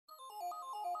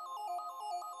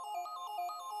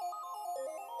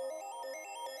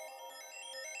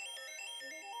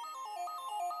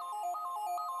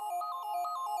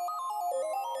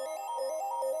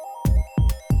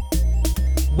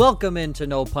Welcome into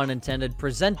No Pun Intended,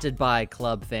 presented by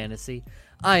Club Fantasy.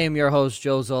 I am your host,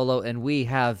 Joe Zolo, and we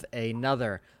have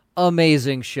another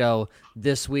amazing show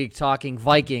this week talking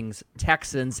Vikings,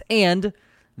 Texans, and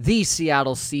the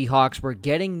Seattle Seahawks. We're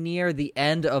getting near the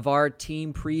end of our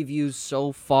team previews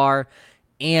so far,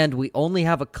 and we only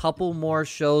have a couple more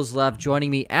shows left.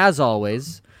 Joining me, as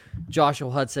always,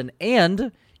 Joshua Hudson,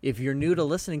 and if you're new to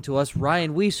listening to us,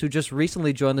 Ryan Weiss, who just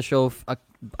recently joined the show,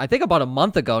 I think about a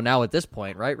month ago now at this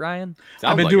point, right, Ryan?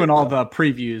 I've been doing all the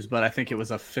previews, but I think it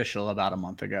was official about a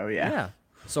month ago, yeah.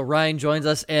 So Ryan joins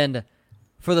us, and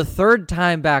for the third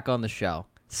time back on the show,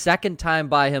 second time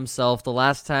by himself, the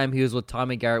last time he was with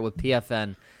Tommy Garrett with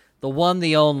PFN, the one,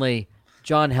 the only,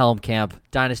 John Helmkamp,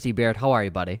 Dynasty Beard. How are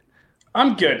you, buddy?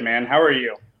 I'm good, man. How are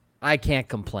you? I can't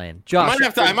complain. Josh,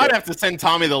 I might have to send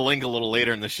Tommy the link a little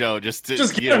later in the show just to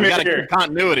get him we got to keep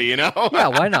continuity, you know? Yeah,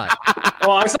 why not?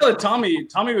 Well, I saw that Tommy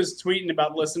was tweeting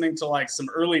about listening to like some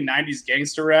early 90s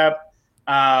gangster rap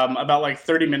about like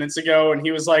 30 minutes ago, and he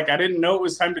was like, I didn't know it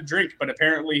was time to drink, but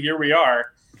apparently here we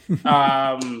are.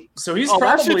 So he's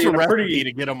probably in a pretty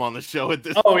to get him on the show at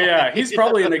this Oh point. Yeah, he's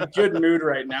probably in a good mood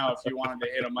right now if you wanted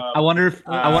to hit him up. I wonder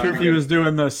if he was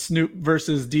doing the Snoop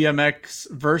versus DMX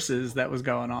versus that was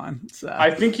going on. So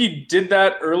I think he did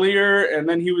that earlier, and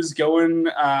then he was going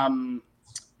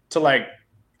to like,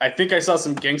 I think I saw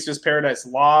some Gangsta's Paradise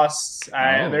Lost.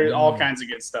 There's all kinds of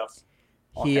good stuff.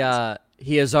 He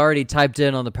has already typed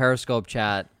in on the Periscope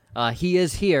chat. He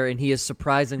is here, and he is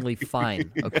surprisingly fine,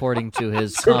 according to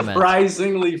his comment.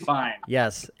 Surprisingly fine.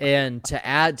 Yes, and to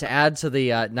add to the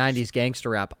 90s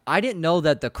gangster rap, I didn't know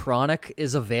that The Chronic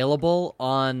is available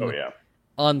on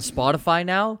Spotify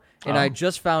now, and I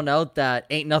just found out that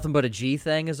Ain't Nothing But a G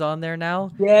Thing is on there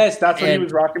now. Yes, that's what he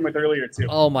was rocking with earlier, too.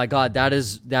 Oh, my God,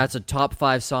 that's a top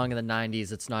 5 song in the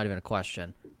 90s. It's not even a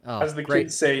question. Oh, as the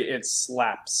kids say, it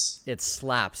slaps. It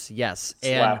slaps, yes.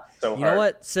 Slaps so you know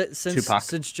what?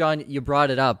 Since John, you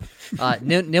brought it up,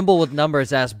 Nimble with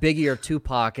Numbers asked Biggie or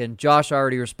Tupac, and Josh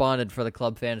already responded for the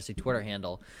Club Fantasy Twitter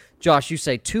handle. Josh, you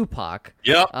say Tupac.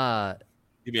 Yep.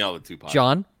 Give me all the Tupac.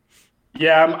 John?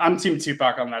 Yeah, I'm Team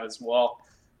Tupac on that as well.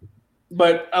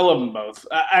 But I love them both.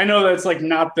 I know that's like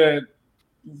not the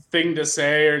thing to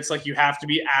say, or it's like you have to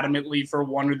be adamantly for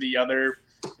one or the other,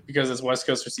 because it's West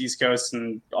Coast versus East Coast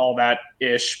and all that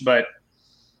ish, but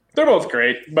they're both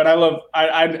great. But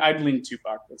I'd lean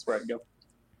Tupac. That's where I'd go.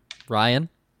 Ryan?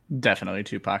 Definitely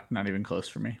Tupac. Not even close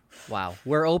for me. Wow.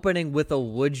 We're opening with a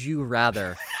would you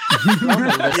rather.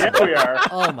 Yeah, we are.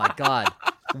 Oh my God.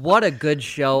 What a good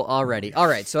show already. All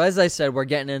right. So as I said, we're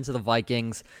getting into the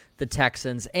Vikings, the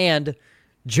Texans, and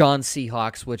John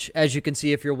Seahawks, which, as you can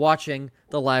see, if you're watching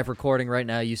the live recording right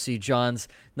now, you see John's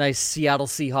nice Seattle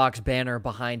Seahawks banner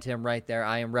behind him right there.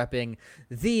 I am repping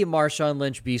the Marshawn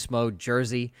Lynch Beast Mode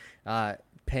jersey,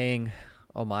 paying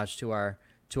homage to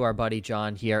our buddy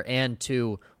John here, and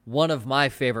to one of my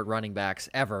favorite running backs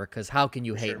ever, because how can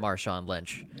you hate Marshawn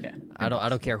Lynch? Yeah. I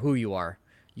don't care who you are.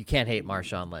 You can't hate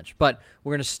Marshawn Lynch. But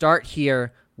we're going to start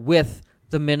here with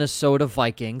the Minnesota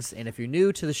Vikings, and if you're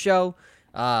new to the show,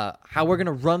 how we're going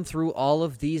to run through all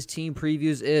of these team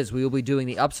previews is we will be doing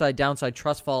the upside, downside,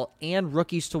 trust fall, and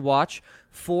rookies to watch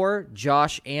for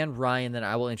Josh and Ryan. Then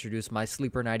I will introduce my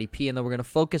sleeper and IDP, and then we're going to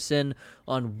focus in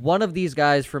on one of these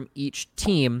guys from each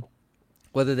team,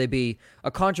 whether they be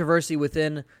a controversy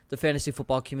within the fantasy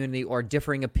football community or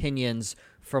differing opinions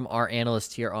from our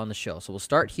analysts here on the show. So we'll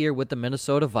start here with the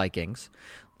Minnesota Vikings.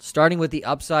 Starting with the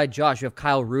upside, Josh, you have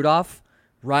Kyle Rudolph.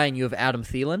 Ryan, you have Adam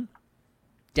Thielen.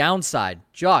 Downside,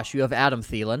 Josh, you have Adam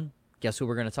Thielen. Guess who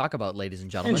we're going to talk about, ladies and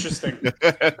gentlemen? Interesting.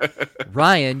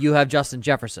 Ryan, you have Justin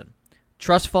Jefferson.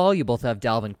 Trust fall, you both have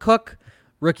Dalvin Cook.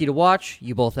 Rookie to watch,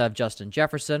 you both have Justin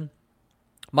Jefferson.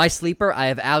 My sleeper, I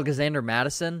have Alexander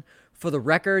Madison. For the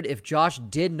record, if Josh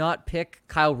did not pick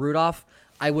Kyle Rudolph,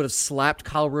 I would have slapped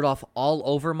Kyle Rudolph all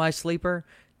over my sleeper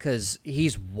because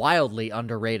he's wildly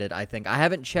underrated, I think. I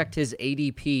haven't checked his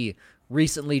ADP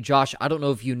recently, Josh. I don't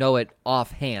know if you know it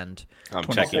offhand. I'm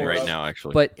checking right now,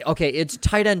 actually. But, okay, it's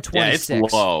tight end 26. Yeah,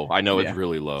 it's low. I know it's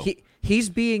really low. He's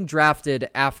being drafted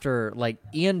after, like,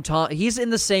 Ian Tom. He's in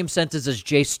the same sentence as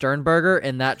Jay Sternberger,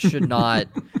 and that should not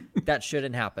that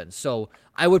shouldn't happen. So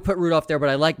I would put Rudolph there, but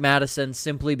I like Madison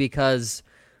simply because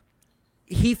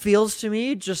he feels to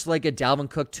me just like a Dalvin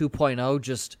Cook 2.0,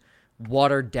 just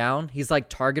watered down. He's like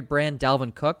Target brand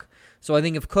Dalvin Cook. So I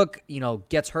think if Cook,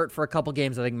 gets hurt for a couple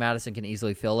games, I think Madison can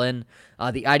easily fill in.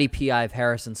 The IDP, I have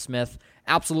Harrison Smith.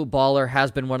 Absolute baller,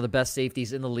 has been one of the best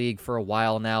safeties in the league for a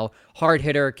while now. Hard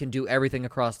hitter, can do everything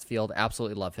across the field.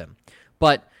 Absolutely love him.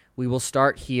 But we will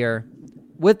start here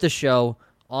with the show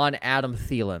on Adam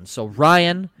Thielen. So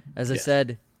Ryan, as I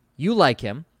said, you like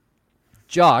him.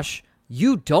 Josh,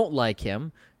 you don't like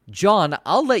him. John,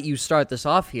 I'll let you start this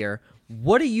off here.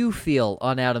 What do you feel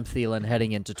on Adam Thielen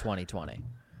heading into 2020?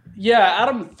 Yeah,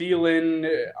 Adam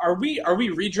Thielen. Are we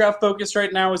redraft focused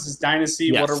right now? Is this dynasty?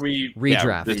 Yes. What are we? Redraft.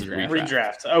 Yeah, this is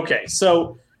Redraft. Okay,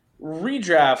 so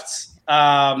redrafts.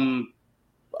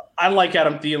 I like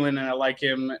Adam Thielen, and I like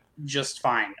him just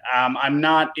fine. I'm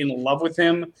not in love with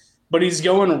him, but he's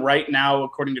going right now,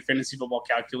 according to Fantasy Football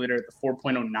Calculator, at the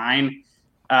 4.09.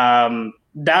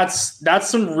 That's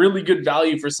some really good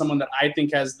value for someone that I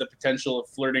think has the potential of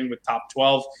flirting with top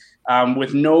 12.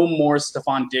 With no more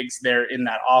Stephon Diggs there in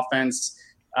that offense.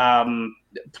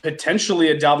 Potentially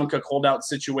a Dalvin Cook holdout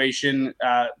situation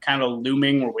kind of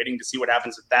looming. We're waiting to see what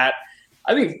happens with that.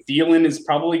 I think Thielen is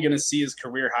probably going to see his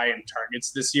career high in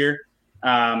targets this year.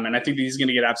 And I think that he's going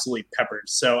to get absolutely peppered.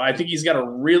 So I think he's got a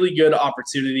really good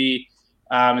opportunity.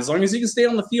 As long as he can stay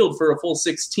on the field for a full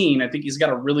 16, I think he's got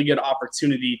a really good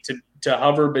opportunity to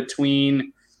hover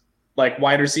between like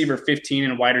wide receiver 15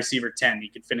 and wide receiver 10. He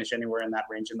could finish anywhere in that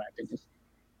range, in my opinion.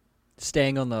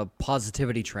 Staying on the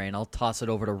positivity train, I'll toss it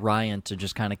over to Ryan to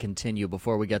just kind of continue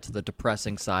before we get to the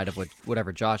depressing side of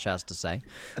whatever Josh has to say.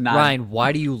 Ryan,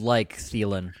 why do you like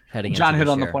Thielen heading John into hit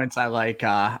this on year? the points I like.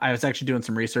 I was actually doing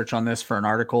some research on this for an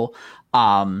article.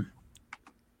 In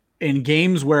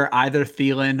games where either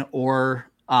Thielen or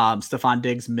Stephon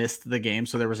Diggs missed the game,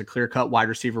 so there was a clear-cut wide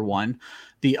receiver one,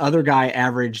 the other guy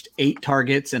averaged 8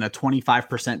 targets and a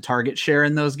 25% target share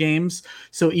in those games.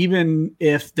 So even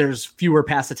if there's fewer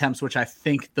pass attempts, which I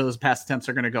think those pass attempts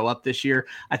are going to go up this year,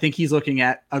 I think he's looking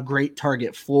at a great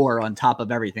target floor on top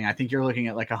of everything. I think you're looking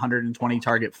at like 120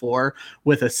 target floor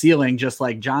with a ceiling, just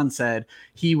like John said.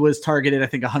 He was targeted, I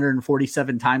think,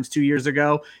 147 times 2 years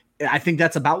ago. I think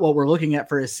that's about what we're looking at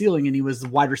for his ceiling, and he was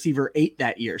wide receiver 8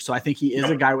 that year. So I think he is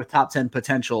a guy with top 10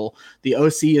 potential. The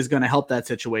OC is going to help that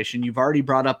situation. You've already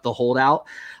brought up the holdout.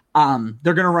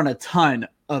 They're going to run a ton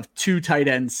of 2 tight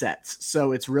end sets.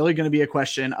 So it's really going to be a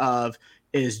question of,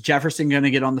 is Jefferson going to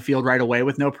get on the field right away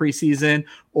with no preseason,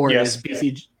 or is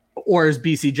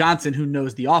BC Johnson, who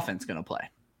knows the offense, going to play?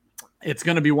 It's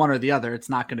going to be one or the other. It's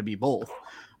not going to be both.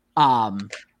 And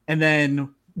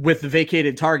then with the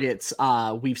vacated targets,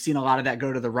 we've seen a lot of that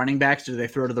go to the running backs. Do they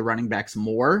throw to the running backs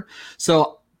more?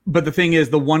 So, but the thing is,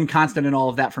 the one constant in all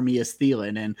of that for me is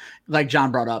Thielen. And like John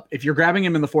brought up, if you're grabbing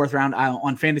him in the 4th round,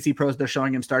 on Fantasy Pros, they're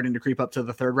showing him starting to creep up to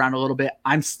the 3rd round a little bit.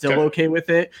 I'm still okay with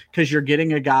it because you're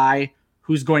getting a guy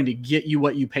who's going to get you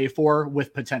what you pay for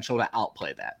with potential to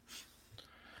outplay that.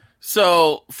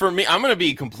 So for me, I'm going to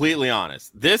be completely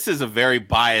honest. This is a very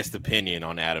biased opinion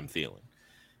on Adam Thielen.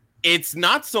 It's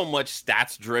not so much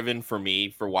stats driven for me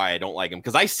for why I don't like him,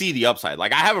 because I see the upside.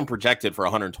 Like, I have him projected for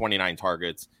 129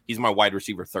 targets. He's my wide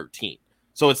receiver 13.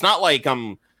 So it's not like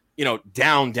I'm,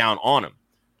 down on him.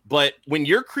 But when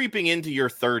you're creeping into your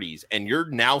 30s and you're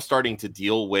now starting to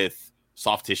deal with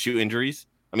soft tissue injuries,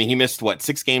 I mean, he missed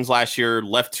 6 games last year,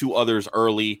 left 2 others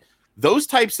early. Those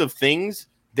types of things,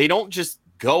 they don't just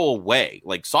go away.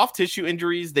 Like, soft tissue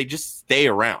injuries, they just stay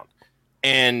around.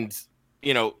 And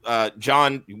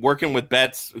John, working with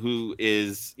Betts, who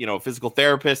is, a physical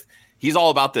therapist, he's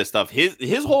all about this stuff.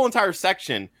 His whole entire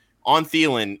section on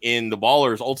Thielen in the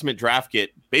Ballers Ultimate Draft Kit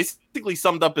basically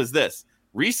summed up as this: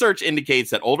 research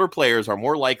indicates that older players are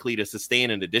more likely to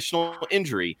sustain an additional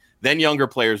injury than younger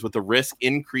players, with the risk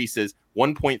increases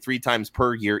 1.3 times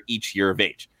per year each year of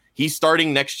age. He's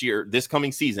starting next year, this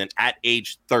coming season, at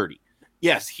age 30.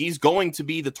 Yes, he's going to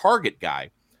be the target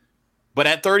guy, but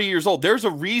at 30 years old, there's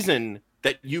a reason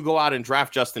that you go out and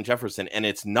draft Justin Jefferson, and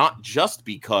it's not just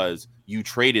because you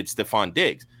traded Stephon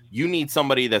Diggs. You need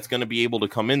somebody that's going to be able to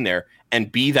come in there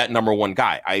and be that number one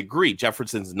guy. I agree.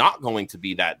 Jefferson's not going to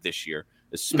be that this year,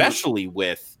 especially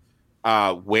with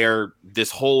where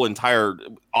this whole entire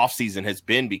offseason has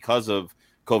been because of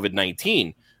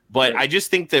COVID-19. But I just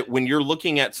think that when you're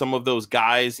looking at some of those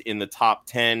guys in the top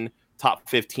 10, top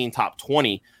 15, top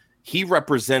 20, he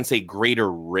represents a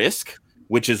greater risk,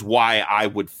 which is why I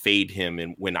would fade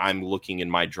him when I'm looking in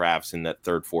my drafts in that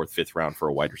 3rd, 4th, 5th round for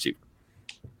a wide receiver.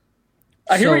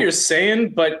 I hear what you're saying,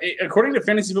 but according to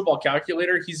Fantasy Football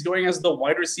Calculator, he's going as the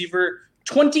wide receiver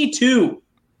 22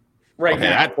 now.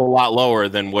 That's a lot lower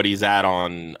than what he's at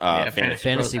on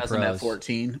Fantasy Pros has him at Pros.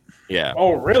 14. Yeah.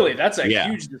 Oh, really? That's a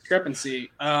huge discrepancy.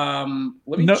 Let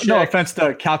me check. No offense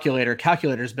to Calculator.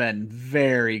 Calculator's been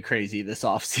very crazy this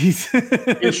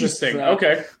offseason. Interesting.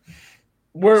 Okay.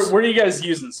 Where are you guys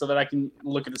using so that I can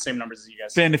look at the same numbers as you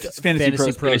guys? Fantasy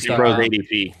Pros. Fantasy Pros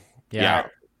ADP. Yeah.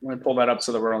 Let me pull that up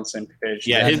so that we're on the same page.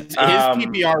 Yeah, his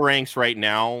PPR ranks right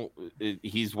now,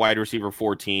 he's wide receiver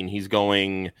 14. He's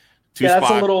going 2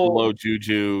 spots below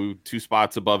Juju, 2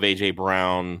 spots above AJ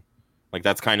Brown. Like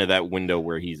that's kind of that window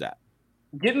where he's at.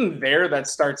 Getting there, that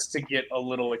starts to get a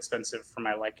little expensive for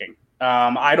my liking.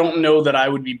 I don't know that I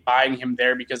would be buying him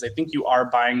there because I think you are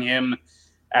buying him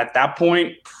at that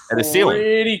point at a ceiling,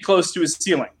 pretty close to his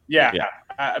ceiling. Yeah.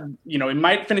 It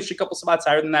might finish a couple spots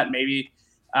higher than that, maybe.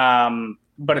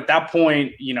 But at that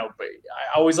point,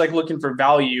 I always like looking for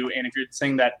value. And if you're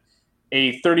saying that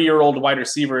a 30-year-old wide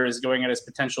receiver is going at his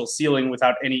potential ceiling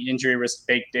without any injury risk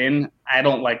baked in, I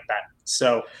don't like that.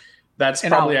 So that's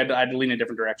probably I'd lean a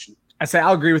different direction.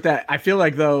 I'll agree with that. I feel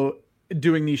like, though,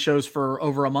 doing these shows for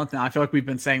over a month now, I feel like we've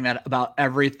been saying that about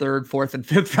every third, fourth, and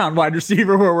fifth round wide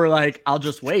receiver where we're like, I'll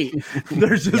just wait.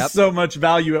 There's just so much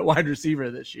value at wide receiver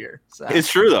this year. So.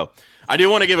 It's true, though. I do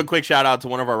want to give a quick shout out to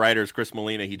one of our writers, Chris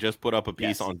Molina. He just put up a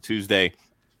piece on Tuesday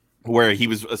where he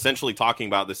was essentially talking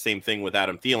about the same thing with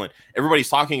Adam Thielen. Everybody's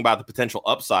talking about the potential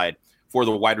upside for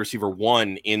the wide receiver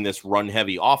one in this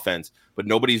run-heavy offense, but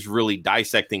nobody's really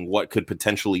dissecting what could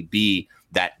potentially be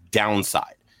that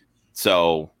downside.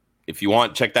 So if you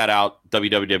want, check that out,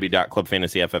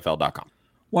 www.clubfantasyffl.com.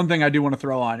 One thing I do want to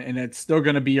throw on, and it's still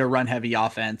going to be a run-heavy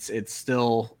offense. It's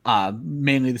still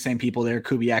mainly the same people there.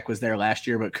 Kubiak was there last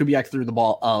year, but Kubiak threw the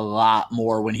ball a lot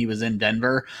more when he was in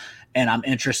Denver. And I'm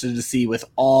interested to see with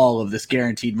all of this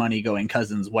guaranteed money going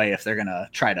Cousins' way if they're going to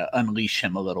try to unleash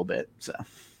him a little bit. So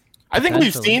I think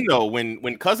we've seen, though,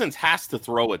 when Cousins has to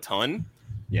throw a ton,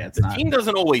 the team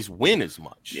doesn't always win as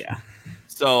much. Yeah.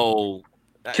 So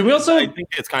can we also? I think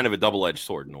it's kind of a double-edged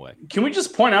sword in a way. Can we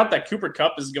just point out that Cooper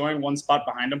Kupp is going one spot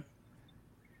behind him?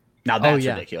 Now that's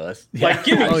ridiculous. Like,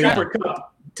 give me Cooper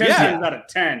Kupp 10 times out of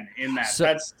 10 in that. So,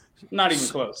 that's not even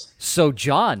close. So,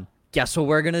 John, guess what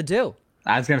we're going to do?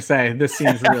 I was going to say, this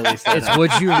seems really sad. It's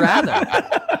would you rather.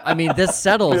 I mean, this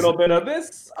settles. A little bit of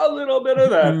this, a little bit of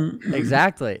that.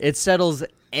 Exactly. It settles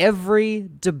every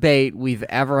debate we've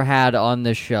ever had on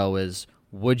this show is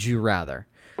would you rather.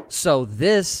 So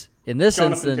this, in this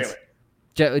instance,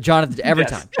 Jonathan, every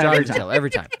time. Jonathan Taylor, every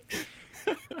time.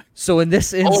 So in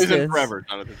this instance. Always and forever,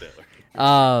 Jonathan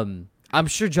Taylor. I'm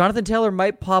sure Jonathan Taylor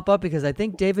might pop up because I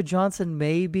think David Johnson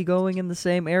may be going in the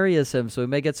same area as him, so we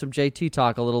may get some JT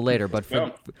talk a little later. But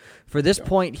for this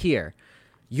point here,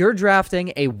 you're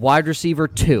drafting a wide receiver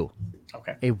 2.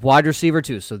 Okay. A wide receiver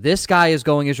 2. So this guy is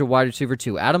going as your wide receiver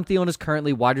 2. Adam Thielen is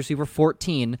currently wide receiver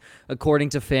 14, according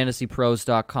to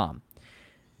fantasypros.com.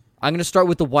 I'm going to start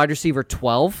with the wide receiver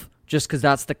 12, just because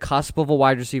that's the cusp of a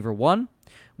wide receiver 1.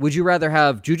 Would you rather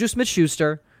have Juju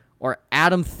Smith-Schuster or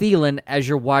Adam Thielen as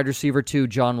your wide receiver 2?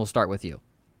 John, we'll start with you.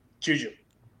 Juju.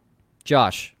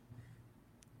 Josh.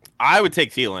 I would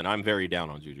take Thielen. I'm very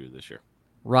down on Juju this year.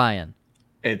 Ryan.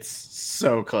 It's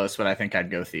so close, but I think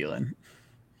I'd go Thielen.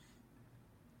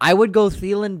 I would go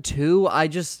Thielen too. I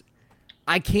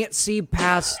can't see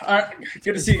past. All right.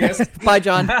 Good to see you guys. Bye,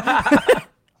 John.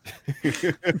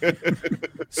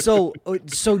 So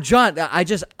John,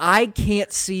 I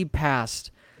can't see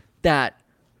past that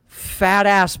fat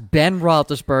ass Ben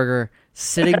Roethlisberger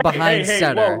sitting behind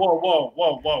center.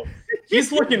 Whoa.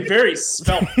 He's looking very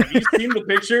svelte. Have you seen the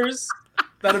pictures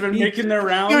that have been making their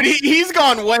rounds? Dude, he's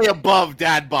gone way above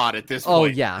dad bod at this point. Oh,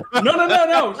 yeah.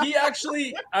 No. He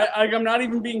actually, I'm not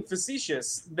even being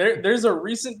facetious. There's a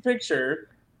recent picture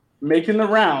making the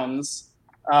rounds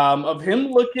of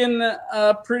him looking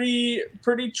pretty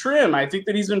trim. I think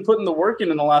that he's been putting the work in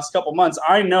the last couple months.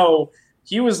 I know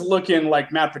he was looking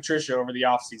like Matt Patricia over the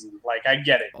offseason. Like, I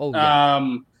get it. Oh,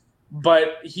 yeah.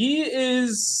 But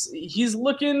he's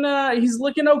looking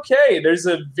okay. There's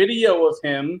a video of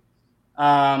him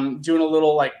doing a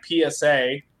little like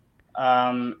PSA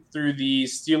through the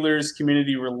Steelers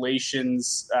community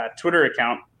relations Twitter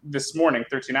account this morning,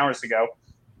 13 hours ago.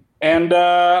 And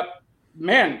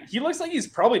man, he looks like he's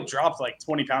probably dropped like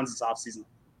 20 pounds this offseason.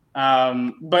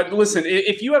 But listen,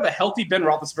 if you have a healthy Ben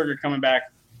Roethlisberger coming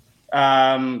back,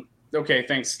 okay,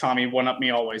 thanks, Tommy. One up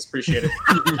me always. Appreciate it.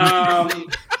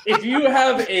 If you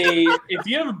have a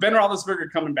Ben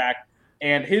Roethlisberger coming back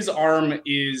and his arm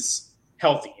is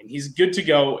healthy and he's good to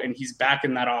go and he's back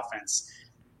in that offense,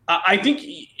 I think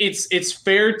it's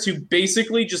fair to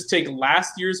basically just take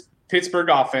last year's Pittsburgh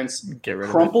offense,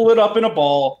 crumple it up in a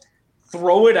ball,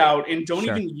 throw it out, and don't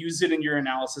even use it in your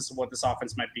analysis of what this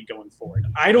offense might be going forward.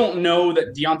 I don't know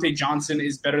that Deontay Johnson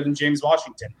is better than James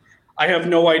Washington. I have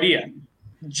no idea.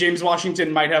 James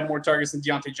Washington might have more targets than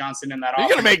Deontay Johnson in that offense.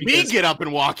 You're going to make me get up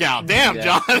and walk out. Damn, yeah.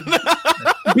 John.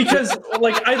 Because I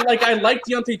like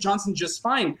Deontay Johnson just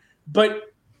fine,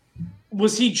 but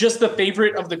was he just the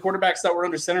favorite of the quarterbacks that were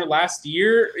under center last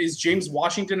year? Is James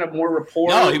Washington have more rapport?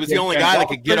 No, he was the only guy that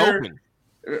could get open.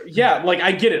 Yeah, like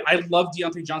I get it. I love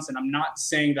Deontay Johnson. I'm not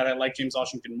saying that I like James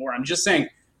Washington more. I'm just saying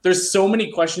there's so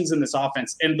many questions in this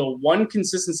offense, and the one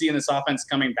consistency in this offense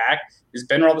coming back is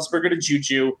Ben Roethlisberger to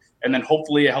Juju, and then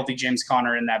hopefully a healthy James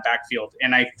Conner in that backfield.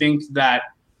 And I think that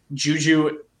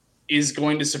Juju is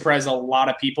going to surprise a lot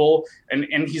of people, and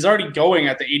he's already going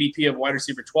at the ADP of wide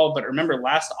receiver 12. But remember,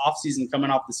 last offseason,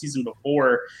 coming off the season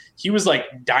before, he was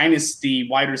like dynasty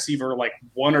wide receiver, like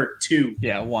 1 or 2.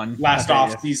 Yeah, 1 last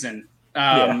offseason,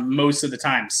 most of the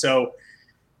time. So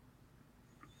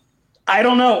I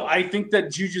don't know. I think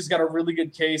that Juju's got a really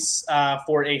good case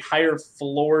for a higher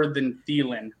floor than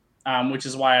Thielen, which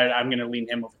is why I'm going to lean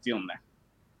him over Thielen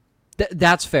there.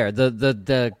 That's fair.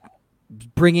 The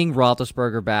bringing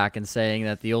Roethlisberger back and saying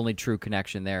that the only true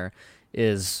connection there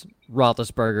is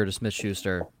Roethlisberger to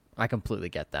Smith-Schuster, I completely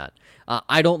get that.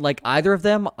 I don't like either of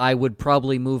them. I would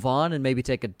probably move on and maybe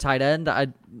take a tight end,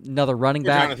 another running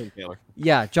back. Jonathan Taylor.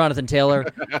 Yeah, Jonathan Taylor.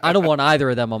 I don't want either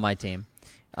of them on my team.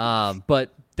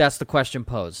 But that's the question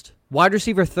posed. Wide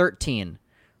receiver 13,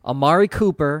 Amari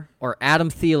Cooper or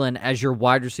Adam Thielen as your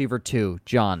wide receiver 2,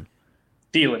 John?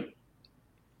 Thielen.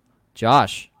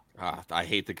 Josh? I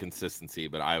hate the consistency,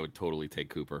 but I would totally take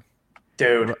Cooper.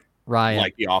 Dude. Ryan? I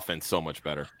like the offense so much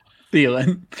better.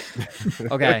 Thielen.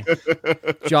 Okay.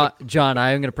 John,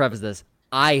 I am going to preface this.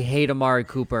 I hate Amari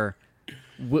Cooper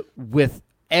with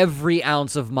every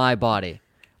ounce of my body.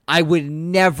 I would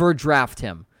never draft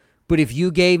him. But if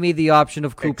you gave me the option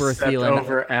of Cooper Except or Thielen,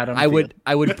 over Adam I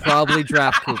would probably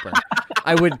draft Cooper.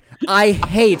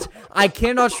 I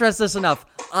cannot stress this enough.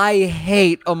 I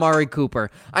hate Amari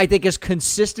Cooper. I think his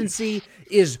consistency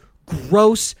is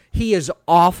gross. He is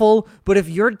awful. But if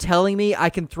you're telling me I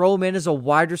can throw him in as a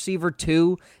wide receiver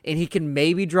 2 and he can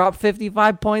maybe drop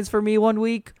 55 points for me one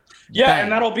week, yeah, bang.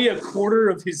 and that'll be a quarter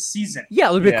of his season. Yeah,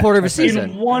 it'll be a quarter of a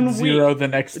season. In 1 week. 0 the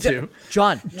next 2.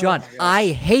 John, I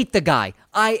hate the guy.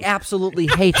 I absolutely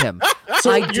hate him.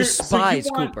 I despise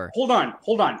Cooper. Hold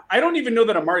on. I don't even know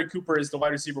that Amari Cooper is the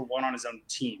wide receiver 1 on his own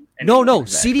team. No.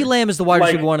 CeeDee Lamb is the wide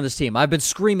receiver 1 on this team. I've been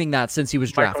screaming that since he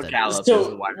was drafted.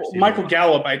 Michael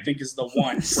Gallup, I think, is the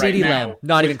one. CeeDee Lamb,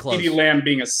 not even close. CeeDee Lamb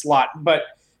being a slot. But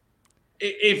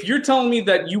if you're telling me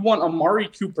that you want Amari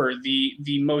Cooper,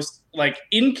 the most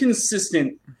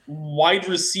inconsistent wide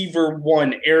receiver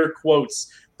 1, air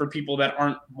quotes for people that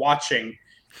aren't watching,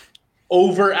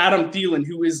 over Adam Thielen,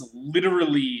 who is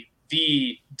literally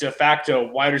the de facto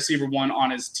wide receiver 1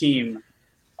 on his team,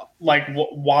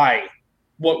 why?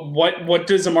 What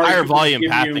does Amari higher Cooper volume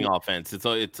give passing you? offense?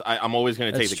 I'm always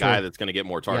going to take the guy that's going to get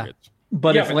more targets.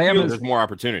 But if there's more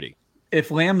opportunity. If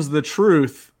Lamb's the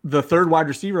truth, the third wide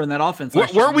receiver in that offense.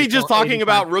 Weren't we just talking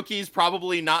about rookies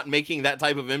probably not making that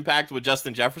type of impact with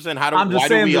Justin Jefferson? Why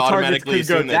do we automatically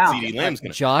assume that CeeDee Lamb's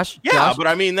going to? Josh? But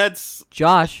I mean that's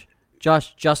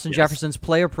Justin Jefferson's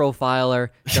player profiler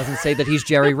doesn't say that he's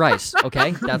Jerry Rice,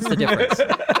 okay? That's the difference.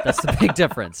 That's the big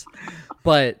difference.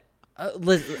 But,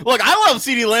 look, I love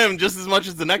CeeDee Lamb just as much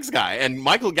as the next guy, and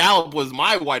Michael Gallup was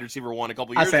my wide receiver 1 a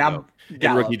couple years ago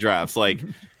in rookie drafts. I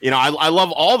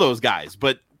love all those guys,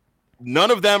 but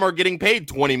none of them are getting paid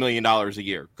 $20 million a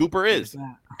year. Cooper is,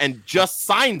 and just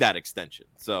signed that extension,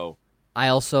 so... I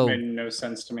also made no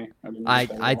sense to me. I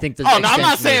think the I'm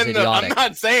not saying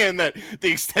that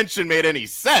the extension made any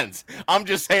sense. I'm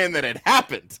just saying that it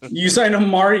happened. You signed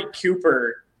Amari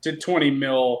Cooper to $20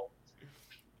 million,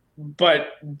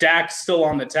 but Dak's still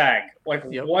on the tag. What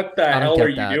the hell are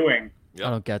you doing? Yep. I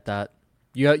don't get that.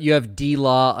 You have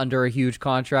D-Law under a huge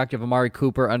contract. You have Amari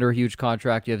Cooper under a huge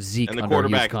contract. You have Zeke under a huge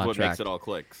contract. And the quarterback is what makes it all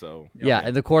click. So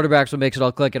and the quarterback's what makes it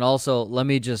all click. And also, let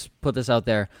me just put this out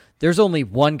there. There's only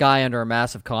one guy under a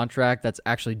massive contract that's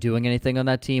actually doing anything on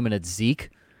that team, and it's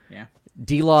Zeke. Yeah.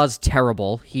 D-Law's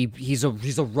terrible. He's a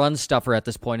run stuffer at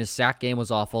this point. His sack game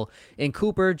was awful. And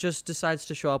Cooper just decides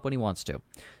to show up when he wants to.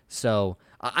 So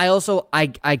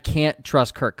I can't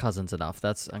trust Kirk Cousins enough.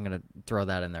 I'm going to throw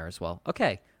that in there as well.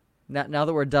 Okay. Now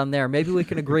that we're done there, maybe we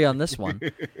can agree on this one.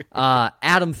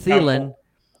 Adam Thielen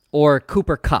or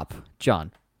Cooper Kupp,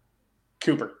 John?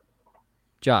 Cooper.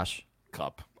 Josh?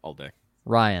 Kupp all day.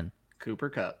 Ryan? Cooper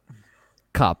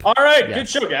Kupp. All right, yes.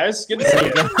 Good show, guys. Good to see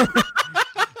you.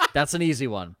 That's an easy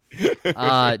one.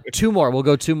 2 more. We'll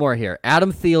go 2 more here.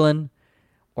 Adam Thielen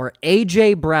or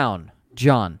A.J. Brown,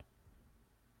 John?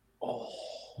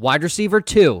 Wide receiver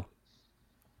 2.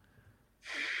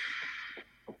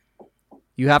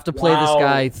 You have to play this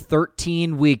guy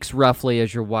 13 weeks roughly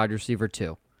as your wide receiver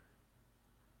 2.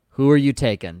 Who are you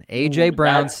taking? A.J.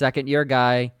 Brown, second-year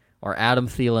guy, or Adam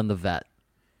Thielen, the vet?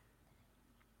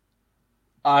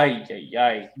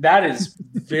 That is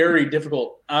very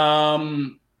difficult.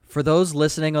 For those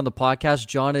listening on the podcast,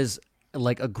 John is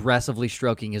aggressively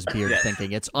stroking his beard,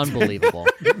 thinking it's unbelievable.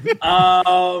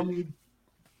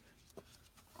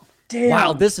 Damn.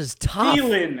 Wow, this is tough.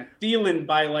 Thielen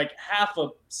by like half a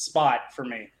spot for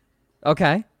me.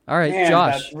 Okay. All right, Man,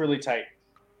 Josh. that's really tight.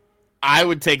 I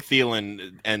would take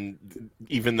Thielen, and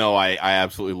even though I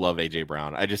absolutely love AJ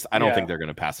Brown, I don't think they're going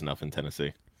to pass enough in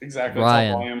Tennessee. Exactly.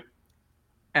 Ryan. Top volume.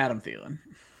 Adam Thielen.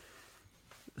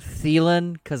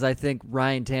 Thielen, because I think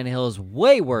Ryan Tannehill is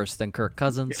way worse than Kirk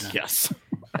Cousins. Yes.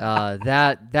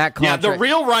 That contract. Yeah, the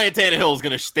real Ryan Tannehill is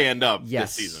going to stand up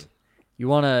Yes. this season. You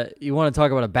wanna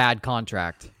talk about a bad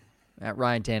contract? That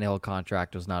Ryan Tannehill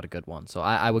contract was not a good one, so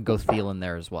I would go Thielen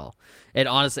there as well. And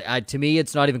honestly, to me,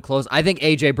 it's not even close. I think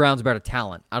AJ Brown's better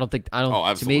talent. I don't. Oh,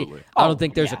 absolutely. To me, I don't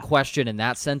think there's a question in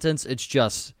that sentence. It's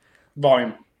just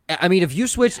Volume. I mean, if you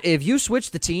switch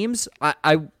the teams,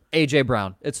 I AJ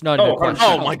Brown. It's not even a question.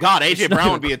 Oh my God, AJ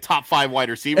Brown would be a top 5 wide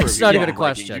receiver. It's not even a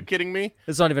question. Are you kidding me?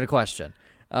 It's not even a question.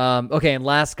 Okay, and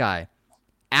last guy,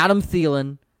 Adam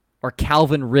Thielen or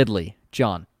Calvin Ridley.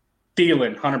 John.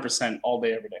 Thielen, 100% all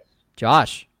day, every day.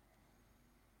 Josh.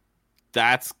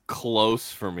 That's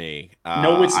close for me.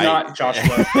 No, it's not,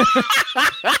 Joshua.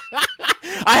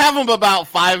 I have them about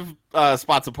 5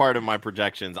 spots apart in my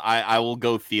projections. I will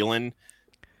go Thielen,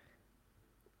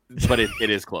 but it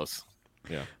is close.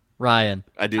 Yeah, Ryan.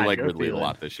 I do like Ridley Thielen a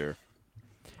lot this year.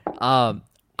 I'm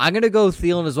going to go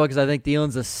Thielen as well because I think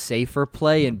Thielen's a safer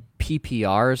play in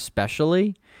PPR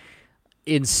especially.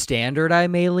 In standard, I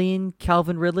may lean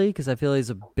Calvin Ridley because I feel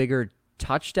he's a bigger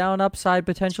touchdown upside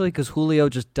potentially because Julio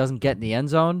just doesn't get in the end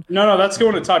zone. No, that's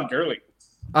going to Todd Gurley.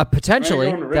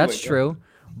 Potentially, Ridley, that's true.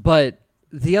 But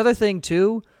the other thing,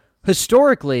 too,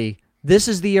 historically, this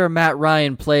is the year Matt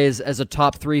Ryan plays as a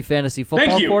top 3 fantasy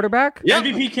football quarterback. Yep.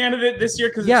 MVP candidate this year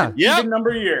because Yeah. it's an even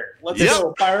number year. Let's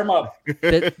go. Fire him up.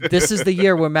 This is the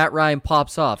year where Matt Ryan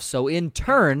pops off. So in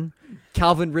turn,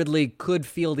 Calvin Ridley could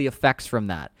feel the effects from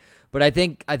that. But I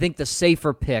think the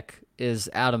safer pick is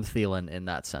Adam Thielen in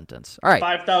that sentence. All right.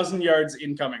 5,000 yards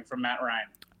incoming from Matt Ryan.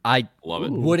 I love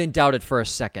it. Wouldn't doubt it for a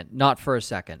second. Not for a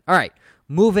second. All right.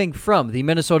 Moving from the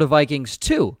Minnesota Vikings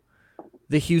to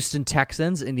the Houston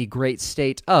Texans in the great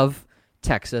state of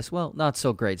Texas. Well, not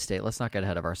so great state. Let's not get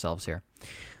ahead of ourselves here.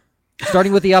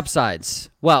 Starting with the upsides.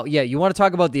 Well, yeah, you want to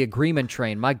talk about the agreement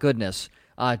train. My goodness.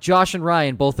 Josh and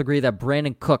Ryan both agree that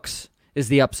Brandon Cooks is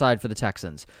the upside for the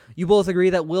Texans. You both agree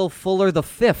that Will Fuller the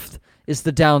fifth is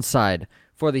the downside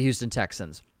for the Houston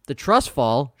Texans. The trust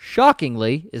fall,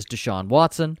 shockingly, is Deshaun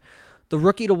Watson. The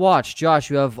rookie to watch, Josh,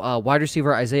 you have wide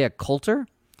receiver Isaiah Coulter.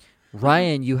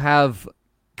 Ryan, you have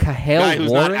Kahale Guy who's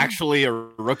Warren. not actually a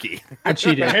rookie. I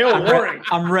cheated.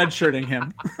 I'm redshirting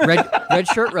him. Red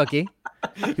shirt rookie.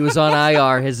 He was on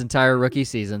IR his entire rookie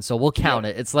season, so we'll count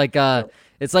it. It's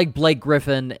like Blake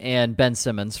Griffin and Ben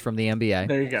Simmons from the NBA.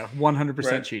 There you go.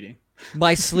 100% cheating.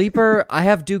 My sleeper, I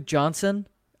have Duke Johnson.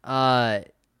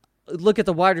 Look at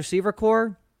the wide receiver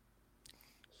core.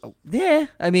 Yeah,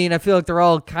 I mean, I feel like they're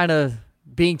all kind of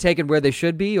being taken where they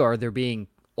should be, or they're being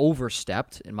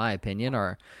overstepped, in my opinion,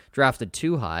 or drafted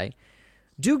too high.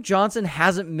 Duke Johnson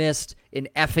hasn't missed an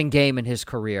effing game in his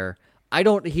career.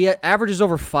 He averages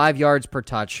over 5 yards per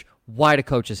touch. Why do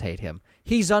coaches hate him?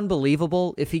 He's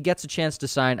unbelievable. If he gets a chance to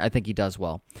sign, I think he does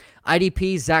well.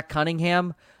 IDP, Zach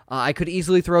Cunningham. I could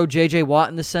easily throw J.J. Watt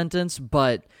in the sentence,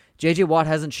 but J.J. Watt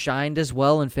hasn't shined as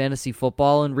well in fantasy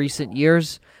football in recent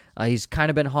years. He's kind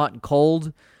of been hot and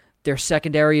cold. Their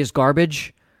secondary is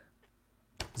garbage.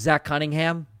 Zach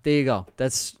Cunningham, there you go.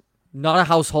 That's not a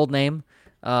household name,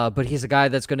 but he's a guy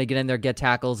that's going to get in there, get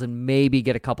tackles, and maybe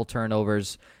get a couple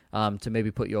turnovers to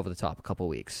maybe put you over the top a couple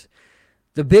weeks.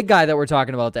 The big guy that we're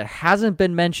talking about that hasn't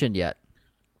been mentioned yet,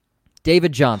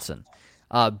 David Johnson.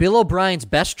 Bill O'Brien's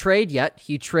best trade yet.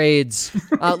 He trades,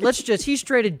 he's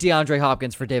traded DeAndre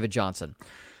Hopkins for David Johnson.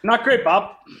 Not great,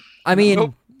 Bob. I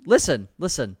mean, listen.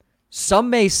 Some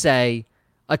may say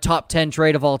a top 10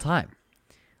 trade of all time.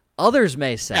 Others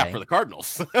may say. Yeah, for the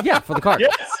Cardinals. Yeah, for the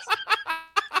Cardinals.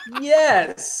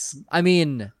 Yes. I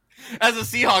mean. As a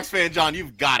Seahawks fan, John,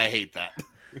 you've got to hate that.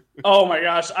 Oh, my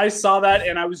gosh. I saw that,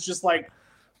 and I was just like.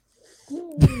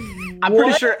 I'm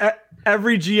pretty sure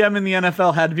every GM in the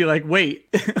NFL had to be like, wait,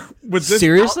 was this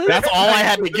seriously? That's all I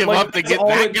had to give up to get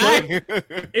that guy.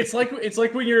 It's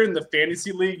like when you're in the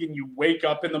fantasy league and you wake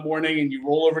up in the morning and you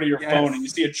roll over to your phone and you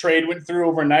see a trade went through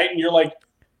overnight and you're like,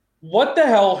 what the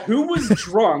hell? Who was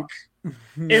drunk?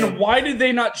 And why did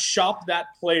they not shop that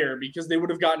player? Because they would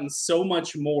have gotten so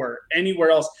much more anywhere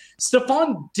else.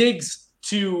 Stephon Diggs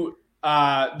to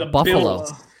the Buffalo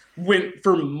Bills went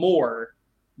for more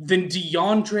than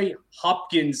DeAndre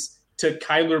Hopkins to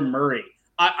Kyler Murray.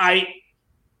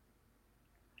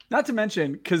 Not to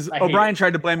mention, because I hate O'Brien it.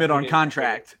 tried to blame it on hate it.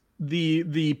 contract.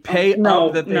 the pay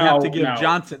up that they have to give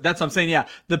Johnson. That's what I'm saying. Yeah,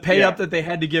 the pay up that they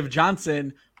had to give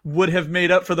Johnson would have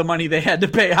made up for the money they had to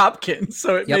pay Hopkins.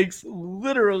 So it makes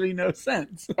literally no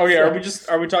sense. Okay,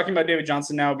 are we talking about David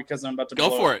Johnson now? Because I'm about to go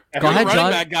for it. Go ahead,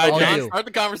 John. Back guy, John. Start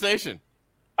the conversation.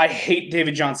 I hate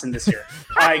David Johnson this year.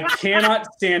 I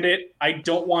cannot stand it. I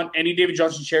don't want any David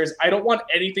Johnson shares. I don't want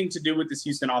anything to do with this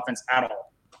Houston offense at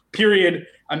all. Period.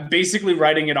 I'm basically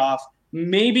writing it off.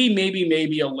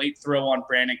 Maybe a late throw on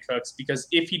Brandon Cooks, because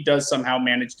if he does somehow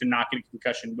manage to not get a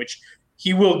concussion, which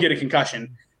he will get a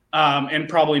concussion, and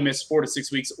probably miss 4 to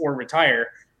 6 weeks or retire.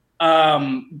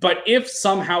 But if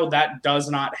somehow that does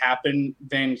not happen,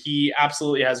 then he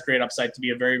absolutely has great upside to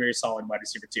be a very, very solid wide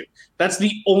receiver too. That's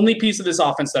the only piece of this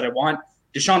offense that I want.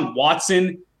 Deshaun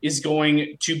Watson is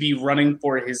going to be running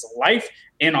for his life.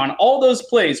 And on all those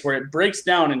plays where it breaks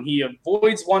down and he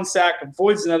avoids one sack,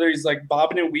 avoids another, he's like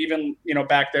bobbing and weaving,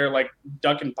 back there, like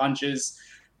ducking punches,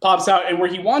 pops out. And where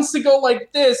he wants to go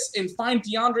like this and find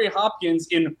DeAndre Hopkins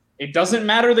it doesn't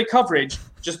matter the coverage,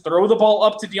 just throw the ball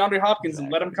up to DeAndre Hopkins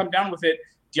and let him come down with it.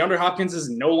 DeAndre Hopkins is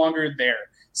no longer there.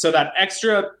 So that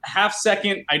extra half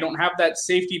second, I don't have that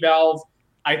safety valve.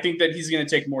 I think that he's going to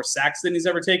take more sacks than he's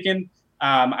ever taken.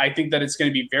 I think that it's going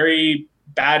to be very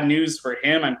bad news for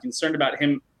him. I'm concerned about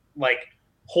him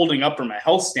holding up from a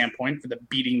health standpoint for the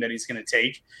beating that he's going to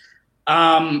take.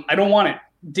 I don't want it.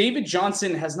 David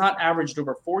Johnson has not averaged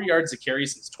over 4 yards a carry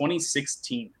since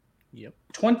 2016. Yep.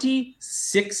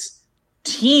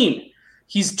 2016.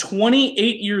 He's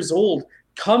 28 years old,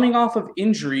 coming off of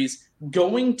injuries,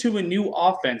 going to a new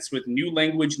offense with new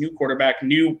language, new quarterback,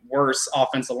 new worse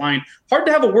offensive line. Hard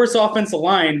to have a worse offensive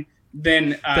line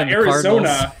than Arizona,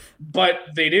 Cardinals. But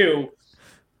they do.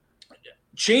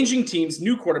 Changing teams,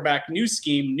 new quarterback, new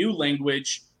scheme, new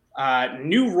language,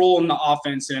 new role in the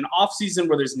offense in an offseason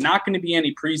where there's not going to be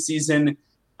any preseason.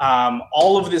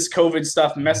 All of this COVID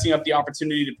stuff messing up the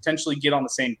opportunity to potentially get on the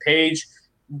same page.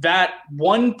 That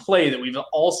one play that we've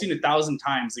all seen 1,000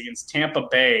 times against Tampa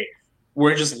Bay,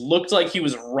 where it just looked like he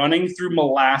was running through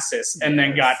molasses and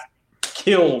then got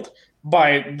killed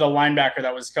by the linebacker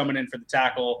that was coming in for the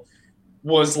tackle,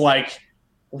 was like,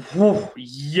 whew,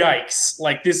 yikes.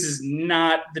 This is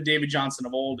not the David Johnson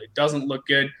of old. It doesn't look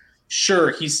good.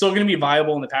 Sure, he's still going to be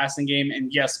viable in the passing game.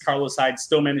 And yes, Carlos Hyde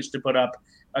still managed to put up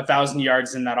 1,000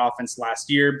 yards in that offense last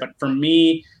year. But for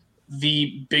me,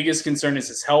 the biggest concern is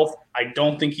his health. I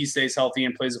don't think he stays healthy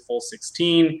and plays a full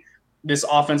 16. This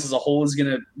offense as a whole is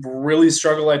going to really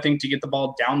struggle, I think, to get the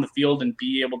ball down the field and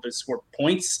be able to score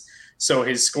points. So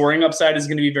his scoring upside is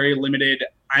going to be very limited.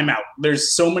 I'm out.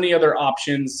 There's so many other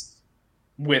options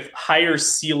with higher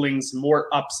ceilings,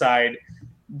 more upside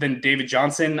than David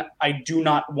Johnson. I do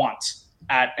not want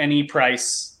at any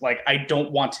price. I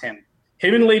don't want him.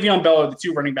 Him and Le'Veon Bell are the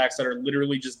two running backs that are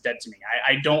literally just dead to me.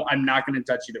 I'm not going to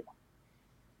touch either one.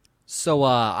 So,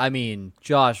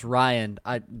 Josh, Ryan,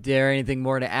 there anything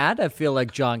more to add? I feel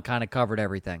like John kind of covered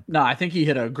everything. No, I think he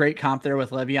hit a great comp there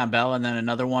with Le'Veon Bell. And then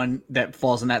another one that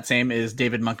falls in that same is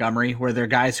David Montgomery, where they're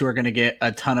guys who are going to get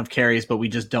a ton of carries, but we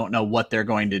just don't know what they're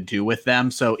going to do with them.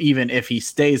 So even if he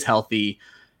stays healthy,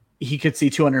 he could see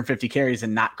 250 carries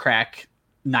and not crack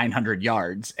 900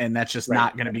 yards, and that's just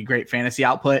not going to be great fantasy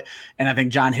output. And I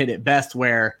think John hit it best,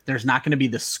 where there's not going to be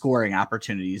the scoring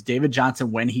opportunities. David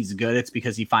Johnson, when he's good, it's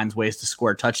because he finds ways to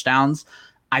score touchdowns.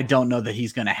 I don't know that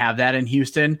he's going to have that in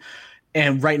Houston.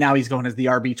 And right now he's going as the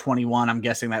RB21. I'm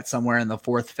guessing that's somewhere in the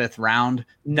 4th, 5th round.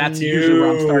 That's usually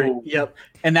where I'm starting. Yep.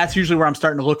 And that's usually where I'm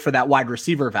starting to look for that wide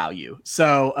receiver value.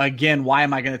 So again, why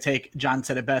am I going to take, John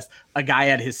said it best, a guy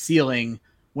at his ceiling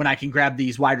when I can grab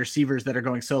these wide receivers that are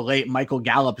going so late? Michael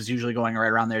Gallup is usually going right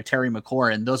around there. Terry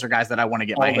McLaurin. Those are guys that I want to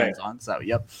get my hands on. So,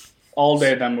 yep. All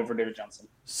day them over David Johnson.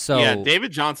 So yeah,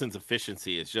 David Johnson's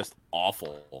efficiency is just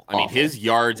awful. I mean, his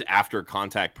yards after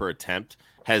contact per attempt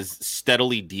has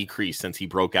steadily decreased since he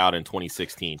broke out in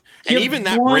 2016. And even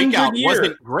that breakout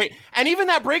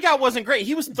wasn't great.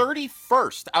 He was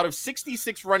 31st out of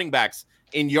 66 running backs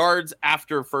in yards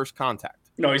after first contact.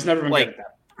 No, he's never been good at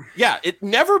that. Yeah, it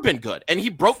never been good. And he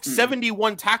broke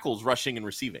 71 tackles rushing and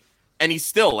receiving. And he's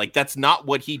still that's not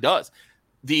what he does.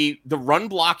 The run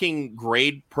blocking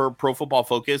grade per Pro Football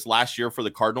Focus last year for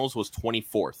the Cardinals was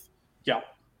 24th. Yeah.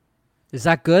 Is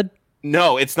that good?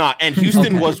 No, it's not. And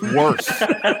Houston was worse.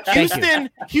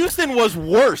 Houston was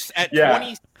worse at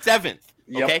 27th.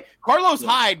 Yep. Okay. Carlos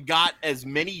Hyde got as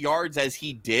many yards as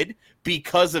he did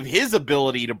because of his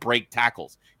ability to break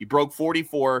tackles. He broke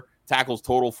 44 tackles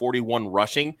total, 41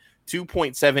 rushing,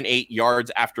 2.78 yards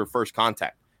after first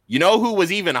contact. You know who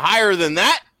was even higher than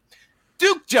that?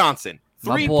 Duke Johnson,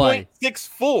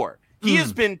 3.64. He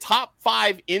has been top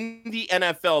 5 in the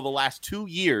NFL the last 2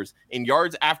 years in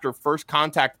yards after first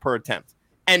contact per attempt,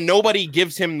 and nobody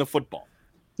gives him the football.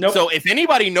 Nope. So if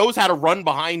anybody knows how to run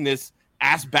behind this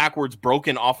ass backwards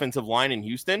broken offensive line in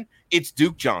Houston, it's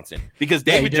Duke Johnson, because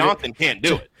David Johnson can't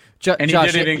do it. And he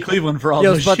Josh, did it in Cleveland for all I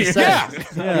was those about to years.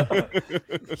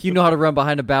 say, you know how to run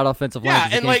behind a bad offensive line. Yeah,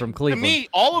 'cause he and came like from to Cleveland. me,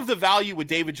 all of the value with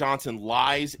David Johnson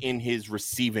lies in his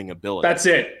receiving ability. That's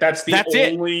it. That's the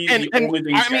only And thing.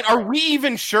 I mean, are we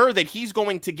even sure that he's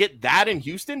going to get that in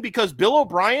Houston? Because Bill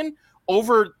O'Brien,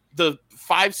 over the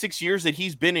 5-6 years that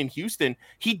he's been in Houston,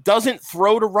 he doesn't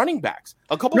throw to running backs.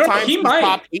 A couple times he he's might.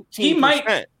 topped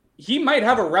 18%. He might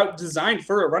have a route designed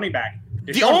for a running back.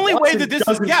 The only way that this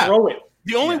doesn't is throw it.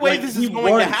 The only way this is he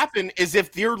going to runs. happen is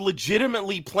if they're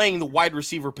legitimately playing the wide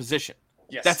receiver position.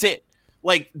 Yes. That's it.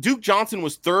 Like Duke Johnson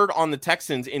was 3rd on the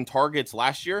Texans in targets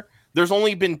last year. There's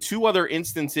only been 2 other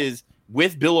instances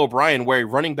with Bill O'Brien where a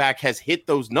running back has hit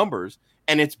those numbers,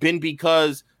 and it's been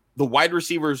because the wide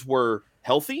receivers were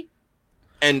healthy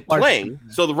and playing,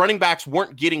 so the running backs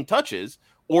weren't getting touches,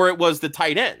 or it was the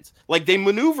tight ends. Like they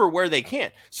maneuver where they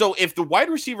can. So if the wide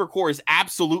receiver core is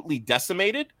absolutely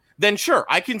decimated, then sure,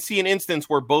 I can see an instance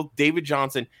where both David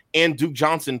Johnson and Duke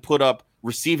Johnson put up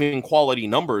receiving quality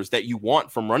numbers that you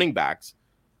want from running backs.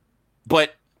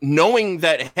 But knowing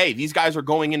that, hey, these guys are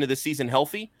going into the season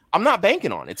healthy, I'm not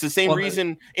banking on it. It's the same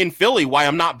reason in Philly why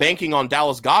I'm not banking on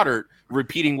Dallas Goedert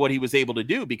repeating what he was able to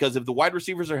do, because if the wide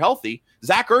receivers are healthy,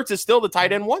 Zach Ertz is still the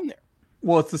tight end 1 there.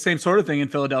 Well, it's the same sort of thing in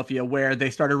Philadelphia where they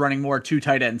started running more 2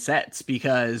 tight end sets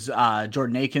because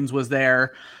Jordan Akins was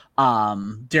there,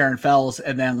 Darren Fells,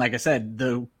 and then, like I said,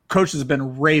 the coaches have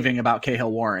been raving about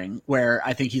Cahill Waring, where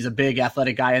I think he's a big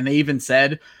athletic guy, and they even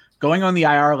said going on the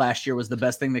IR last year was the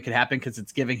best thing that could happen because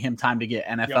it's giving him time to get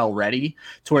NFL ready,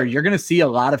 to where you're going to see a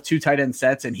lot of 2 tight end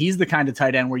sets, and he's the kind of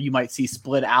tight end where you might see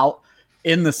split out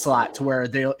in the slot to where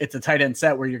it's a tight end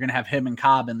set where you're going to have him and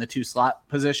Cobb in the 2 slot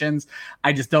positions.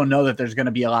 I just don't know that there's going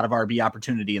to be a lot of RB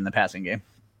opportunity in the passing game.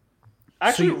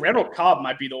 Actually, Randall Cobb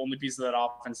might be the only piece of that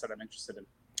offense that I'm interested in.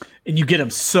 And you get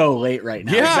him so late right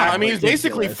now. Yeah, Exactly. I mean, he's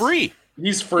basically free.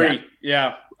 He's free.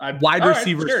 Yeah. Wide all right,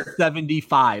 receiver sure.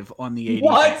 75 on the 80.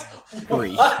 What?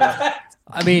 Free.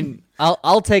 I mean,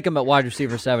 I'll take him at wide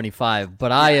receiver 75,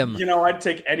 but I am You know, I'd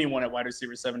take anyone at wide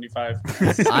receiver 75.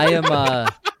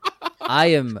 I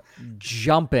am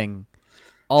jumping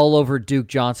all over Duke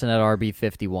Johnson at RB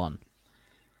 51.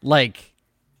 Like,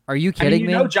 are you kidding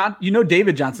me?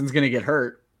 David Johnson's going to get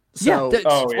hurt. So Yeah,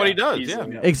 That's what he does,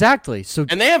 Easily. yeah. exactly. So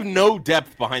And they have no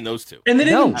depth behind those 2. And they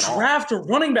didn't No. draft a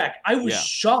running back. I was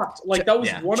shocked. Like, that was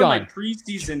one John. of my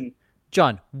preseason.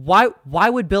 John, why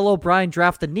would Bill O'Brien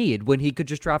draft the need when he could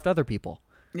just draft other people?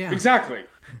 yeah. Exactly.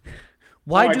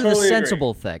 Why No, I do totally the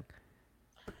sensible thing?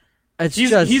 It's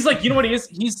He's like, you know what he is?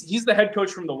 He's the head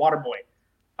coach from the Waterboy.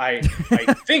 I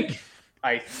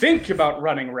think about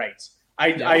running right.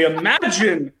 I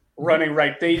imagine running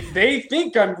right. They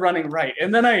think I'm running right,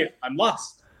 and then I'm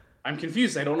lost. I'm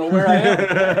confused. I don't know where I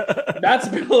am. That's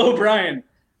Bill O'Brien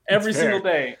every single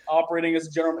day operating as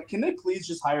a general. Can they please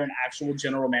just hire an actual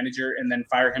general manager and then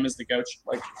fire him as the coach?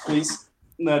 Like, please.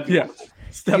 Yeah.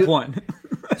 Step 1.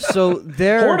 so Poor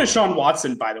they're Deshaun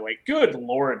Watson, by the way. Good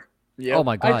Lord. oh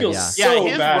my god, I feel yeah. so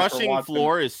His bad for rushing Watson.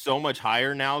 floor is so much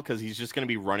higher now because he's just going to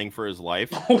be running for his life.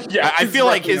 Oh, yeah, I feel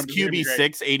like his rushing numbers are gonna be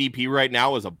great. QB6 ADP right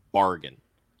now is a bargain.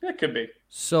 It could be.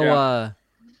 So Yeah.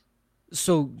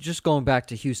 so just going back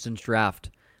to Houston's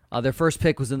draft, their first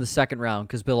pick was in the 2nd round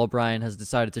because Bill O'Brien has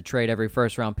decided to trade every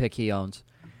first round pick he owns.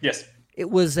 Yes.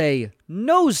 It was a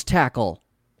nose tackle.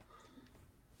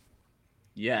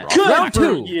 Yeah. Good Round for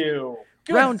 2. you.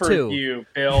 Good Round for 2. you,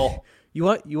 Bill. You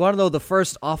want to know the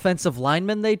first offensive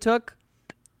lineman they took?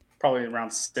 Probably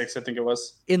around 6, I think it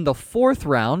was. In the 4th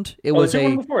round, it Was it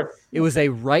one was of the fourth? a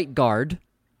right guard.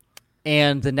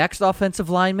 And the next offensive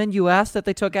lineman you asked that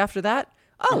they took after that?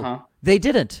 Oh, Uh-huh. they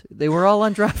didn't. They were all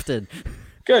undrafted.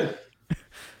 Good.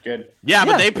 Good. Yeah, Yeah.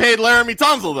 but they paid Laramie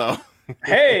Tunsil, though.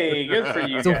 Hey, good for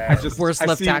you The guys. worst I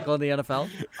left see- tackle in the NFL.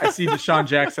 I see Deshaun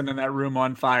Jackson in that room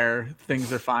on fire.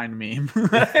 Things are fine meme.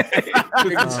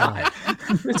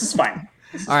 This is fine.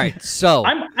 All right, so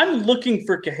I'm looking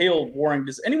for Cahill Waring.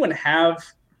 Does anyone have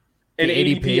an The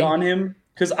ADP ADP? on him?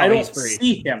 Because I don't he's free.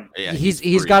 see him. Yeah, he's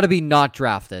free. got to be not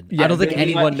drafted. I don't think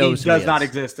anyone knows He who does he not is.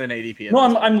 exist in ADP.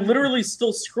 No, I'm literally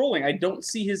still scrolling. I don't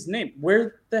see his name.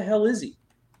 Where the hell is he?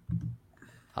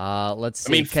 Let's I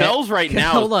see. mean, Fells right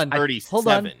now hold is on.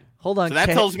 37. Hold on. So that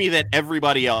Ca- tells me that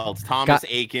everybody else, Thomas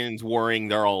Akins, Waring,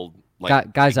 they're all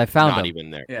like guys, I found not him. even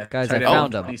there. Yeah, Guys, tight I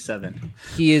end found him. 27.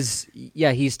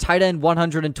 He's tight end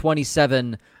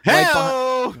 127,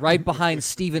 Hey-o! right behind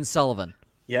Steven Sullivan.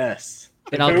 Yes.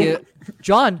 And I'll give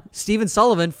John Steven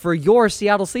Sullivan for your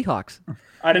Seattle Seahawks.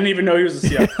 I didn't even know he was a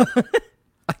Seattle.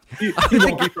 He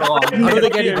won't be for long. I don't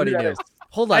think anybody knows.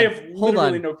 Hold I on. have Hold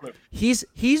literally on. no clue. He's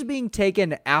being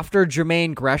taken after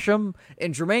Jermaine Gresham,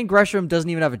 and Jermaine Gresham doesn't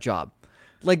even have a job.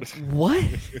 Like, what?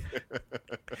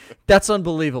 That's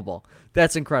unbelievable.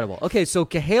 That's incredible. Okay, so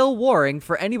Kahale Waring,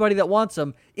 for anybody that wants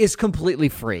him, is completely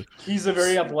free. He's a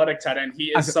very athletic tight end.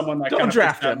 He is someone that Don't kind of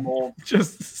draft fits that him. mold.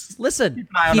 Just Listen, keep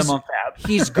an eye on he's, him on Fab.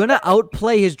 he's going to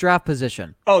outplay his draft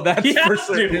position. Oh, that's He for has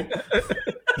certain.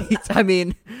 to. I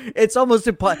mean, it's almost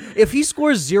impossible. If he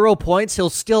scores 0 points, he'll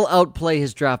still outplay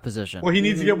his draft position. Well, he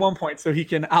needs to get 1 point so he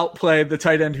can outplay the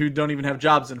tight end who don't even have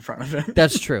jobs in front of him.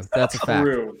 That's true. That's a fact.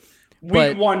 True. But-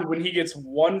 Week 1, when he gets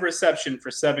 1 reception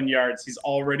for 7 yards, he's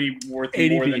already worth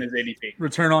more ADP. than his ADP.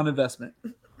 Return on investment.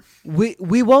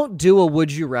 We won't do a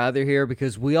would you rather here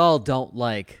because we all don't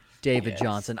like David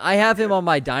Johnson. I have him on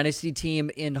my dynasty team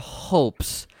in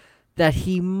hopes that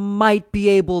he might be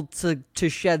able to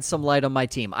shed some light on my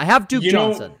team. I have Duke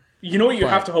Johnson. You know what you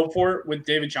But- have to hope for with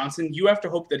David Johnson? You have to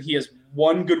hope that he has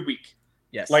one good week.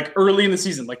 Yes. Like early in the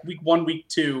season, like week 1, week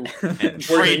 2, And where he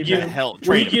trade the gives, hell.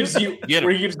 where he Trade him. gives you Get him.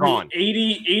 where he gives you Gone.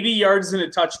 80 yards and a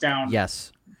touchdown,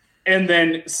 Yes. and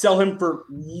then sell him for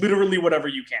literally whatever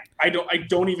you can. I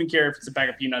don't even care if it's a bag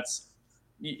of peanuts.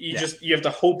 You have to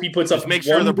hope he puts Just up make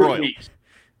sure one they're good broiled.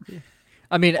 week.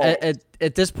 I mean, Oh.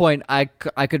 at this point, I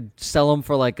could sell him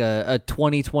for like a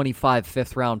 2025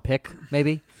 fifth round pick,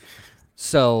 maybe.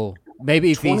 So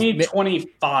maybe if he's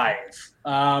 2025.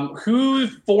 Who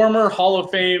former Hall of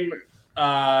Fame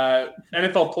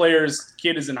NFL player's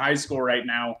kid is in high school right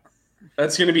now?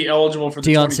 That's going to be eligible for the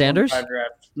Deion 2025 Sanders?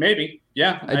 draft. Maybe,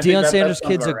 yeah. I think Deion that Sanders' sounds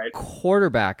kid's a about right.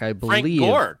 quarterback, I Frank believe.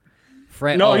 Gore.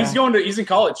 No, oh, he's in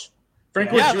college. Frank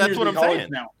Gore Yeah, Jr. that's is what in I'm college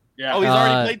saying. now. Yeah. Oh, he's Uh,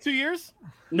 already played 2 years?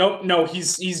 No,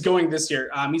 he's going this year.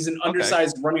 He's an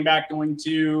undersized running back going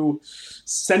to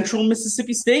Central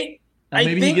Mississippi State. I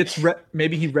Maybe think. he gets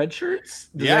maybe he redshirts.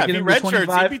 Does Yeah, that if get he him to red shirts,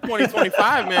 25? he'd be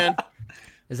 2025, man.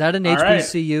 Is that an All right.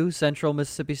 HBCU, Central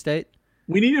Mississippi State?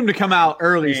 We need him to come out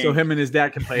early so Dang. him and his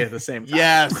dad can play at the same time.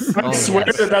 Yes. I Oh, swear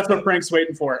yes. that that's what Frank's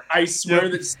waiting for. I swear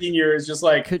that senior is just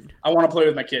like, Could I want to play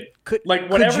with my kid. Like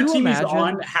whatever you team he's imagine-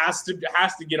 on has to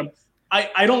get him.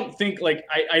 I don't think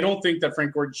that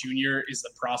Frank Gore Jr. is the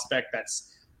prospect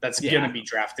that's Yeah. gonna be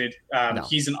drafted. No.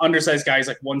 He's an undersized guy. He's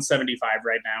like 175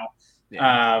 right now.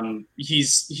 Yeah.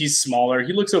 He's smaller.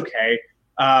 He looks okay.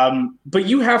 But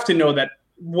you have to know that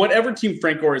whatever team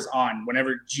Frank Gore is on,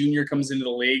 whenever Junior comes into the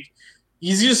league,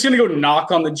 he's just gonna go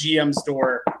knock on the GM's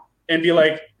door and be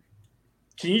like,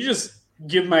 "Can you just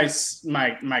give my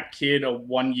kid a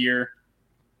 1 year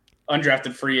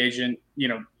undrafted free agent,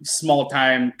 small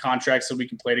time contract so we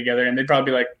can play together?" And they'd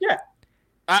probably be like, "Yeah."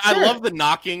 I Sure. love the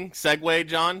knocking segue,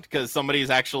 John, because somebody's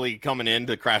actually coming in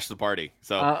to crash the party.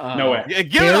 So No way. yeah,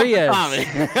 give There he it is. up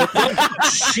for Tommy.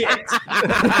 Shit.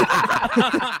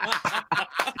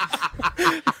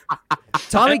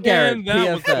 Tommy Garrett, And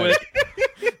that was PFN.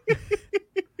 quick.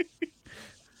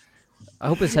 I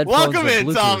hope his headphones Welcome are in,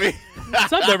 Bluetooth. Tommy.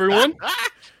 What's up, everyone?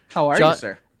 How are John- you,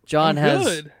 sir? John I'm has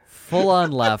good. full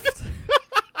on left.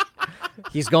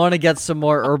 He's going to get some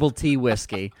more herbal tea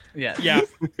whiskey. Yeah. Yeah.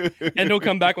 And he'll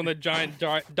come back with a giant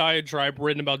diatribe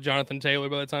written about Jonathan Taylor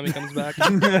by the time he comes back.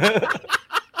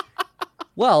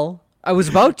 Well, I was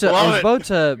about Love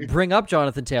to bring up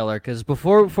Jonathan Taylor because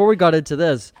before we got into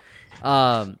this,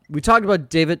 we talked about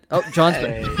David. Oh, John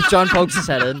pokes his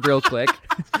head in real quick.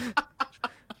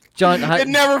 John, It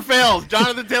never fails.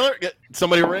 Jonathan Taylor.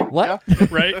 Somebody ring. what?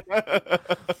 Right?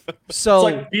 So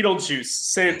It's like Beetlejuice.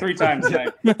 Say it 3 times tonight.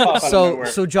 Pop out of nowhere.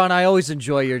 So John, I always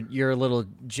enjoy your little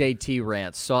JT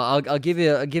rants. So I'll give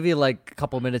you like a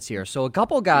couple minutes here. So a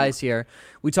couple guys here.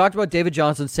 We talked about David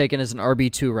Johnson's taken as an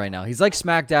RB2 right now. He's like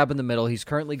smack dab in the middle. He's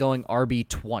currently going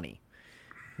RB20.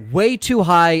 Way too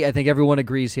high. I think everyone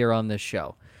agrees here on this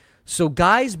show. So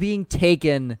guys being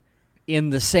taken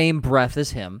in the same breath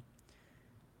as him.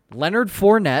 Leonard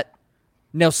Fournette.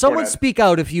 Now, someone Fournette. speak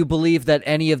out if you believe that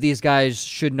any of these guys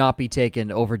should not be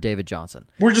taken over David Johnson.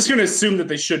 We're just going to assume that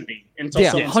they should be until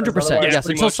Yeah, someone 100%. says otherwise. Yes,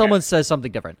 pretty until much, someone says something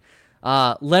different.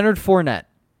 Leonard Fournette.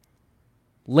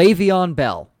 Le'Veon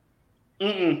Bell.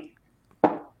 Mm-mm.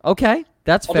 Okay,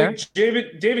 that's I fair.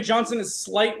 think David Johnson is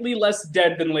slightly less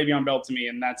dead than Le'Veon Bell to me,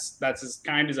 and that's as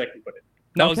kind as I can put it.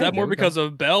 Now, is Okay, that more there we go. because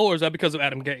of Bell or is that because of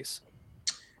Adam Gase?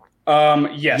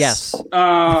 Yes. Yes.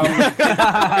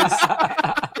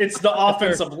 It's the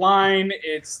offensive line.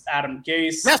 It's Adam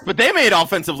Gase. Yes, but they made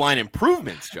offensive line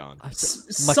improvements, John. Mackay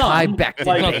Some, Becton,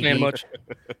 like- Not baby. saying much.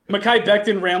 Mekhi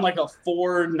Becton ran like a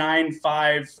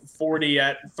 4.95 40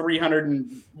 at 300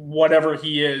 and whatever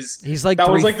he is. He's like that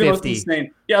was like the most 350.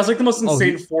 insane. Yeah, it was like the most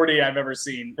insane he- 40 I've ever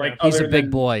seen. Like He's other a big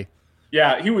than- boy.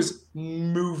 Yeah, he was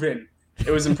moving.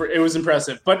 It was it was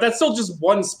impressive, but that's still just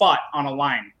one spot on a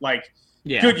line. Like,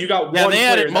 good, you got Yeah, one. they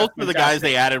added player, most that's of the guys fantastic.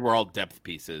 they added were all depth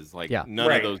pieces. Like none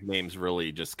Right. of those names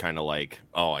really just kind of like,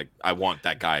 oh, I want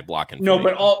that guy blocking. for No, me.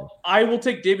 but I will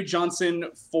take David Johnson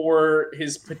for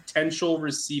his potential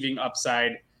receiving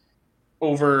upside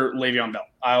over Le'Veon Bell.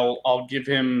 I'll give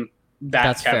him that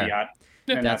That's fair. caveat,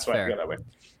 and That's that's why fair. I go that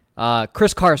way.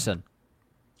 Chris Carson,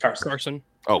 Carson.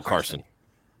 oh, Carson,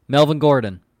 Melvin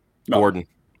Gordon, No. Gordon.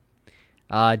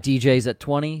 DJ's at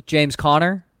 20. James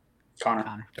Conner.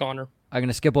 Connor. Connor. I'm going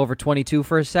to skip over 22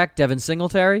 for a sec. Devin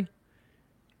Singletary.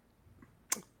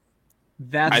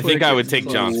 That's I where think it I would gets take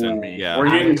close Johnson. for me. Yeah, We're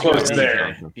getting I would close go there.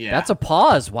 Johnson. Yeah. That's a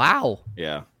pause. Wow.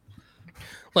 Yeah.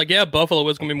 Like, yeah, Buffalo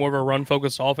is going to be more of a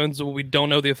run-focused offense. But we don't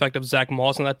know the effect of Zach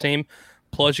Moss on that team.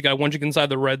 Plus, once you get inside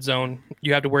the red zone,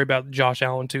 you have to worry about Josh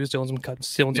Allen too, stealing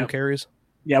some Yep. carries.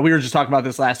 Yeah, we were just talking about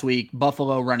this last week.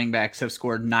 Buffalo running backs have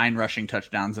scored 9 rushing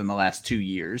touchdowns in the last 2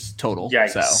 years total.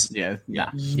 Yikes. So, yeah. Yeah.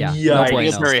 Yikes. No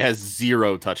bueno. Singletary has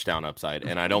 0 touchdown upside,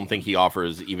 and I don't think he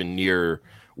offers even near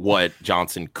what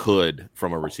Johnson could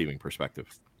from a receiving perspective.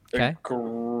 Okay.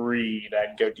 Agreed.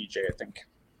 I'd go DJ, I think.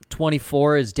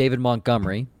 24 is David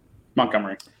Montgomery.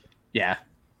 Montgomery. Yeah.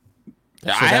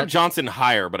 Yeah, So I have that- Johnson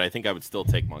higher, but I think I would still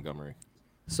take Montgomery.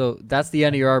 So that's the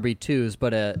end of your RB2s,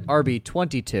 but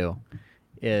RB22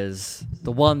 is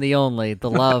the one, the only, the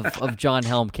love of John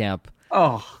Helmkamp,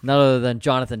 Oh, none other than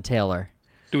Jonathan Taylor.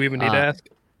 Do we even need to ask?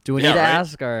 Do we Yeah, need to right.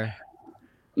 ask or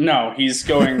No, he's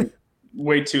going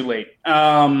way too late.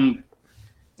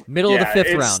 middle of the Yeah, fifth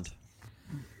it's- round?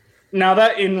 Now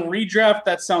that in redraft,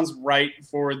 that sounds right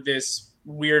for this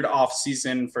weird off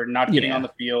season, for not getting Yeah. on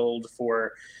the field,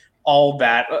 for all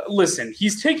that. Listen,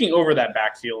 he's taking over that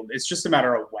backfield. It's just a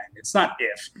matter of when. It's not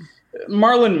if.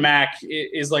 Marlon Mack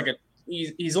is like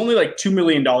he's only like $2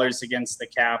 million against the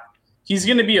cap. He's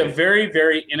going to be a very,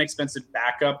 very inexpensive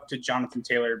backup to Jonathan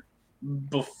Taylor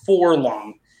before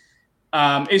long.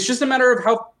 It's just a matter of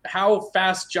how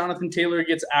fast Jonathan Taylor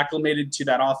gets acclimated to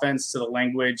that offense, to the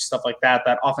language, stuff like that.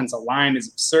 That offensive line is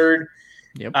absurd.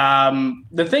 Yep.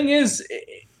 The thing is,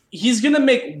 he's going to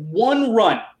make one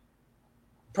run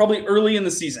probably early in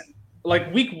the season,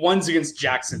 like week 1's against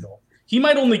Jacksonville. He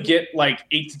might only get like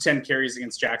 8 to 10 carries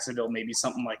against Jacksonville, maybe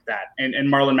something like that. And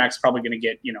Marlon Mack's probably going to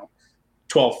get,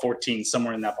 12, 14,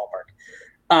 somewhere in that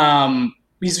ballpark.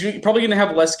 He's probably going to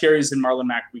have less carries than Marlon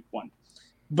Mack week 1.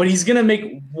 But he's going to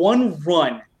make one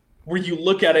run where you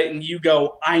look at it and you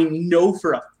go, I know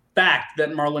for a fact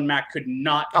that Marlon Mack could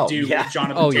not do yeah. what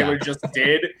Jonathan Taylor just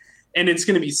did. And it's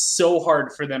going to be so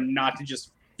hard for them not to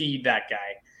just feed that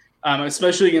guy,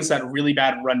 especially against that really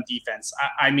bad run defense.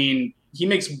 I mean, he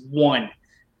makes one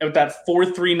with that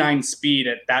 4.39 speed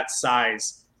at that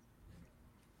size.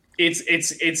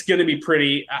 It's going to be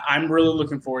pretty. I'm really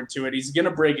looking forward to it. He's going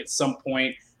to break at some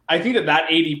point. I think that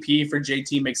ADP for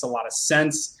JT makes a lot of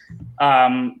sense.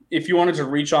 If you wanted to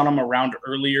reach on him around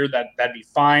earlier, that'd be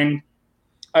fine.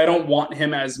 I don't want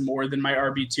him as more than my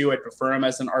RB2. I prefer him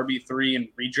as an RB3 in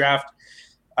redraft,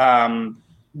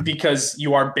 because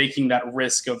you are baking that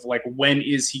risk of like, when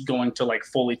is he going to like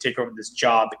fully take over this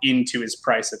job into his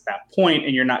price at that point,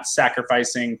 and you're not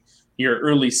sacrificing your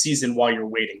early season while you're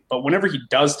waiting. But whenever he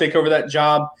does take over that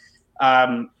job,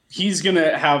 he's going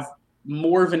to have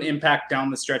more of an impact down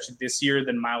the stretch this year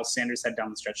than Miles Sanders had down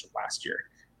the stretch of last year,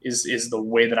 is the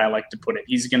way that I like to put it.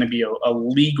 He's going to be a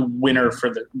league winner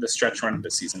for the stretch run of the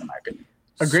season, in my opinion.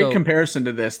 A great So- comparison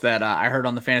to this that I heard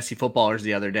on the Fantasy Footballers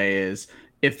the other day is,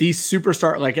 if these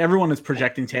superstar, like everyone is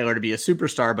projecting Taylor to be a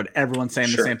superstar, but everyone's saying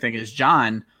Sure. the same thing as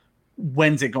John,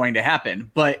 when's it going to happen?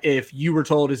 But if you were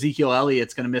told Ezekiel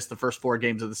Elliott's going to miss the first 4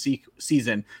 games of the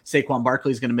season, Saquon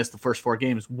Barkley is going to miss the first 4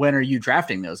 games, when are you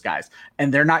drafting those guys?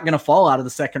 And they're not going to fall out of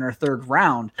the 2nd or 3rd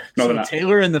round. No, So they're not.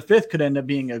 Taylor in the 5th could end up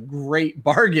being a great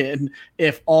bargain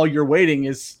if all you're waiting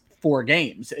is 4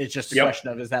 games. It's just a Yep. question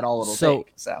of, is that all it'll So-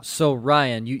 take? So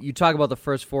Ryan, you talk about the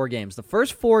first 4 games. The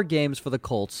first 4 games for the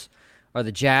Colts are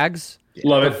the Jags,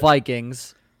 Love the it.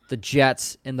 Vikings, the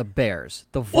Jets, and the Bears.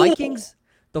 The Vikings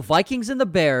and the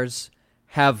Bears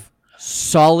have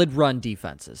solid run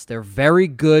defenses. They're very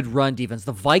good run defense.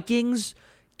 The Vikings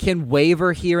can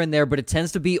waver here and there, but it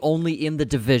tends to be only in the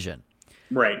division.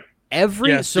 Right.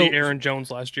 See Aaron Jones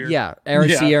last year. Yeah,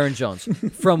 Yeah. Aaron Jones.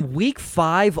 From week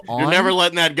 5 on, You're never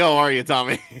letting that go, are you,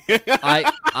 Tommy?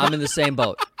 I'm in the same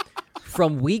boat.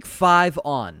 From week 5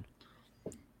 on,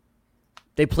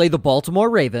 they play the Baltimore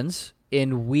Ravens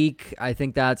in week, I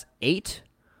think that's 8.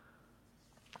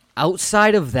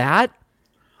 outside of that,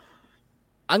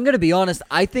 I'm going to be honest.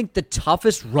 I think the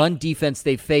toughest run defense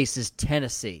they face is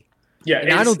Tennessee. Yeah,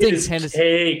 And I don't think Tennessee.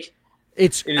 Cake.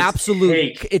 It's It is absolute.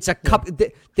 cake. It's a cup.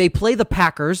 They play the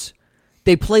Packers.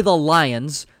 They play the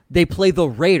Lions. They play the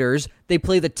Raiders. They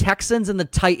play the Texans and the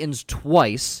Titans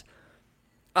twice.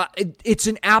 It's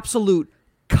an absolute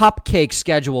cupcake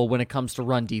schedule when it comes to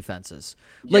run defenses.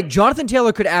 Like Jonathan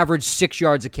Taylor could average 6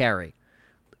 yards a carry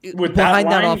With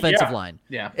behind that line, offensive yeah. line.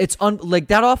 Yeah. It's like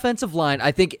that offensive line.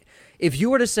 I think if you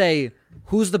were to say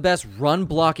who's the best run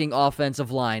blocking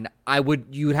offensive line,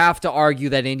 you'd have to argue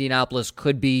that Indianapolis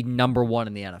could be number one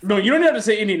in the NFL. No, you don't have to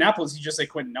say Indianapolis. You just say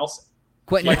Quentin Nelson.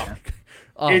 Quentin,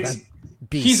 It's that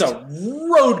beast. he's a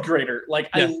road grader. Like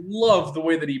Yeah. I love the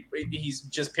way that he's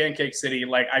just Pancake City.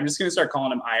 Like I'm just gonna start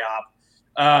calling him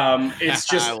IHOP. It's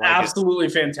just I like absolutely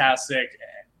fantastic.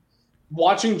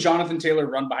 Watching Jonathan Taylor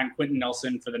run behind Quentin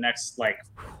Nelson for the next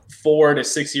 4 to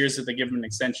 6 years that they give him an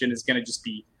extension is gonna just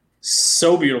be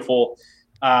so beautiful.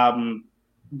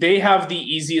 They have the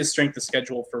easiest strength of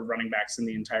schedule for running backs in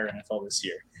the entire NFL this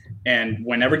year. And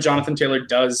whenever Jonathan Taylor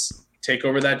does take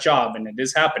over that job, and it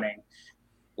is happening,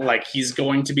 he's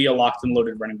going to be a locked and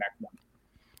loaded running back one.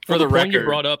 For the point you record,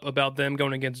 brought up about them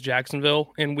going against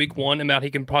Jacksonville in week 1 and about he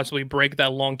can possibly break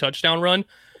that long touchdown run.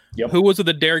 Yep. Who was it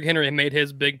that Derrick Henry made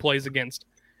his big plays against?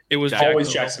 It was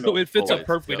Always Jacksonville. Jacksonville. So it fits up Always,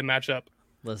 perfectly yep. to match up.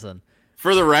 Listen,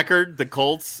 for the record, the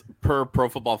Colts, per Pro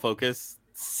Football Focus,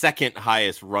 second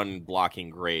highest run blocking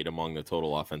grade among the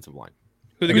total offensive line.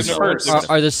 Who they Who's give first?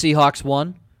 are the Seahawks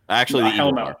one? Actually, the Hell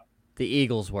Eagles no. are. The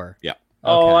Eagles were. Yeah.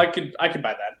 Oh, Okay. I could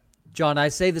buy that. John, I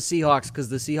say the Seahawks because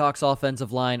the Seahawks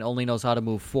offensive line only knows how to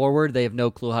move forward. They have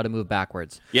no clue how to move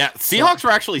backwards. Yeah, Seahawks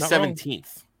were actually Not wrong.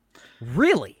 17th.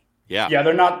 Really? Yeah. Yeah,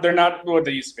 they're not what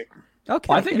they used to be. Okay.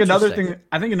 Well, I think another interesting.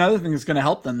 thing that's going to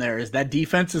help them there is that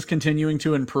defense is continuing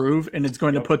to improve, and it's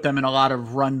going to put them in a lot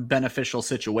of run beneficial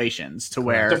situations to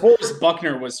where DeForest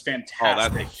Buckner was Oh,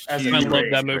 fantastic. that's as huge. a I love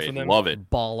trade. that move for them. Love it.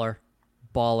 Baller.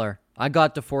 I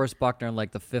got DeForest Buckner in the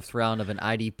 5th round of an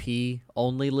IDP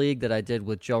only league that I did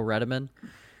with Joe Redeman.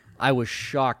 I was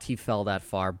shocked he fell that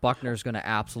far. Buckner's going to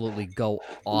absolutely go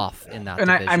off in that And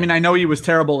division. I know he was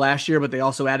terrible last year, but they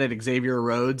also added Xavier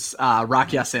Rhodes.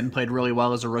 Rock Ya-Sin played really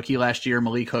well as a rookie last year.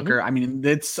 Malik Hooker. Mm-hmm. I mean,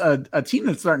 it's a team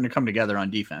that's starting to come together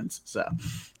on defense. So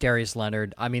Darius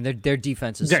Leonard. I mean, their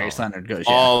defense is Darius solid. Leonard goes.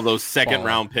 Yeah. All those second Baller.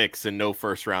 round picks and no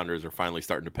first rounders are finally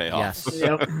starting to pay off. Yes.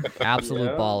 Yep. Absolute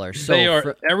Yeah. baller. So They are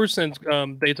for- ever since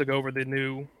they took over the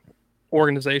new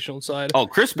organizational side. Oh,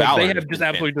 Chris Like, Ballard. they has have just been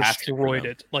absolutely fantastic for destroyed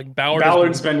them. it. Like Ballard's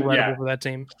Ballard's been incredible for that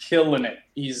team. Killing it.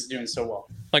 He's doing so well.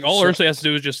 Like all So- Ursula has to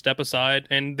do is just step aside,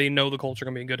 and they know the Colts are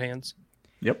going to be in good hands.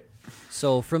 Yep.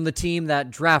 So from the team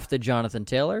that drafted Jonathan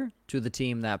Taylor to the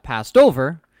team that passed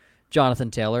over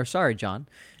Jonathan Taylor, sorry, John,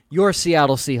 your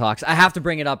Seattle Seahawks. I have to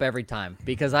bring it up every time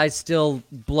because I still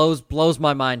blows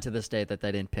my mind to this day that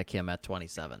they didn't pick him at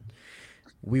 27.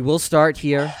 We will start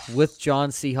here with John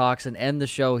Seahawks and end the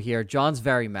show here. John's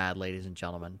very mad, ladies and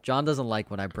gentlemen. John doesn't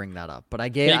like when I bring that up, but I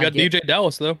Yeah, you got DJ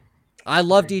Dallas though. I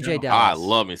love DJ Dallas. I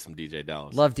love me some DJ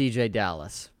Dallas. Love DJ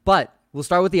Dallas. But we'll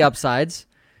start with the upsides.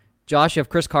 Josh, you have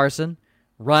Chris Carson.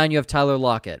 Ryan, you have Tyler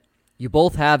Lockett. You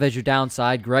both have as your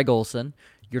downside Greg Olson.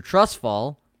 Your trust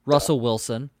fall, Russell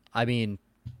Wilson. I mean,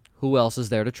 who else is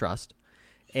there to trust?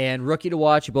 And rookie to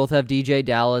watch, you both have DJ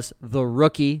Dallas, the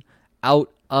rookie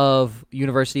out of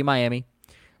University of Miami.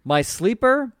 My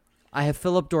sleeper, I have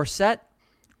Philip Dorsett.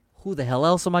 Who the hell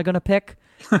else am I going to pick?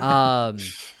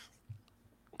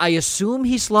 I assume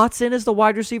he slots in as the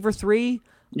wide receiver 3.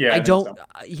 Yeah, I think don't.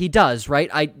 so. He does, right?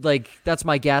 That's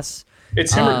my guess.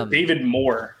 It's him or um, David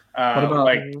Moore. What about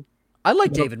I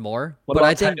like David Moore, what but about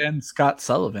I think tight end Scott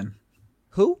Sullivan?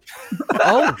 who?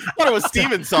 Oh, I thought it was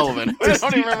Steven Sullivan. I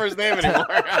don't even remember his name anymore.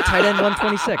 tight end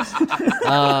 126.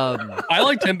 I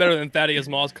liked him better than Thaddeus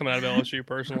Moss coming out of LSU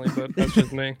personally, but that's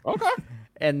just me. Okay.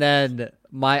 And then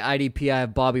my IDP, I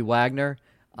have Bobby Wagner.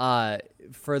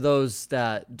 For those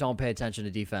that don't pay attention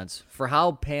to defense, for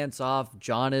how pants off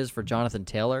John is for Jonathan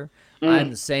Taylor, I'm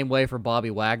the same way for Bobby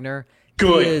Wagner.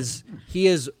 Good. He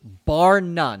is bar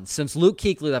none since Luke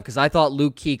Kuechly left, because I thought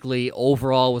Luke Kuechly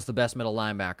overall was the best middle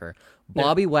linebacker.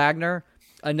 Bobby Wagner,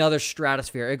 another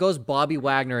stratosphere. It goes Bobby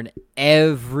Wagner and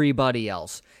everybody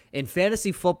else. In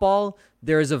fantasy football,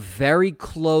 there is a very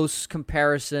close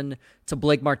comparison to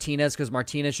Blake Martinez because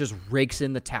Martinez just rakes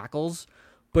in the tackles.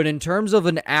 But in terms of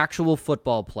an actual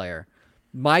football player,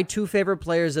 my two favorite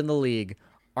players in the league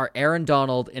are Aaron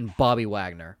Donald and Bobby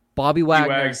Wagner. Bobby Wagner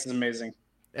Wags is amazing.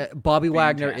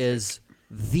 Wagner is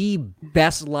the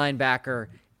best linebacker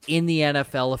in the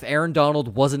NFL. If Aaron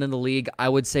Donald wasn't in the league, I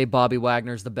would say Bobby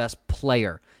Wagner is the best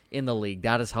player in the league.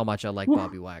 That is how much I like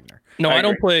Bobby Wagner. No, I I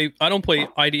don't play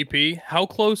IDP. How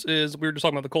close is, we were just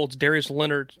talking about the Colts, Darius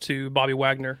Leonard to Bobby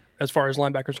Wagner as far as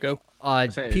linebackers go?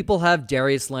 People have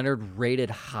Darius Leonard rated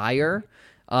higher.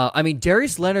 I mean,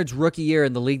 Darius Leonard's rookie year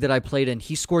in the league that I played in,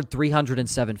 he scored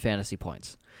 307 fantasy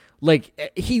points.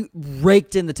 Like, he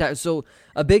raked in the tackles. So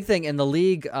a big thing in the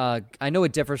league, I know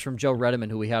it differs from Joe Redeman,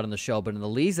 who we had on the show, but in the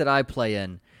leagues that I play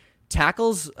in,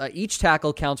 tackles, each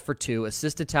tackle counts for 2,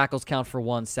 assisted tackles count for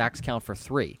 1, sacks count for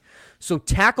 3. So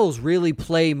tackles really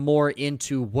play more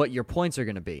into what your points are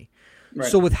going to be. Right.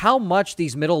 So with how much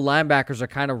these middle linebackers are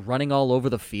kind of running all over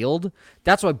the field,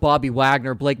 that's why Bobby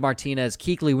Wagner, Blake Martinez,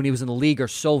 Kuechly, when he was in the league, are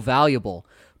so valuable.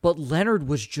 But Leonard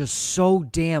was just so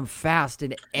damn fast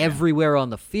and everywhere on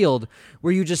the field,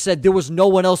 where you just said there was no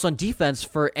one else on defense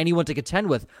for anyone to contend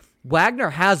with. Wagner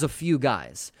has a few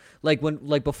guys. Like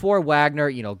before Wagner,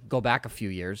 go back a few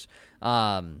years.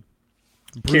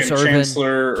 Bruce Cam Irvin,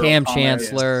 Chancellor, Cam Earl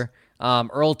Chancellor,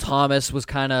 Earl Thomas was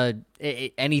kind of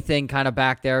anything kind of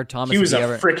back there. Thomas He was a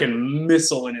Gutierrez. freaking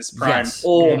missile in his prime. Yes,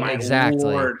 Oh my exactly.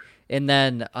 Lord. And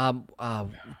then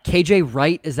KJ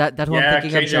Wright, is that who I'm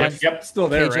thinking of, John? Yep. Still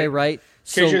there, KJ Wright.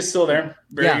 So, KJ's still there.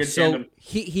 Very good so tandem.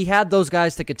 he had those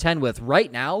guys to contend with.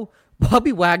 Right now,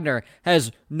 Bobby Wagner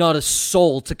has not a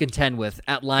soul to contend with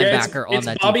at linebacker on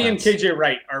that Bobby defense. and KJ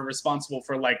Wright are responsible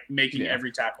for making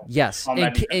every tackle. Yes, on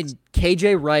that defense. and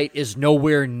KJ Wright is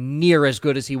nowhere near as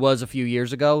good as he was a few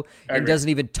years ago, I and agree. doesn't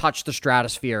even touch the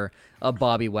stratosphere of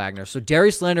Bobby Wagner. So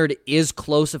Darius Leonard is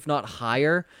close, if not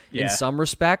higher, in Yeah. some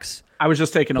respects. I was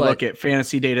just taking a But- look at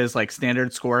fantasy data's like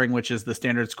standard scoring, which is the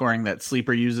standard scoring that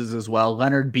Sleeper uses as well.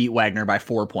 Leonard beat Wagner by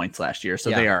 4 points last year, so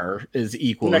Yeah. they are as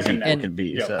equal Neck as and equal neck. can be.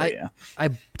 Yeah. So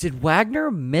Did Wagner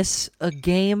miss a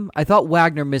game? I thought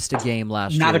Wagner missed a game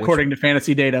last year. not which- according to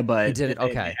fantasy data, but He didn't? they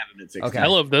Okay. have him at 16. Okay. I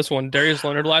love this one. Darius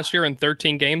Leonard last year in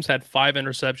 13 games had 5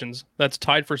 interceptions. That's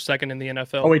tied for second in the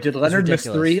NFL. Oh wait, did Leonard miss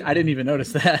ridiculous. 3? I didn't even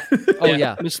notice that. Oh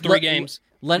yeah, missed 3 games.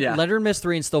 Yeah. Leonard missed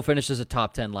 3 and still finishes a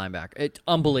top 10 linebacker.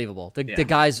 Unbelievable. The Yeah.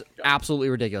 guy's absolutely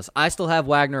ridiculous. I still have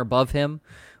Wagner above him,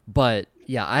 but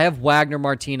yeah, I have Wagner,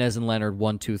 Martinez, and Leonard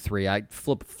 1, 2, 3. I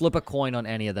flip a coin on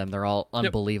any of them. They're all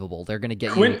unbelievable. They're going to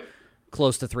get you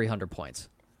close to 300 points.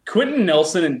 Quentin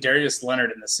Nelson and Darius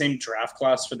Leonard in the same draft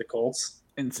class for the Colts.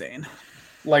 Insane.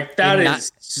 Like that And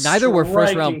is neither were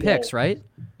first round striking picks, gold. right?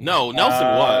 No, Nelson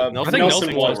was. I think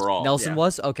Nelson was. overall. Nelson Yeah.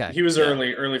 was okay. He was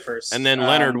early first. And then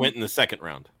Leonard went in the second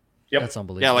round. Yep. That's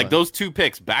unbelievable. Yeah, like those 2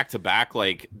 picks back to back,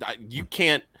 like you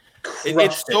can't. It's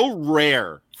Crushed it. so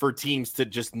rare for teams to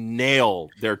just nail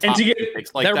their top And to get-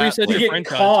 picks like that that. reset to your get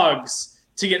franchise. cogs,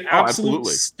 to get absolute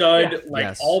absolutely. stud,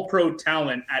 Yes. all pro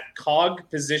talent at cog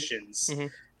positions Mhm.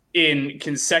 in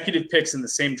consecutive picks in the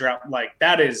same draft. Like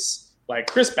that is like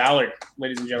Chris Ballard,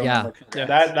 ladies and gentlemen. Yeah. Like, Yeah.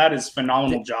 that is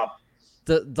phenomenal job.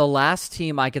 The last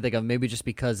team I could think of, maybe just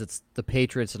because it's the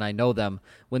Patriots and I know them,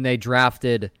 when they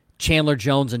drafted Chandler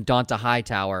Jones and Donta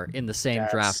Hightower in the same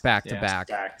Yes. draft back to Yes. back,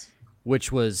 Fact.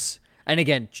 which was, and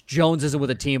again, Jones isn't with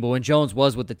the team, but when Jones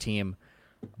was with the team,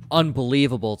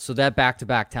 unbelievable. So that back to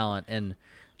back talent. And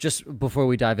just before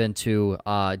we dive into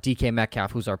DK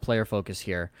Metcalf, who's our player focus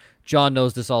here, John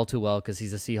knows this all too well because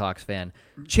he's a Seahawks fan.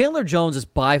 Chandler Jones is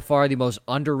by far the most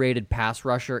underrated pass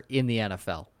rusher in the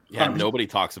NFL. Yeah, nobody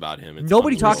talks about him. It's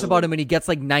Nobody talks unbelievable. about him, and he gets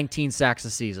like 19 sacks a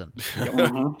season.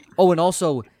 Mhm. Oh, and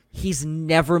also, he's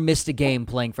never missed a game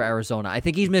playing for Arizona. I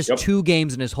think he's missed Yep. 2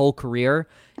 games in his whole career,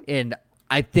 and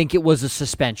I think it was a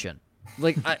suspension.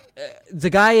 Like, the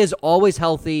guy is always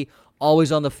healthy,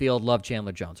 always on the field. Love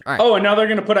Chandler Jones. All right. Oh, and now they're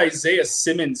going to put Isaiah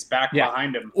Simmons back Yeah.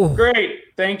 behind him. Ooh. Great.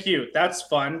 Thank you. That's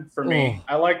fun for me.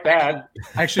 Oh. I like that.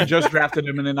 I actually just drafted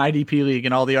him in an IDP league,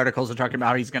 and all the articles are talking about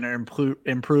how he's going to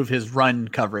improve his run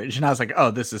coverage. And I was like,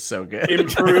 oh, this is so good.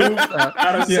 Improve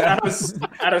at Yeah. a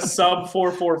sub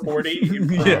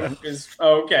 4.40. Yeah.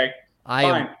 Okay. I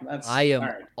Fine. I am all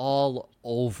right. all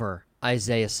over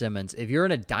Isaiah Simmons. If you're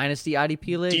in a dynasty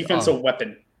IDP league, Defensive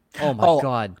weapon. oh my Oh.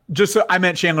 God. Just so I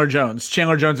meant Chandler Jones.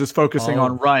 Chandler Jones is focusing Oh.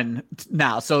 on run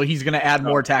now, so he's going to add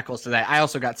more tackles to that. I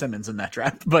also got Simmons in that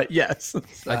draft, but yes.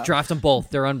 I draft them both.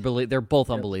 They're They're both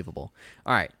unbelievable.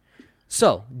 All right.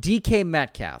 So DK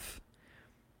Metcalf.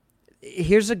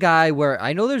 Here's a guy where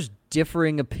I know there's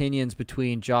differing opinions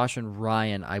between Josh and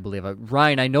Ryan, I believe.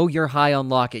 Ryan, I know you're high on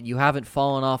Lockett. You haven't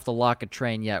fallen off the Lockett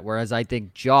train yet, whereas I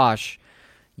think, Josh,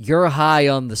 you're high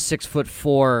on the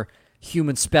 6'4"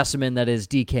 human specimen that is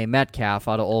DK Metcalf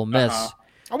out of Ole Miss. Uh-huh.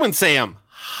 I wouldn't say I'm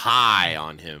high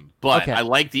on him, but Okay. I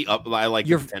like the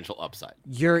You're- potential upside.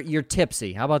 You're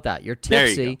tipsy. How about that? You're There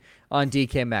you tipsy. on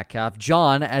DK Metcalf.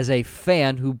 John, as a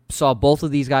fan who saw both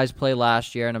of these guys play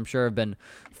last year, and I'm sure have been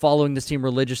following this team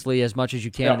religiously as much as you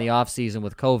can in the offseason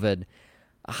with COVID,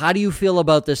 how do you feel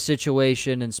about this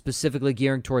situation and specifically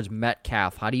gearing towards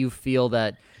Metcalf? How do you feel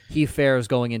that he fares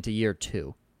going into year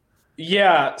 2?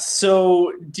 Yeah,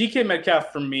 so DK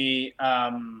Metcalf for me,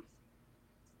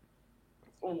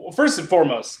 first and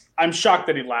foremost, I'm shocked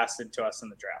that he lasted to us in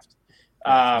the draft.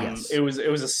 It was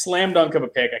a slam dunk of a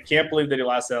pick. I can't believe that he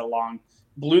lasted that long.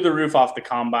 Blew the roof off the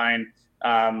combine.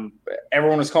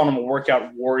 Everyone was calling him a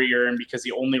workout warrior, and because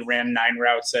he only ran 9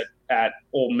 routes at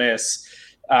Ole Miss,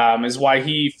 is why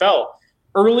he fell.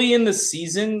 Early in the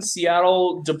season,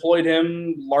 Seattle deployed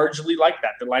him largely like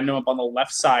that. They lined him up on the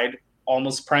left side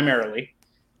almost primarily,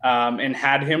 and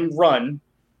had him run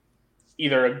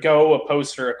either a go, a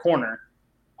post, or a corner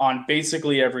on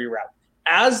basically every route.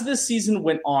 As the season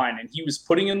went on and he was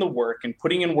putting in the work and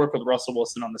putting in work with Russell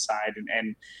Wilson on the side,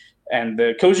 and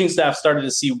the coaching staff started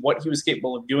to see what he was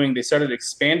capable of doing, they started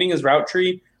expanding his route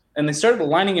tree, and they started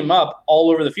lining him up all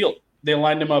over the field. They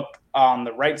lined him up on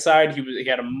the right side. He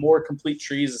had a more complete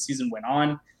tree as the season went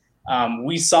on.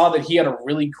 We saw that he had a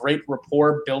really great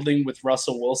rapport building with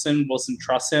Russell Wilson. Wilson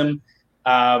trusts him.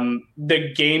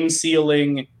 The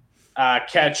game-sealing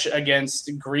catch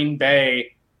against Green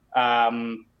Bay,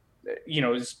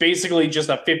 it's basically just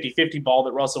a 50-50 ball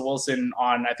that Russell Wilson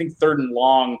on, I think, 3rd and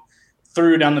long,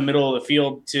 threw down the middle of the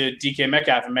field to DK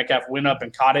Metcalf, and Metcalf went up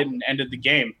and caught it and ended the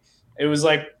game. It was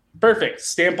like perfect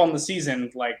stamp on the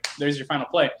season. Like, there's your final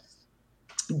play.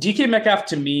 DK Metcalf,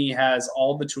 to me, has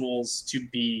all the tools to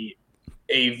be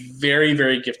a very,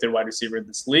 very gifted wide receiver in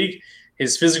this league.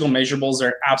 His physical measurables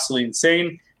are absolutely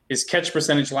insane. His catch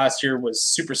percentage last year was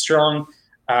super strong.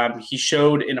 He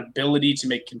showed an ability to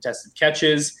make contested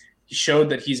catches. He showed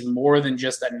that he's more than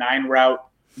just a 9-route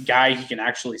guy. He can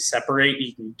actually separate.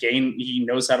 He can gain. He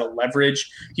knows how to leverage.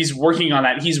 He's working on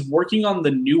that. He's working on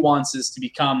the nuances to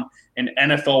become an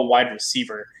NFL wide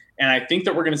receiver. And I think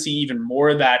that we're going to see even more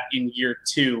of that in year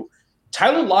 2.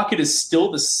 Tyler Lockett is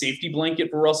still the safety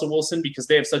blanket for Russell Wilson because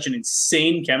they have such an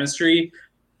insane chemistry.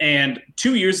 And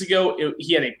 2 years ago,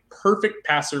 he had a perfect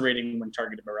passer rating when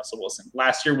targeted by Russell Wilson.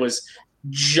 Last year was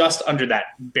just under that,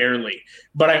 barely.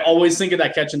 But I always think of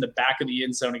that catch in the back of the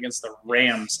end zone against the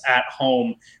Rams at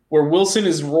home, where Wilson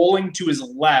is rolling to his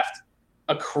left,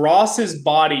 across his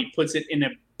body, puts it in a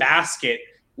basket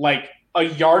like a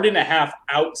yard and a half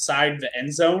outside the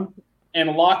end zone, and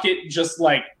Lockett just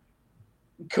like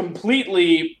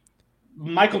completely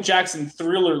Michael Jackson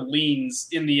Thriller leans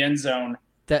in the end zone.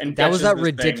 That was that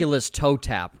ridiculous toe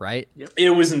tap, right? It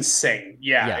was insane.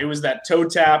 Yeah, it was that toe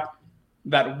tap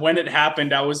that when it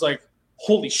happened, I was like,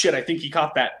 holy shit, I think he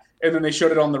caught that. And then they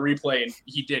showed it on the replay, and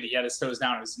he did. He had his toes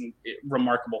down. It was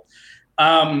remarkable.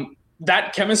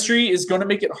 That chemistry is going to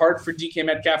make it hard for DK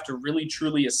Metcalf to really,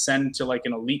 truly ascend to like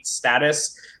an elite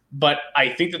status. But I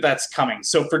think that that's coming.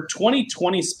 So for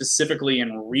 2020 specifically in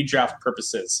redraft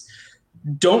purposes,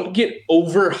 don't get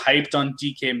overhyped on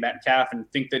DK Metcalf and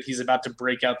think that he's about to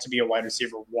break out to be a wide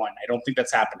receiver 1. I don't think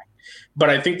that's happening.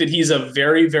 But I think that he's a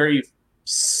very, very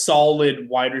solid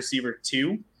wide receiver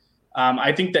 2.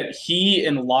 I think that he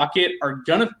and Lockett are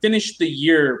going to finish the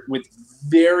year with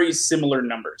very similar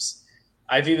numbers.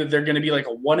 I think that they're going to be like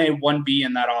a 1A, 1B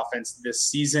in that offense this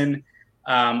season.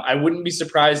 I wouldn't be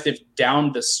surprised if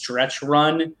down the stretch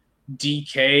run,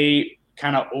 DK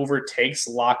kind of overtakes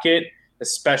Lockett,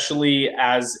 especially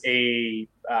as a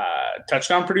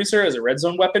touchdown producer, as a red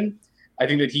zone weapon. I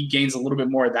think that he gains a little bit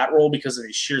more of that role because of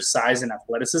his sheer size and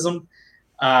athleticism.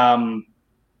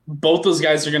 Both those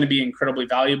guys are going to be incredibly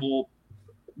valuable.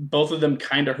 Both of them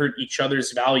kind of hurt each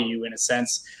other's value in a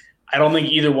sense. I don't think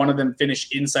either one of them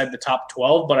finished inside the top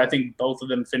 12, but I think both of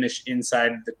them finished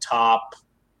inside the top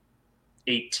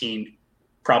 18,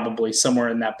 probably somewhere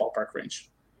in that ballpark range.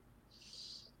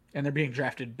 And they're being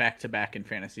drafted back-to-back in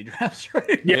fantasy drafts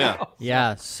right Yeah. now.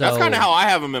 Yeah, so that's kind of how I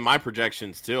have them in my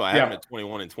projections too. I have them at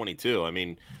 21 and 22. I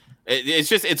mean,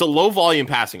 it's a low volume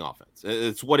passing offense.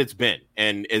 It's what it's been.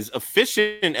 And as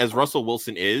efficient as Russell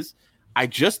Wilson is, I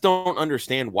just don't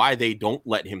understand why they don't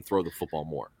let him throw the football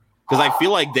more. Because I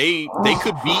feel like they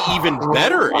could be even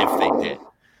better if they did.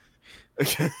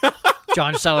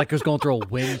 John sounded like he was going through a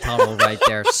wind tunnel right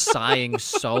there, sighing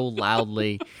so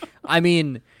loudly. I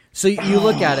mean, so you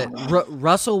look at it,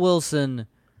 Russell Wilson.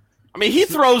 I mean, he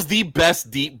throws the best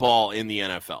deep ball in the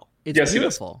NFL. It's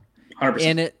beautiful. 100%.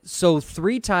 And so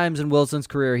 3 times in Wilson's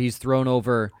career, he's thrown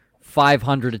over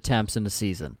 500 attempts in the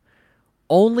season.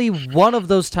 Only one of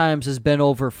those times has been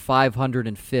over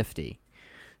 550.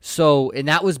 So, and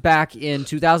that was back in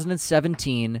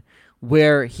 2017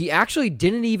 where he actually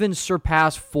didn't even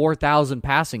surpass 4,000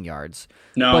 passing yards.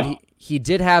 No. But he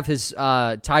did have his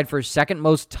tied for his second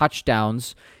most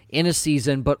touchdowns in a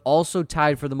season, but also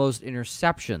tied for the most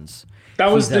interceptions.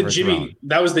 That was he's the ever Jimmy. thrown.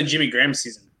 That was the Jimmy Graham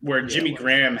season, where Jimmy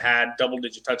Graham had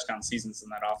double-digit touchdown seasons in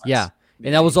that offense. Yeah,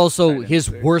 and that was also his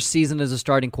worst season as a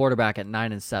starting quarterback at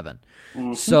 9-7.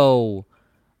 Mhm. So,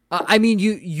 I mean,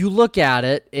 you look at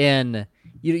it and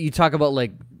you talk about,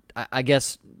 like, I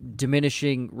guess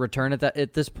diminishing return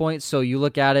at this point. So you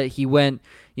look at it, he went,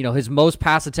 his most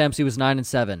pass attempts, he was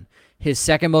 9-7. His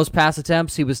second most pass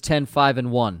attempts, he was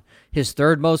 10-5-1. His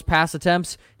third most pass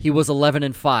attempts, he was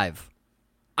 11-5.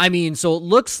 I mean, so it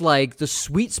looks like the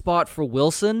sweet spot for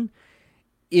Wilson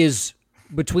is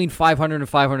between 500 and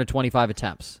 525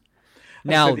 attempts.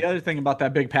 Now, the other thing about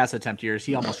that big pass attempt year is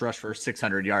he almost rushed for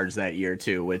 600 yards that year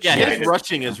too. Which his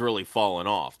rushing has really fallen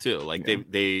off too. Like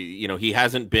he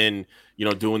hasn't been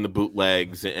doing the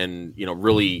bootlegs and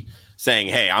really saying,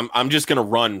 hey, I'm just going to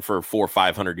run for 400 or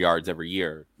 500 yards every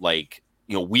year. Like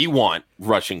we want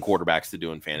rushing quarterbacks to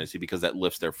do in fantasy because that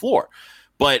lifts their floor.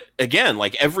 But again,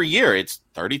 like every year, it's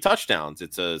 30 touchdowns.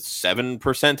 It's a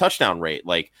 7% touchdown rate.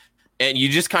 Like, and you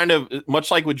just kind of, much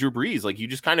like with Drew Brees, like you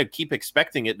just kind of keep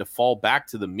expecting it to fall back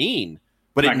to the mean,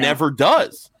 but it never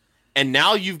does. And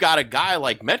now you've got a guy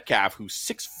like Metcalf who's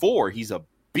 6'4". He's a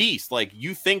beast. Like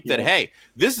you think that, hey,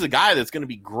 this is a guy that's going to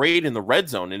be great in the red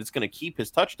zone and it's going to keep his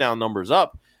touchdown numbers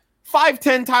up.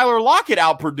 5'10" Tyler Lockett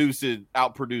outproduced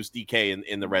DK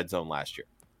in the red zone last year.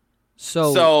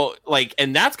 So like,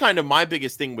 and that's kind of my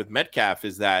biggest thing with Metcalf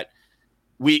is that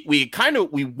we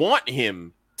want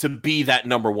him to be that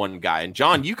number one guy. And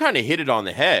John, you kind of hit it on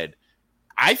the head.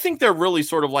 I think they're really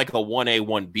sort of like a 1A,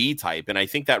 1B type. And I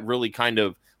think that really kind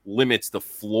of limits the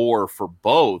floor for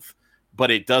both,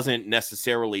 but it doesn't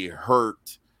necessarily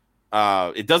hurt.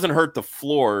 It doesn't hurt the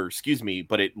floor,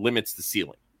 but it limits the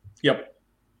ceiling. Yep.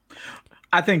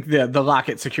 I think the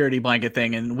Lockett security blanket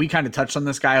thing, and we kind of touched on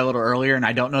this guy a little earlier, and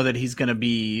I don't know that he's going to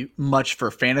be much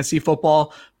for fantasy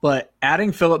football, but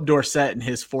adding Philip Dorsett and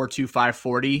his 4.25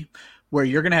 40, where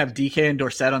you're going to have DK and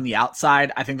Dorsett on the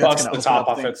outside, I think that's going to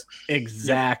open up things.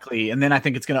 Exactly. And then I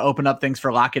think it's going to open up things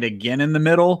for Lockett again in the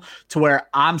middle to where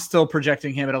I'm still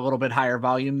projecting him at a little bit higher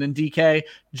volume than DK,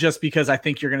 just because I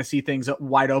think you're going to see things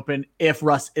wide open if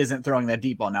Russ isn't throwing that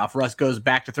deep ball. Now, if Russ goes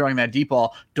back to throwing that deep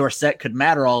ball, Dorsett could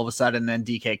matter all of a sudden, then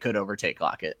DK could overtake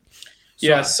Lockett.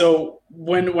 So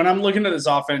when I'm looking at this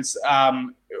offense,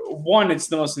 one, it's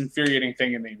the most infuriating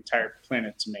thing in the entire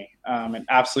planet to me. It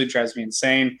absolutely drives me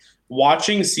insane.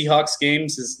 Watching Seahawks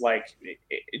games is like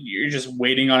you're just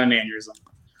waiting on an aneurysm.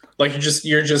 Like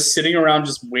you're just sitting around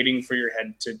just waiting for your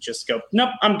head to just go, nope,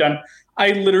 I'm done.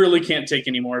 I literally can't take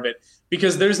any more of it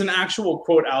because there's an actual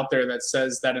quote out there that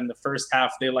says that in the first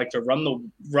half they like to run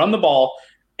the ball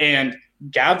and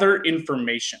gather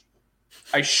information.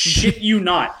 I shit you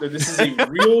not that this is a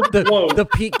real quote. The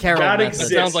Pete Carroll that method.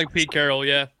 exists. It sounds like Pete Carroll,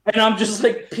 yeah. And I'm just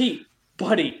like, Pete,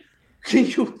 buddy, can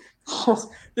you?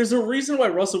 There's a reason why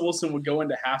Russell Wilson would go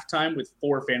into halftime with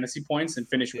 4 fantasy points and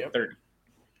finish with 30.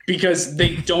 Because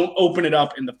they don't open it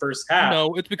up in the first half.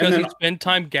 No, it's because he spent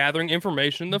time gathering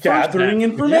information in the first half.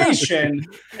 Information.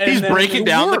 And he's breaking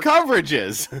down the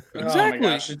coverages. Exactly.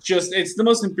 Oh my gosh, it's the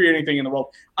most infuriating thing in the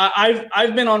world.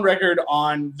 I've been on record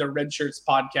on the Red Shirts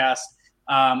podcast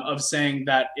of saying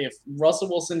that if Russell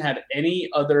Wilson had any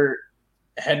other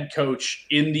head coach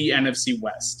in the NFC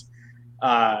West,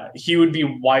 he would be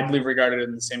widely regarded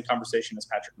in the same conversation as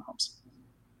Patrick Mahomes.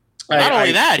 Not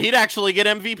only that, he'd actually get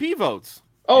MVP votes.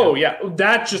 Oh, yeah.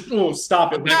 That just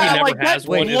stop it. That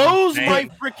blows my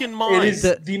freaking mind. It is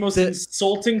the most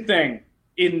insulting thing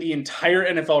in the entire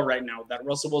NFL right now that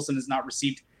Russell Wilson has not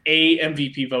received a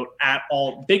MVP vote at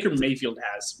all. Baker Mayfield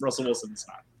has. Russell Wilson is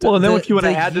not. Well, and then if you want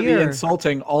to add to the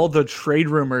insulting, all the trade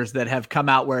rumors that have come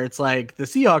out where it's like the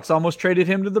Seahawks almost traded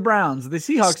him to the Browns. The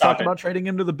Seahawks talked about trading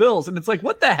him to the Bills. And it's like,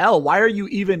 what the hell? Why are you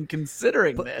even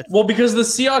considering this? Well, because the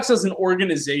Seahawks as an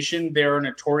organization, they're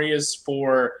notorious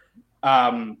for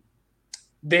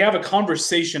they have a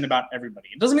conversation about everybody.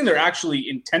 It doesn't mean they're actually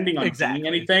intending on doing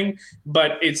anything,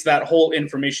 but it's that whole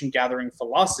information gathering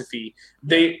philosophy.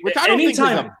 Which I don't think is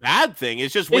a bad thing.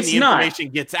 It's just when the information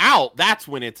gets out, that's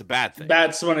when it's a bad thing.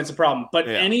 That's when it's a problem. But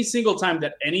any single time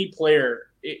that any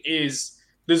player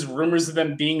there's rumors of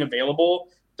them being available,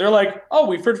 they're like, oh,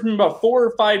 we've heard from about 4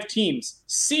 or 5 teams.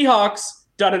 Seahawks,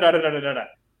 da-da-da-da-da-da-da.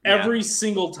 Every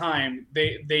single time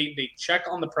they check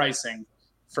on the pricing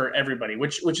for everybody,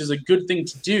 which is a good thing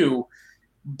to do.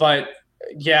 But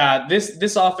yeah,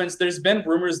 this offense, there's been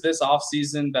rumors this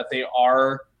offseason that they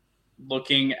are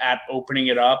looking at opening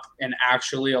it up and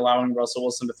actually allowing Russell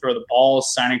Wilson to throw the ball.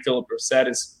 Signing Philip Dorsett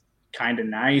is kind of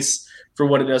nice for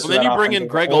what it does. Well, then you bring in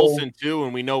Greg Olsen too,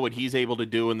 and we know what he's able to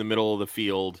do in the middle of the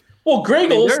field. Well,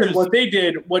 Greg Olsen, what they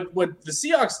did, what the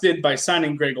Seahawks did by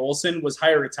signing Greg Olsen was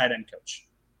hire a tight end coach.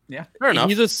 Yeah, fair enough.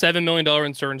 He's a $7 million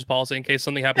insurance policy in case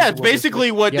something happens. Yeah, it's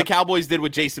basically what the Cowboys did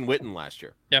with Jason Witten last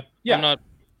year. Yeah. I'm not.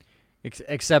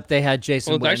 Except they had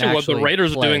Jason. Well, it's Witten actually what the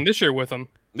Raiders play. are doing this year with him.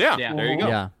 Yeah, there you go.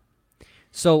 Yeah.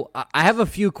 So I have a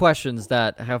few questions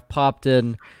that have popped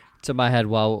in to my head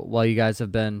while you guys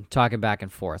have been talking back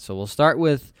and forth. So we'll start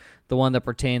with the one that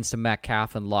pertains to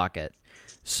Metcalf and Lockett.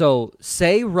 So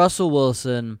say Russell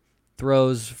Wilson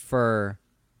throws for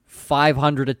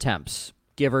 500 attempts,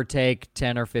 give or take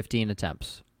 10 or 15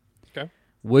 attempts. Okay.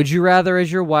 Would you rather,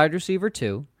 as your wide receiver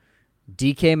 2,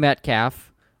 DK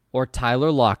Metcalf or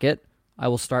Tyler Lockett? I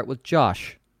will start with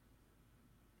Josh.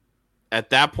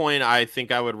 At that point, I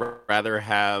think I would rather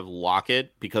have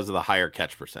Lockett because of the higher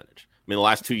catch percentage. I mean, the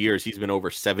last 2 years, he's been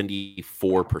over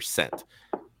 74%.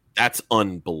 That's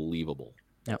unbelievable.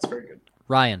 That's very good.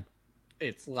 Ryan.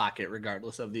 It's Lockett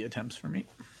regardless of the attempts for me.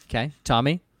 Okay.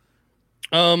 Tommy?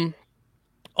 I'll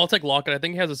take Lockett. I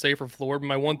think he has a safer floor. But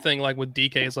my one thing, like with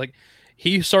DK, is like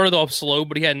he started off slow,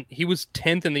 but he was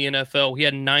 10th in the NFL. He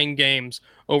had 9 games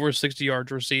over 60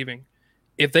 yards receiving.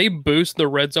 If they boost the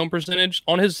red zone percentage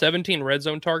on his 17 red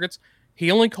zone targets,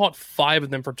 he only caught 5 of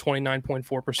them for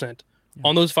 29.4%. Yeah.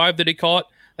 On those 5 that he caught,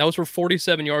 that was for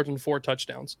 47 yards and 4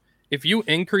 touchdowns. If you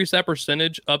increase that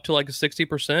percentage up to like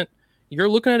 60%, you're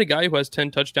looking at a guy who has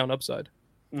 10 touchdown upside.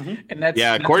 Mm-hmm. And that's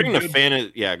according to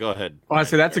Fantasy. Yeah, go ahead.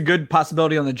 Honestly, that's a good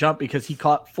possibility on the jump because he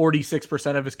caught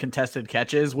 46% of his contested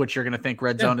catches, which you're going to think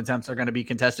red zone attempts are going to be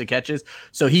contested catches.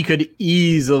 So he could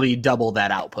easily double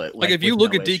that output. Like if you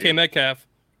look at DK Metcalf,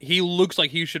 he looks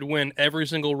like he should win every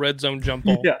single red zone jump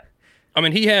ball. Yeah. I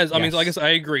mean, he has. I mean, I guess I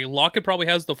agree. Lockett probably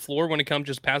has the floor when it comes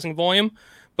just passing volume,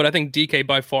 but I think DK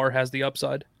by far has the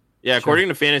upside. Yeah, according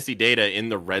to fantasy data, in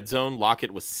the red zone,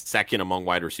 Lockett was second among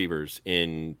wide receivers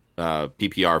in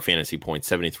PPR fantasy points,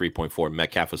 73.4.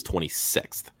 Metcalf was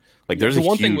 26th. Like, there's the a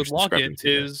one huge thing with Lockett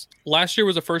there. is last year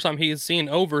was the first time he has seen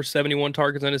over 71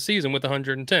 targets in a season with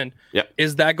 110. Yep.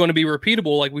 Is that going to be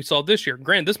repeatable like we saw this year?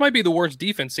 Grant, this might be the worst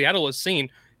defense Seattle has seen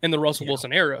in the Russell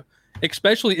Wilson era,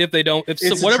 especially if they don't.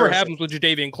 If whatever happens with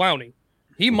Jadeveon Clowney,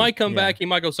 he might come back. He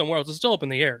might go somewhere else. It's still up in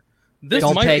the air. This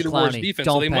might be the worst defense,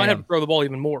 so they might have to throw the ball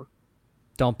even more.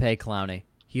 Don't pay Clowney.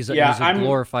 He's a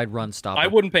glorified run stopper. I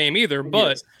wouldn't pay him either,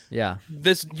 but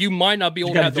this you might not be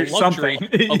able to have the luxury of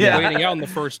waiting out in the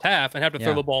first half and have to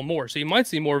throw the ball more. So you might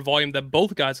see more volume that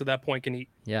both guys at that point can eat.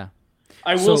 Yeah.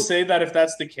 I will say that if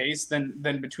that's the case, then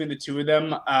between the two of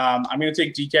them, I'm going to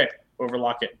take DK over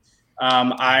Lockett.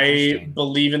 I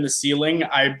believe in the ceiling.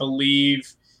 I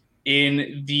believe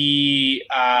in the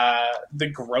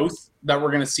growth that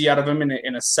we're going to see out of him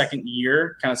in a second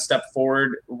year, kind of step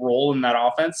forward role in that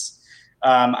offense.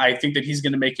 I think that he's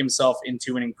going to make himself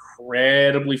into an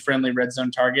incredibly friendly red zone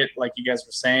target, like you guys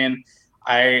were saying.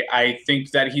 I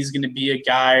think that he's going to be a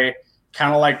guy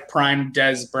kind of like prime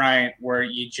Dez Bryant, where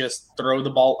you just throw the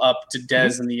ball up to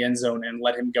Dez in the end zone and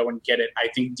let him go and get it. I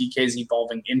think DK is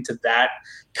evolving into that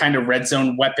kind of red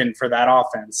zone weapon for that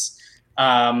offense.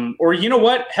 Or you know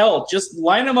what? Hell, just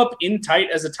line him up in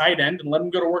tight as a tight end and let him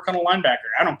go to work on a linebacker.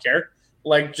 I don't care.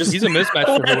 Like, just he's a mismatch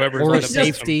for whoever. Or a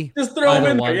safety. Just throw him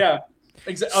in there. Yeah.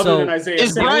 Other than Isaiah,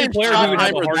 is Brian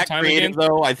Schottenheimer that creative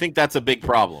though? I think that's a big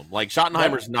problem. Like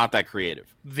Schottenheimer's not that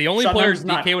creative. The only players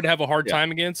DK would have a hard time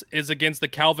against is against the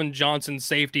Calvin Johnson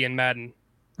safety in Madden.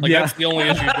 Like that's the only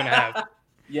issue he's going to have.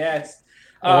 Yes.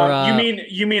 Or,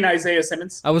 you mean Isaiah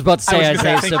Simmons? I was about to say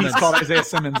Isaiah Simmons. He's called Isaiah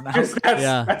Simmons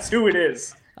now. That's who it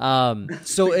is.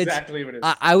 So exactly what it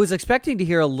is. I was expecting to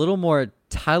hear a little more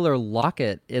Tyler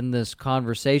Lockett in this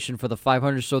conversation for the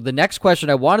 500. So the next question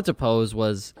I wanted to pose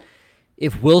was,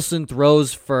 if Wilson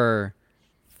throws for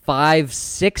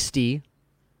 560,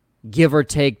 give or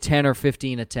take 10 or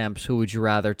 15 attempts, who would you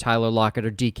rather, Tyler Lockett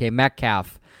or DK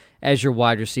Metcalf as your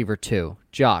wide receiver 2?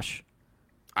 Josh?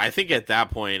 I think at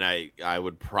that point I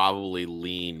would probably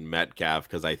lean Metcalf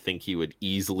because I think he would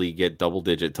easily get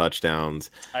double-digit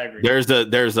touchdowns. I agree.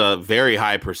 There's a very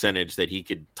high percentage that he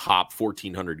could top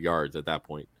 1,400 yards at that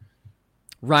point.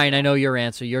 Ryan, I know your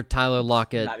answer. You're Tyler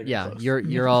Lockett. Yeah, close.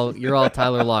 you're all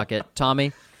Tyler Lockett.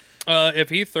 Tommy?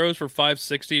 If he throws for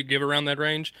 560, give around that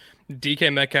range,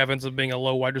 DK Metcalf ends up being a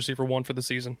low wide receiver 1 for the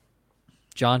season.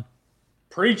 John?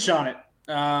 Preach on it.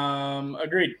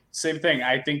 Agreed. Same thing.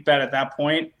 I think that at that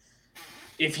point,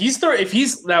 if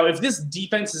this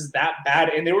defense is that bad,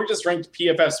 and they were just ranked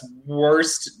PFF's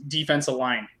worst defensive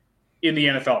line in the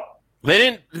NFL. They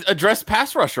didn't address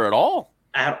pass rusher at all.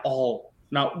 At all.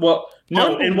 No,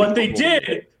 and what they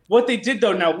did what they did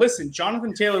though. Now listen,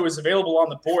 Jonathan Taylor was available on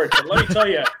the board, but let me tell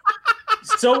you,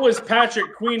 so was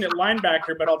Patrick Queen at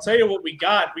linebacker. But I'll tell you what we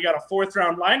got. We got a 4th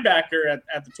round linebacker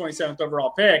at the 27th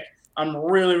overall pick. I'm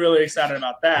really, really excited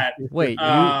about that. Wait,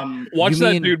 watch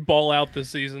that dude ball out this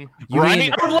season.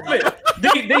 Right? I would love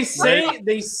it.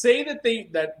 They say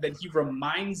that he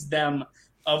reminds them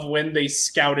of when they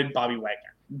scouted Bobby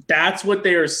Wagner. That's what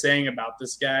they are saying about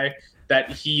this guy. That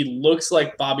he looks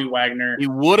like Bobby Wagner. He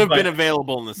would have been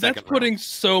available in the second That's putting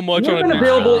so much on a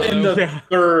available in the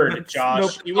 3rd,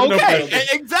 Josh. Okay,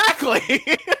 exactly.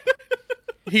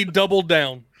 He doubled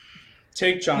down.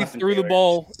 Take Jonathan. He threw Taylor. the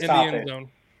ball in the Stop end it. zone.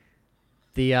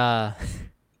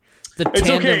 It's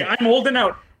okay. I'm holding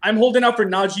out. I'm holding out for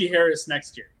Najee Harris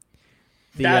next year.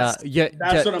 That's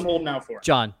what I'm holding out for.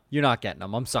 John, you're not getting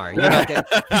him. I'm sorry.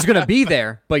 He's going to be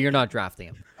there, but you're not drafting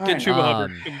him. Get Chuba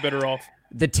Hubbard. He'll be better off.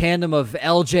 The tandem of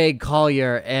LJ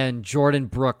Collier and Jordan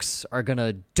Brooks are going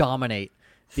to dominate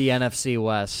the NFC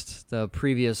West, the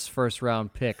previous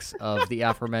first-round picks of the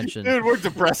aforementioned. Dude, we're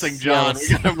depressing, John. We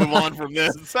got to move on from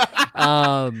this.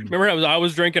 Remember, I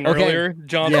was drinking earlier.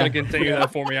 John's going to continue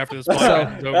that for me after this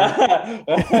podcast is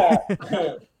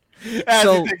over. As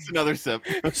he takes another sip.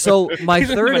 So my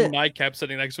third a nightcap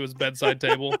sitting next to his bedside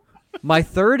table. My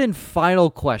third and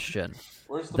final question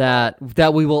that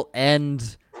we will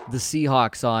end the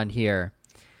Seahawks on here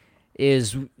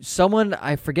is someone,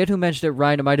 I forget who mentioned it,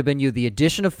 Ryan, it might have been you. The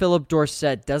addition of Philip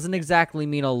Dorsett doesn't exactly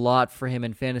mean a lot for him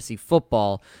in fantasy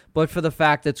football, but for the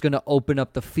fact that it's going to open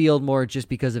up the field more just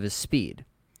because of his speed.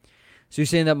 So you're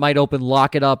saying that might open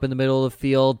Lockett up in the middle of the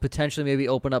field, potentially maybe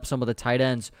open up some of the tight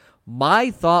ends. My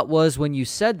thought was when you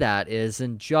said that is,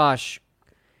 and Josh,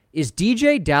 is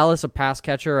DJ Dallas a pass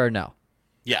catcher or no?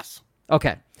 Yes.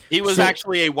 Okay. He was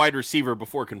actually a wide receiver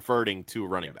before converting to a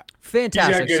running back.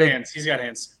 Fantastic. He's got good hands. He's got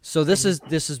hands. So this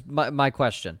is my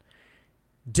question.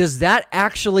 Does that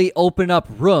actually open up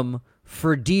room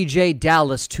for DJ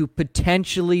Dallas to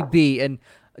potentially be, and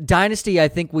Dynasty, I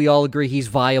think we all agree he's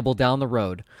viable down the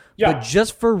road. Yeah. But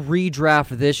just for redraft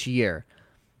this year,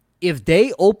 if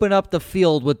they open up the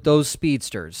field with those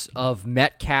speedsters of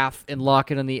Metcalf and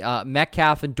Lockett on the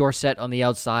Metcalf and Dorsett on the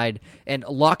outside, and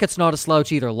Lockett's not a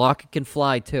slouch either. Lockett can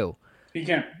fly too. He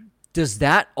can. Does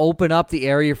that open up the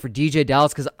area for DJ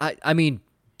Dallas? Because I mean,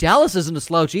 Dallas isn't a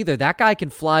slouch either. That guy can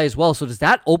fly as well. So does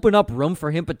that open up room for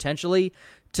him potentially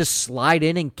to slide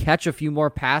in and catch a few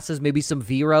more passes, maybe some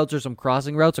V routes or some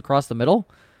crossing routes across the middle?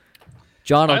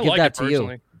 John, I'll give that to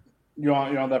you. You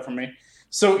want that from me?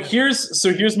 So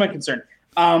here's my concern.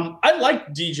 I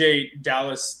like DJ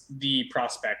Dallas, the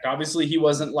prospect. Obviously, he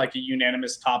wasn't like a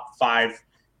unanimous top 5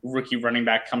 rookie running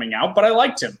back coming out, but I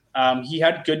liked him. He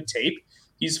had good tape.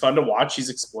 He's fun to watch. He's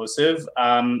explosive.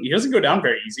 He doesn't go down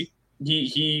very easy.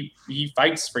 He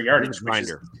fights for yardage. He's a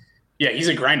grinder. He's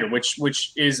a grinder,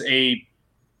 which is a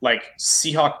like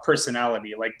Seahawk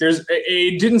personality. Like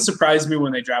it didn't surprise me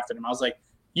when they drafted him. I was like,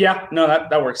 yeah, no,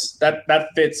 that works. That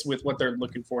fits with what they're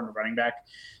looking for in a running back.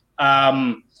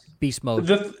 Beast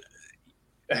mode.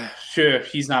 Sure,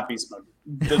 he's not beast mode.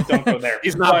 Don't go there.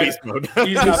 He's not beast mode.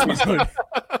 He's not beast mode.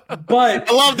 But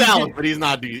I love Dallas, but he's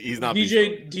not.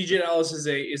 DJ Dallas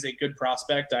is a good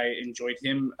prospect. I enjoyed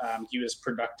him. He was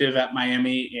productive at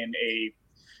Miami in a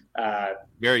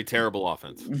very terrible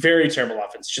offense. Very terrible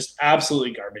offense. Just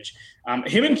absolutely garbage.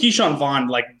 Him and Keyshawn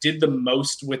Vaughn did the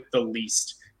most with the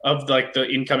least of the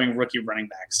incoming rookie running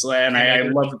backs. And I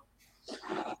love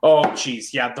oh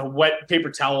geez, yeah, the wet paper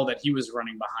towel that he was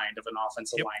running behind of an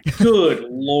offensive line. Good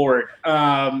Lord.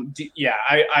 I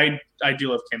do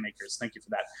love Cam Akers. Thank you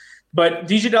for that. But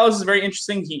DJ Dallas is very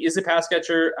interesting. He is a pass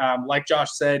catcher. Like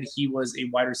Josh said, he was a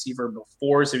wide receiver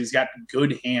before, so he's got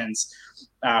good hands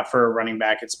for a running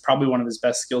back. It's probably one of his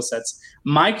best skill sets.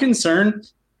 My concern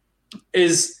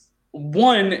is,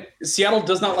 one, Seattle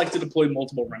does not like to deploy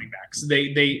multiple running backs.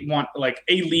 They want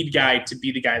a lead guy to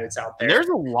be the guy that's out there. There's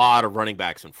a lot of running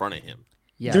backs in front of him.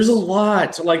 Yes. There's a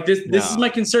lot. This is my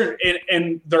concern.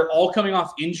 And they're all coming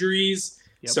off injuries.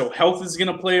 Yep. So health is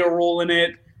going to play a role in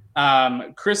it.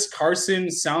 Chris Carson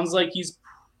sounds like he's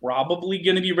probably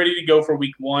going to be ready to go for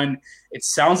week 1. It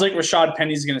sounds like Rashad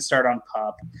Penny's going to start on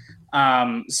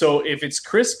PUP. So if it's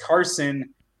Chris Carson,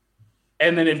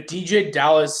 and then if DJ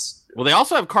Dallas... Well, they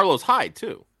also have Carlos Hyde,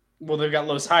 too. Well, they've got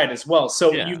Los Hyde as well.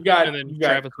 So you've got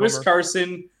Chris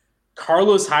Carson.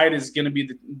 Carlos Hyde is going to be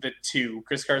the 2.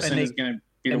 Chris Carson is going to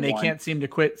be the 1. And they can't seem to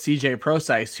quit CJ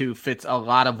Prosise, who fits a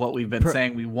lot of what we've been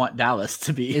saying we want Dallas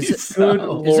to be.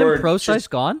 Isn't Prosise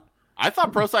gone? I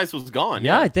thought Prosise was gone.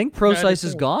 Yeah, I think Prosise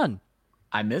is gone.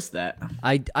 I missed that.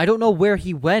 I don't know where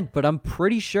he went, but I'm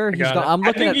pretty sure he's gone.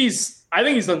 I think he's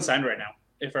unsigned right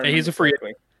now. He's a free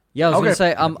agent. Yeah, I was Okay. gonna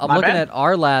say I'm My looking bad. at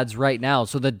our lads right now.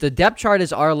 So the depth chart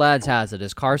is our lads has it.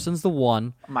 Is Carson's the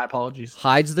 1, My apologies.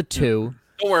 Hyde's the 2,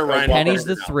 Don't worry, Ryan. Penny's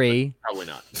we'll the figure it out, 3, but Probably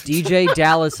not. DJ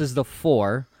Dallas is the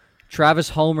 4, Travis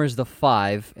Homer's the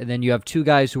 5, and then you have 2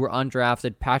 guys who were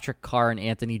undrafted, Patrick Carr and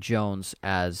Anthony Jones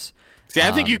as. See,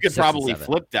 I think you could 6 and probably 7.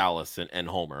 flip Dallas and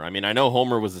Homer. I mean, I know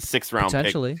Homer was a 6th-round pick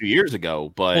Potentially. 2 years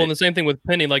ago, but Well, and the same thing with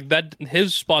Penny. Like that,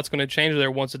 his spot's going to change there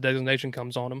once the designation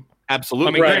comes on him. absolutely.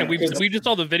 I mean, Right. granted, we just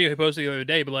saw the video he posted the other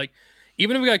day, but like,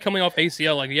 even if we got coming off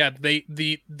ACL, like, yeah,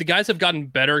 the guys have gotten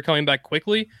better coming back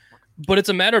quickly, but it's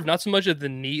a matter of not so much that the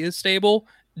knee is stable.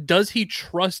 Does he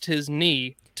trust his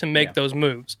knee to make those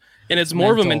moves? And it's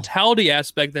more of a Mental. mentality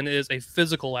aspect than it is a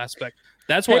physical aspect.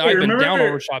 That's why Hey, I've been remember- down on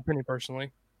Rashad Penny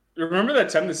personally. Remember that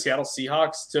time the Seattle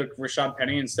Seahawks took Rashad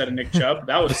Penny instead of Nick Chubb?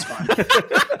 That was fun.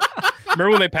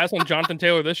 Remember when they passed on Jonathan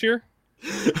Taylor this year?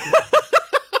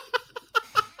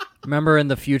 Remember in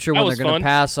the future That when they're was going fun. to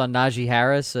pass on Najee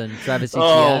Harris and Travis Etienne?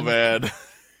 Oh man.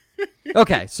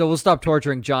 Okay, so we'll stop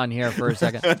torturing John here for a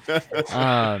second.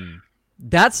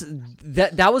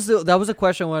 That was a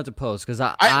question I wanted to pose because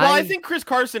I think Chris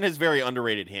Carson has very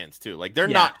underrated hands too. Like they're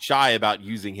Yeah. not shy about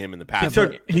using him in the pass.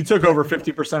 He took over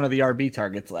 50% of the RB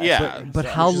targets last Yeah. year. But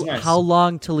so- how which is nice. how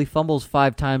long till he fumbles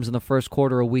 5 times in the first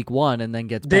quarter of week 1 and then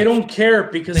gets They benched? don't care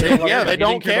because they love Yeah, him. they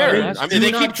don't care about care. it. I mean,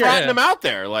 they Do keep not trotting care. him out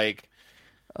there. Like,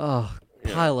 Oh,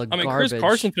 pile of I mean, garbage. Chris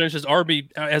Carson finished as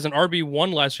an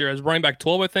RB1 last year as running back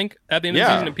 12, I think, at the end of Yeah.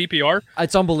 the season in PPR.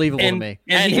 It's unbelievable And, to me.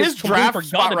 and he his gets completely draft forgotten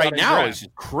spot about right in now draft. is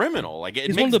just criminal. Like, it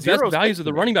He's makes one of the best zero values sense of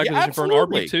the to me. running back Yeah, position for an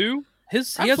absolutely. RB2. He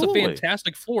has a Absolutely.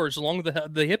 fantastic floor as long as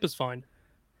the hip is fine.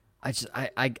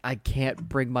 I can't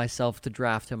bring myself to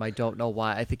draft him. I don't know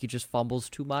why. I think he just fumbles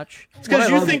too much. It's because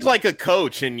you think like a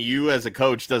coach, and you as a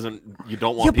coach you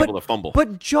don't want Yeah, people to fumble.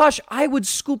 But Josh, I would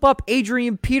scoop up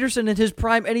Adrian Peterson in his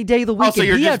prime any day of the week. oh, so and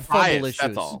you're he just had fumble biased. issues.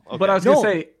 That's all. Okay. But I was No, going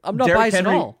to say, I'm not Derrick biased at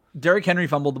Henry, all. Derrick Henry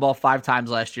fumbled the ball 5 times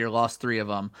last year, lost 3 of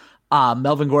them.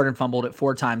 Melvin Gordon fumbled it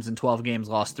 4 times in 12 games,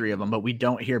 lost 3 of them. But we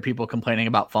don't hear people complaining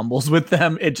about fumbles with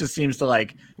them. It just seems to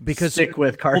Because- stick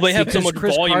with Carson. Well, they have so Because much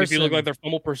Chris volume. If you look Carson- like their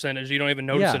fumble percentage, you don't even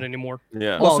notice Yeah. it anymore.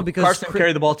 yeah. Well, also Well, because Carson Chris-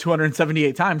 carried the ball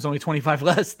 278 times, only 25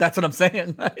 less. That's what I'm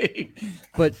saying.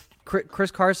 But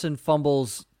Chris Carson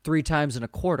fumbles 3 times in a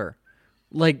quarter.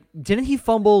 Like, didn't he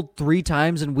fumble 3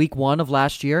 times in week 1 of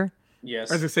last year?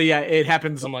 Yes. I was gonna say, yeah, it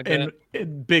happens Something like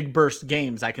in big burst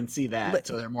games. I can see that,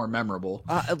 so they're more memorable.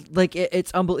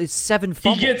 It's unbelievable. It's 7 He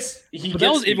fumbles. gets. He But gets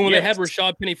that was even when they had yipped.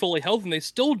 Rashad Penny fully healthy, and they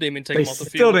still didn't even take They him off the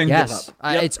still field. didn't give Yes, up.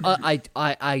 I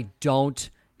don't.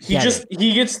 He get just it.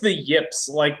 he gets the yips.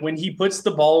 Like when he puts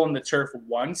the ball on the turf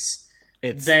once,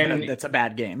 then That's a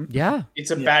bad game. Yeah. it's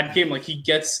a bad game. Like he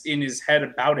gets in his head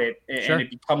about it, and Sure. it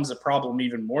becomes a problem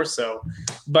even more so.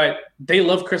 But they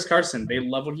love Chris Carson. They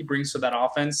love what he brings to that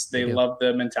offense. They Yeah. love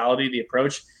the mentality, the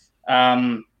approach.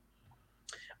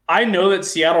 I know that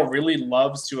Seattle really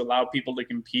loves to allow people to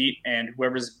compete, and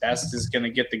whoever's best is going to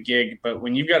get the gig. But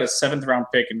when you've got a 7th-round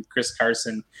pick and Chris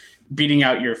Carson beating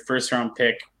out your 1st-round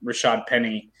pick, Rashad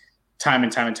Penny, time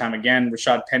and time and time again,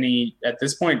 Rashad Penny at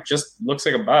this point just looks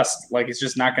like a bust. Like it's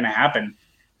just not going to happen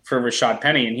for Rashad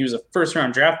Penny. And he was a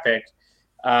 1st-round draft pick.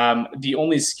 The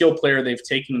only skill player they've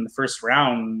taken in the 1st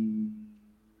round,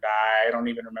 I don't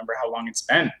even remember how long it's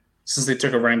been since they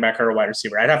took a running back or a wide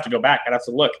receiver. I'd have to go back. I'd have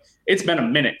to look. It's been a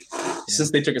minute since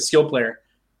they took a skill player.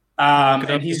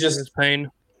 And he's just, his pain.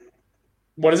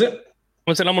 what is it?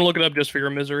 I said I'm gonna look it up just for your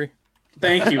misery.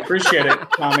 Thank you. Appreciate it,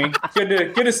 Tommy.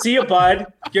 Good to see you, bud.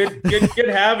 Good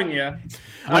having you.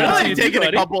 I know Yeah. they've taken a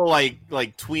Buddy. couple like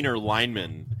tweener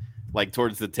linemen like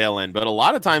towards the tail end, but a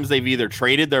lot of times they've either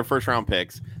traded their 1st-round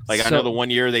picks. Like I So- know the one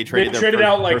year they traded their traded first,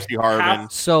 out, like, Percy Harvin.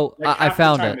 half- So Like I half the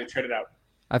found time it. They traded out.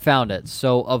 I found it.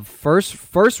 So of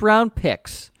first round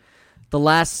picks, the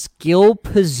last skill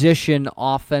position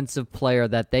offensive player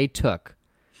that they took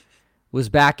was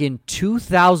back in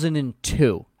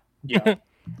 2002. Yeah.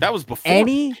 That was before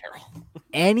Any Carroll.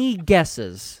 any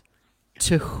guesses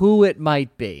to who it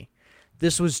might be?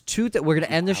 This was we're going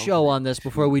to end the show on this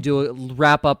before we do a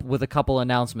wrap up with a couple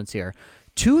announcements here.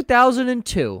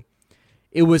 2002.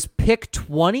 It was pick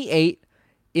 28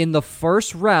 in the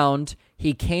 1st round.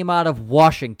 He came out of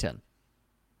Washington.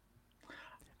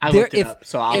 I There- looked it if- up,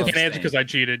 so I'll if- I can answer abstain. because I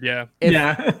cheated. Yeah.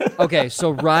 Yeah. Okay,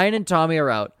 so Ryan and Tommy are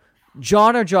out.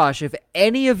 John or Josh, if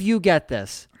any of you get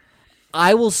this,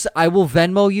 I will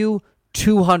Venmo you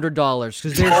 $200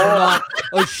 because there's not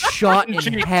a shot in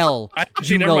Cheat. hell. I you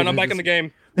cheated. Never know mind. I'm that back in the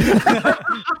game.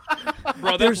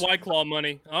 Bro, that's White Claw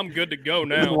money. I'm good to go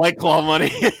now. White Claw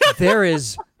money. There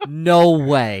is no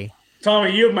way.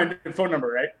 Tommy, you have my phone number,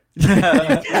 right?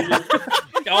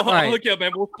 I'll Right. hook you up,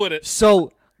 man. We'll split it.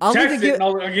 So I'll Text even it give. and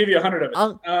I'll give you 100 of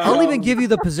it. I'll even give you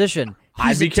the position.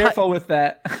 I'd be a careful with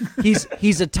that.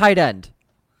 He's a tight end.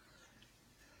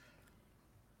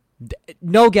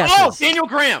 No guesses. Oh, Daniel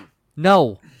Graham.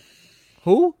 No.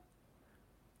 Who?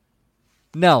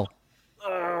 No.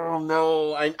 Oh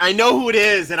no, I know who it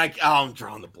is, and I'm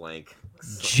drawing the blank.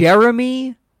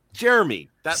 Jeremy Jeremy.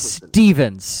 That was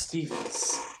Stevens.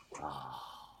 Stevens.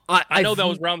 I know I've that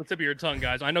was around the tip of your tongue,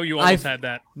 guys. I know you almost had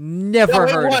that. Never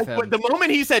it heard was, of him. but the moment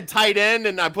he said tight end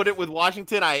and I put it with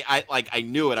Washington, I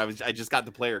knew it. I just got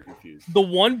the player confused. The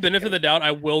one benefit of the doubt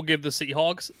I will give the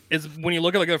Seahawks is when you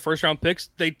look at like their first round picks,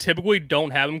 they typically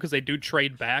don't have them because they do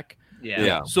trade back.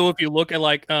 Yeah. So if you look at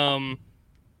like I'm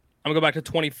gonna go back to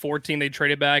 2014, they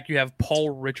traded back. You have Paul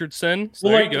Richardson. So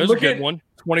Well, there like, you go. It's a look good at- one.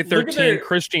 look at 2013, their-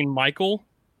 Christine Michael.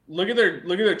 Look at their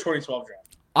 2012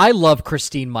 draft. I love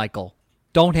Christine Michael.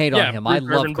 Don't hate Yeah, on him. I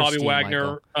Bruce love Irvin, Bobby Christine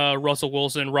Wagner, Michael. Russell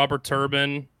Wilson, Robert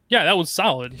Turbin. Yeah, that was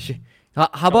solid. weird.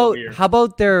 How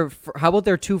about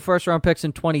their 2 first-round picks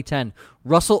in 2010?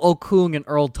 Russell Okung and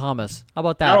Earl Thomas. How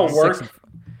about that? That'll work.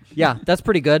 Yeah, that's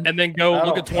pretty good. And then go That'll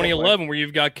look at 2011 where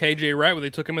you've got KJ Wright where they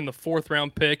took him in the 4th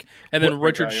round pick, and then What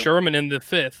Richard value? Sherman in the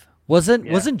 5th. Wasn't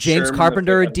Yeah, James Sherman,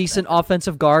 Carpenter the a fifth, decent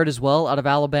offensive guard as well out of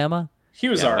Alabama? He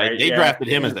was Yeah, all right. they yeah. drafted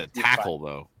him as a He's tackle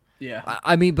though. Yeah.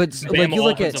 I mean, but like Bama you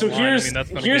look at offensive So line, I here's mean, that's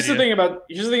gonna here's get the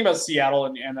you. thing about Seattle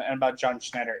and about John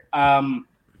Schneider.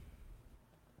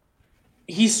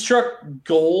 He struck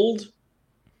gold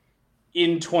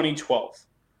in 2012,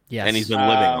 yes, And he's been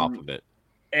living off of it.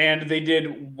 and they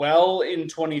did well in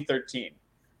 2013.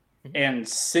 And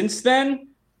since then,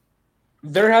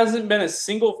 there hasn't been a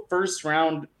single first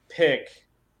round pick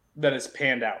that has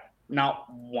panned out. Not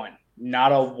one.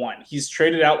 Not a one. He's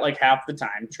traded out like half the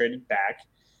time, traded back,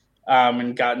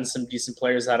 and gotten some decent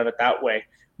players out of it that way.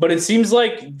 But it seems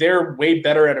like they're way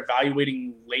better at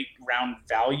evaluating late round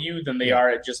value than they are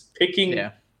at just picking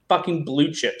fucking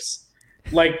blue chips.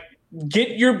 Like,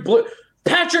 get your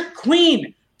Patrick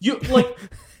Queen. You like.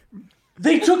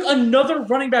 They took another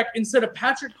running back instead of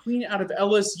Patrick Queen out of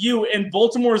LSU, and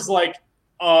Baltimore's like,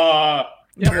 we'll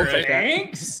take that.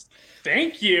 thanks,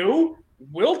 thank you,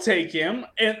 we'll take him,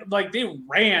 and like they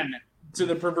ran to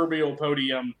the proverbial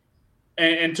podium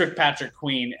and took Patrick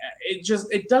Queen.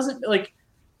 It doesn't like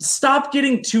stop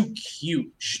getting too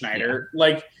cute, Schneider.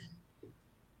 Like,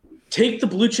 take the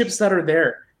blue chips that are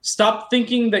there. Stop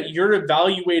thinking that you're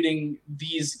evaluating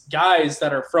these guys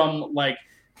that are from like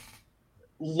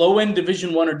low-end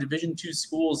Division 1 or Division 2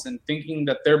 schools and thinking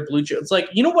that they're blue chip. It's like,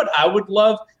 you know what I would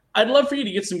love? I'd love for you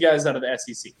to get some guys out of the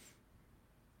SEC.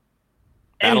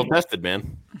 Battle tested,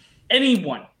 man.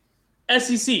 Anyone.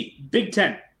 SEC, Big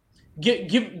Ten.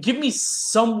 Give me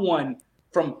someone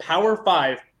from Power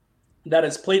 5 that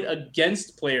has played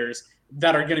against players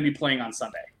that are going to be playing on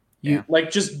Sunday. Yeah.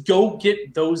 Like, just go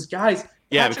get those guys.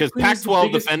 Yeah, Patrick because Queen is the Pac-12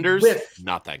 biggest defenders, whiff.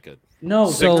 not that good. No,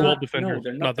 So- they're Big 12 not. defender, No,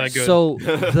 they're not that good. So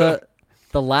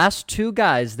the last 2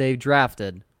 guys they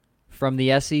drafted from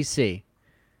the SEC,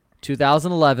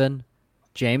 2011,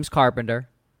 James Carpenter,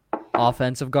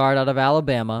 offensive guard out of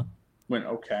Alabama.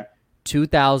 Okay.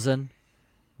 2000,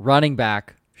 running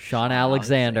back Sean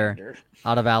Alexander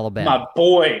out of Alabama. My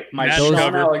boy, my Matt Sean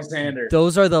Cover. Alexander.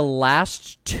 Those are the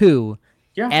last 2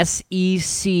 Yeah.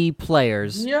 SEC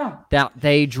players Yeah. that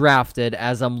they drafted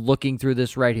as I'm looking through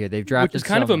this right here. They've drafted Which is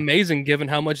kind of some- amazing given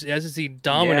how much the SEC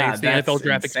dominates the that's NFL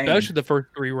draft, insane. especially the first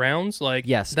 3 rounds. Like,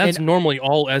 Yes, that's and- normally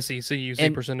all SEC you see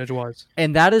and- percentage-wise.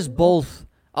 And that is both.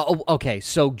 Okay,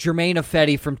 so Jermaine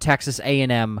Ifedi from Texas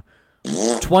A&M.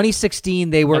 2016,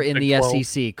 they were That's in Big the 12.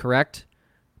 SEC, correct? That's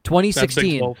Big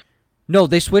 2016. 12. No,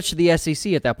 they switched to the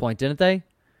SEC at that point, didn't they?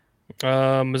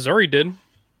 Missouri did.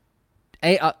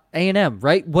 A&M,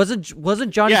 right? Wasn't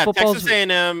Johnny Yeah, Football's? Texas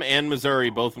A&M and Missouri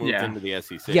both moved Yeah. into the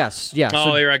SEC. Yes, yeah. Oh,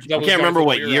 so you're right. I can't remember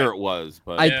what year it was,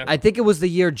 but I think it was the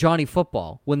year Johnny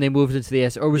Football when they moved into the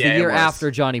SEC, or was Yeah, the it year was. after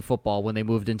Johnny Football when they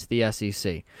moved into the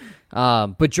SEC.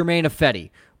 But Jermaine Ifedi.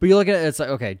 But you look at it, it's like,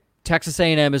 okay, Texas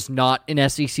A&M is not an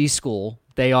SEC school.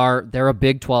 They're a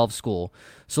Big 12 school.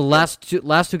 So the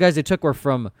last two guys they took were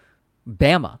from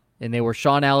Bama, and they were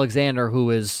Sean Alexander,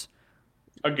 who is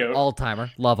A goat. all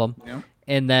timer, love him, Yeah.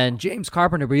 and then James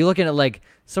Carpenter. But you're looking at like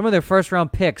some of their first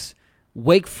round picks: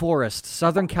 Wake Forest,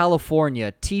 Southern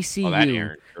California, TCU,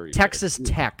 Aaron Curry Texas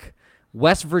Tech,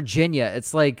 West Virginia.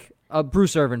 It's like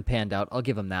Bruce Irvin panned out. I'll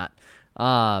give him that.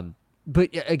 But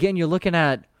again, you're looking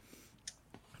at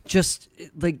just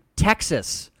like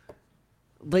Texas.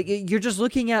 Like you're just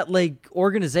looking at like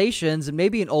organizations, and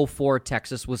maybe in 04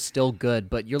 Texas was still good,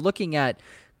 but you're looking at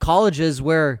colleges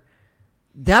where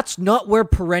that's not where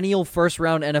perennial first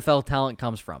round NFL talent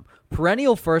comes from.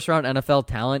 Perennial first round NFL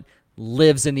talent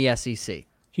lives in the SEC.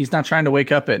 He's not trying to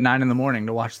wake up at 9 a.m.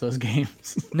 to watch those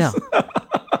games. No.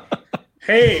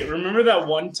 Hey, remember that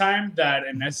one time that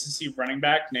an SEC running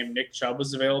back named Nick Chubb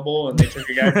was available and they took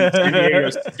a guy from San Diego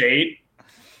State?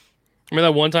 Remember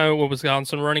that one time when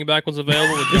Wisconsin running back was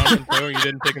available with Jonathan Taylor and you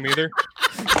didn't pick him either?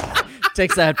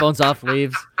 Takes the headphones off,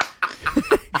 leaves.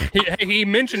 He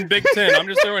mentioned Big Ten. I'm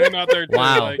just throwing him out there too.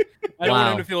 Wow. Like, I don't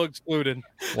want him to feel excluded.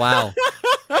 Wow.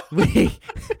 We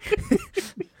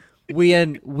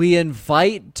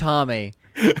invite Tommy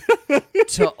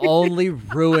to only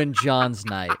ruin John's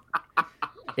night.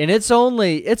 And it's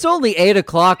only 8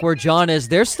 o'clock where John is.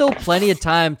 There's still plenty of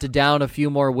time to down a few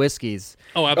more whiskeys.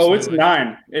 Oh, absolutely. Oh, it's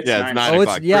 9. It's 9. It's 9 Oh,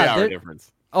 o'clock. it's- yeah, 3 hour there-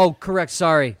 difference. Oh, correct.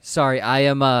 Sorry.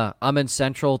 I'm in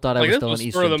Central. Thought I Like was this still was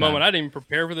in spur of Eastern the moment. time. I didn't even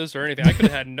prepare for this or anything. I could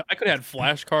have had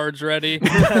flashcards ready.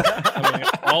 I mean,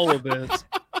 all of this.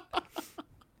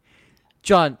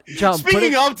 John.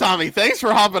 Speaking of Tommy, thanks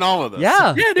for hopping on with us.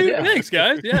 Yeah. Yeah, dude. Thanks,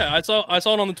 guys. Yeah, I saw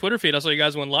it on the Twitter feed. I saw you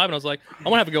guys went live, and I was like, I'm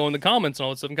gonna have to go in the comments and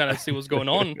all that stuff and kind of see what's going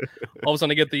on. All of a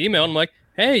sudden, I get the email, and I'm like,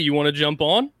 hey, you want to jump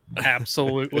on?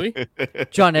 Absolutely.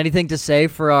 John, anything to say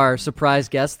for our surprise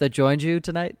guest that joined you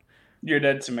tonight? You're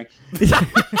dead to me.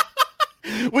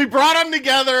 We brought them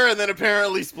together and then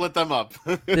apparently split them up.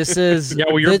 This is Yeah,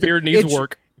 well, your beard needs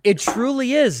work. It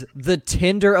truly is the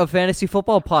Tinder of fantasy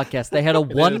football podcast. They had a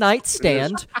one-night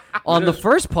stand on the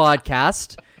first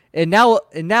podcast, and now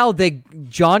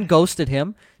John ghosted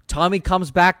him. Tommy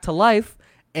comes back to life,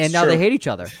 and It's now true. they hate each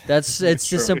other. It's as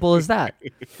true. simple as that.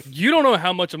 You don't know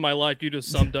how much of my life you just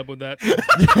summed up with that.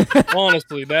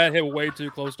 Honestly, that hit way too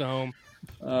close to home.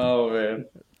 Oh, man.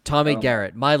 Tommy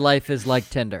Garrett, my life is like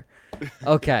Tinder.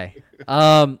 Okay.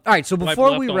 All right. So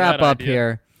before left we on wrap that up idea.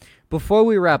 here,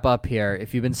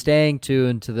 if you've been staying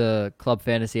tuned to the Club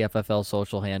Fantasy FFL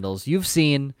social handles, you've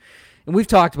seen, and we've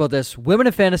talked about this, Women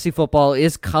in Fantasy Football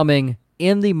is coming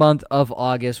in the month of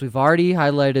August. We've already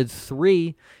highlighted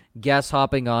 3 guests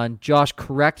hopping on. Josh,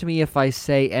 correct me if I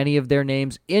say any of their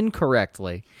names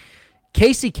incorrectly.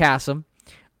 Casey Kasem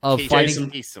of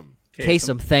Fighting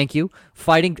Kasem, thank you.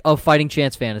 Fighting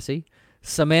Chance Fantasy.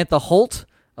 Samantha Holt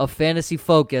of Fantasy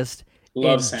Focused.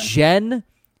 Love and Sam. Jen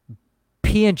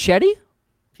Pianchetti?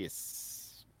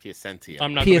 Piacenti.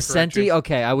 I'm not going to correct Piacenti? you.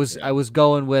 Okay, I was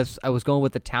going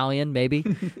with Italian maybe.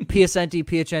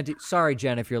 Piacenti. Sorry,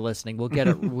 Jen, if you're listening. We'll get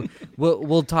it.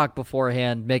 We'll talk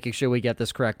beforehand, making sure we get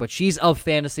this correct. But she's of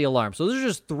Fantasy Alarm. So those are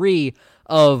just 3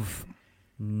 of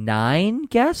 9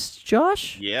 guests,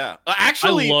 Josh? Yeah.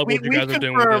 Actually, I love what you guys are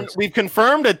doing with this. we've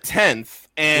confirmed a 10th,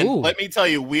 and Ooh. let me tell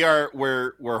you,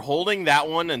 we're holding that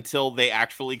one until they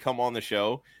actually come on the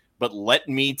show. But let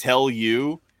me tell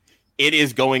you, it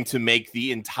is going to make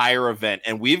the entire event,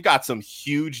 and we've got some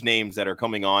huge names that are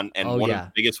coming on, and one of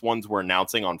the biggest ones we're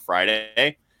announcing on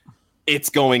Friday.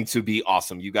 It's going to be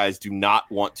awesome. You guys do not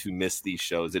want to miss these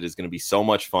shows. It is going to be so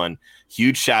much fun.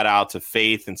 Huge shout out to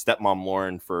Faith and Stepmom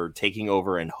Lauren for taking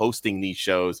over and hosting these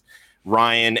shows.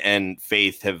 Ryan and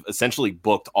Faith have essentially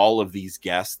booked all of these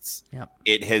guests. Yep.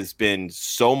 It has been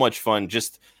so much fun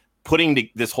just putting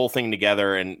this whole thing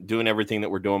together and doing everything that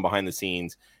we're doing behind the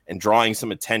scenes and drawing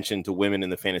some attention to women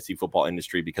in the fantasy football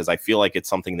industry, because I feel like it's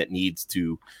something that needs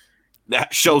to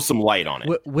show some light on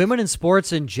it. Women in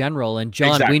sports in general. And John,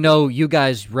 Exactly. we know you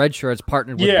guys, Red Shirts,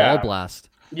 partnered with Yeah. Ball Blast.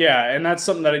 Yeah, and that's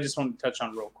something that I just wanted to touch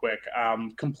on real quick.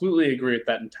 Completely agree with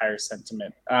that entire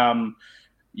sentiment.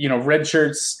 Red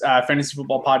Shirts Fantasy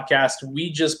Football Podcast,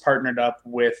 we just partnered up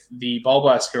with the Ball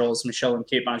Blast girls, Michelle and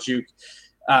Kate Majuk,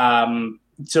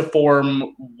 to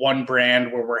form one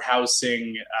brand where we're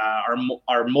housing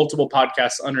our multiple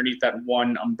podcasts underneath that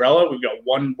one umbrella. We've got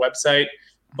one website,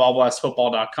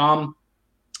 ballblastfootball.com.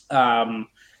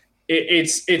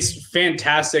 It's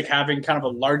fantastic having kind of a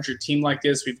larger team like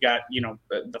this. We've got,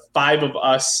 the 5 of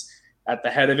us at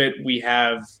the head of it. We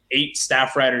have 8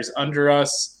 staff writers under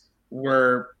us.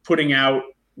 We're putting out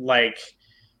an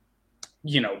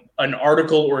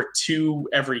article or 2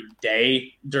 every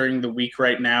day during the week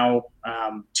right now,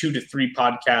 2 to 3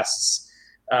 podcasts.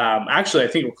 Actually, I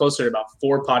think we're closer to about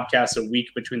 4 podcasts a week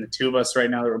between the 2 of us right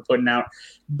now that we're putting out.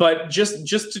 But just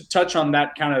to touch on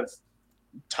that kind of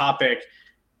topic,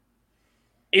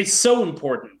 it's so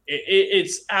important.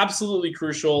 It's absolutely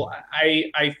crucial.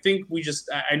 I think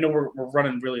I know we're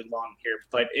running really long here,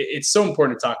 but it's so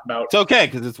important to talk about. It's okay,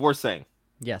 because it's worth saying.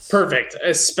 Yes. Perfect.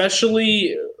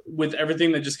 Especially with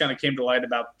everything that just kind of came to light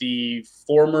about the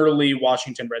formerly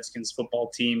Washington Redskins football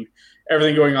team,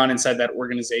 everything going on inside that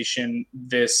organization,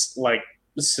 this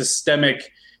systemic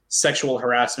sexual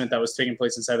harassment that was taking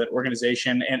place inside that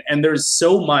organization. And there's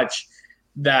so much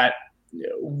that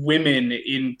women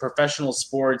in professional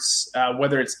sports,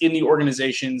 whether it's in the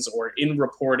organizations or in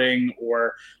reporting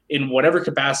or in whatever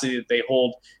capacity that they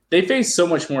hold, they face so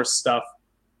much more stuff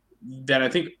than I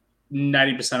think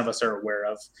 90% of us are aware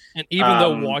of. And even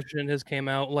though Washington has came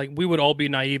out, like, we would all be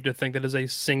naive to think that is a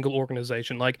single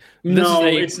organization. Like, this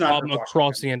is a problem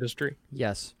across the industry.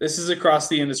 Yes. This is across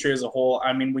the industry as a whole.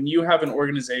 I mean, when you have an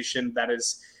organization that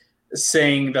is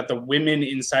saying that the women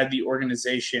inside the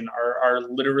organization are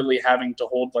literally having to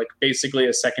hold like basically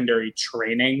a secondary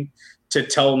training to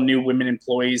tell new women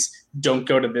employees, don't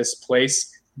go to this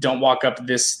place, don't walk up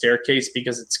this staircase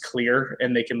because it's clear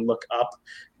and they can look up,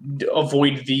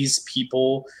 avoid these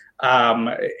people.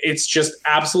 It's just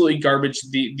absolutely garbage.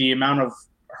 The amount of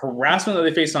harassment that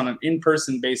they face on an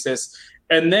in-person basis,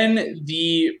 and then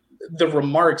the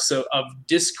remarks of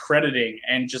discrediting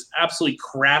and just absolutely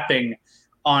crapping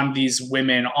on these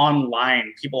women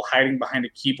online, people hiding behind a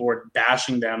keyboard,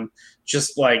 bashing them,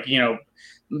 just like,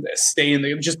 stay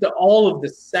in just all of the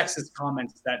sexist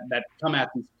comments that come at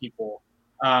these people.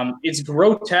 It's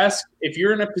grotesque. If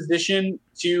you're in a position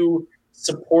to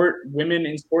support women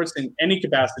in sports in any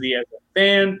capacity, as a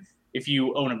fan, if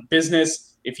you own a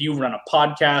business, if you run a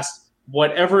podcast,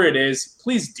 whatever it is,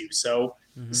 please do so.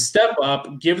 Mm-hmm. Step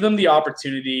up, give them the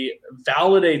opportunity,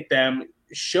 validate them,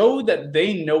 show that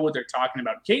they know what they're talking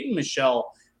about. Kate and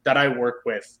Michelle that I work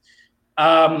with,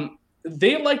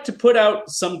 they like to put out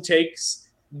some takes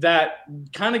that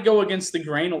kind of go against the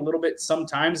grain a little bit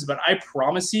sometimes, but I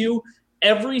promise you,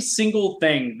 every single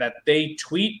thing that they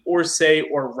tweet or say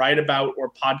or write about or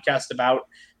podcast about,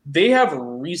 they have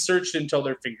researched until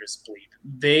their fingers bleed.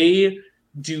 They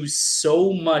do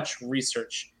so much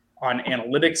research on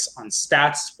analytics, on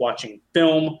stats, watching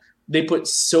film. They put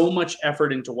so much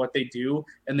effort into what they do,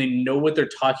 and they know what they're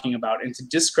talking about. And to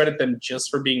discredit them just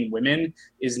for being women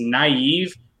is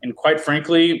naive and, quite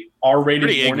frankly, R-rated.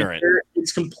 Ignorant.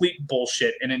 It's complete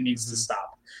bullshit, and it needs to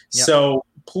stop. Yep. So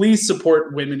please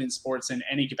support women in sports in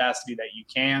any capacity that you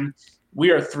can.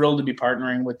 We are thrilled to be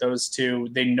partnering with those two.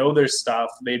 They know their stuff.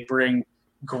 They bring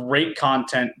great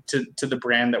content to the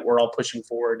brand that we're all pushing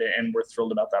forward, and we're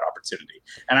thrilled about that opportunity.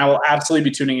 And I will absolutely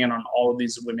be tuning in on all of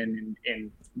these women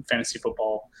in fantasy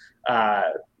football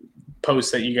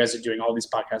posts that you guys are doing, all these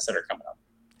podcasts that are coming up.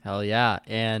 Hell yeah.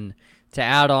 And to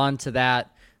add on to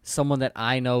that, someone that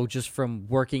I know just from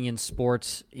working in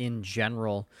sports in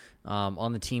general,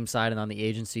 on the team side and on the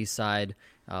agency side,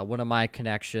 one of my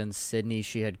connections, Sydney,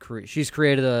 she's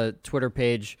created a Twitter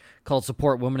page called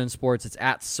Support Women in Sports. It's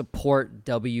at Support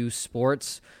W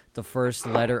Sports. The first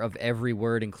letter of every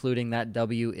word, including that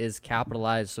W, is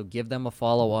capitalized. So give them a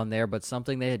follow on there. But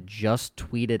something they had just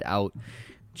tweeted out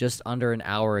just under an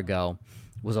hour ago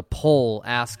was a poll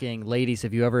asking, ladies,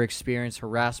 have you ever experienced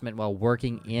harassment while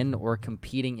working in or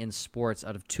competing in sports?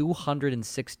 Out of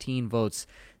 216 votes,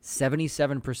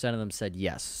 77% of them said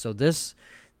yes. So this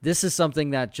is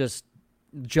something that just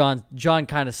John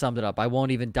kind of summed it up. I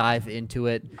won't even dive into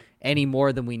it any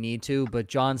more than we need to, but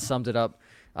John summed it up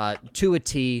to a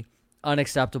T.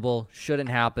 Unacceptable, shouldn't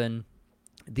happen.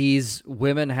 These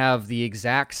women have the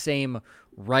exact same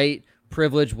right,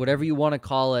 privilege, whatever you want to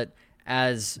call it,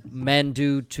 as men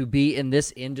do to be in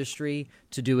this industry,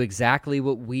 to do exactly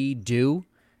what we do.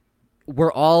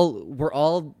 We're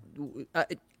all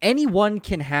anyone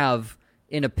can have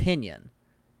an opinion.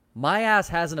 My ass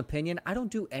has an opinion. I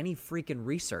don't do any freaking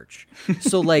research.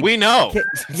 So like we know.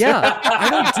 Yeah, I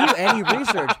don't do any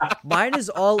research. Mine is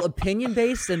all opinion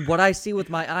based and what I see with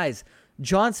my eyes.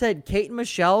 John said Kate and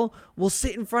Michelle will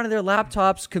sit in front of their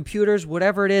laptops, computers,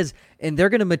 whatever it is, and they're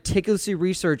going to meticulously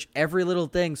research every little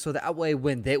thing so that way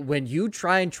when you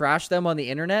try and trash them on the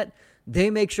internet,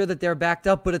 they make sure that they're backed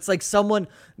up. But it's like someone,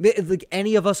 like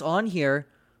any of us on here,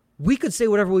 we could say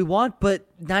whatever we want, but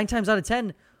 9 times out of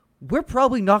 10, we're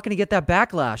probably not going to get that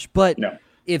backlash. But no.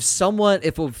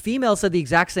 If a female said the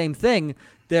exact same thing,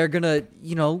 they're going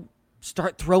to,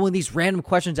 start throwing these random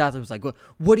questions out there. It's like,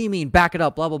 what do you mean? Back it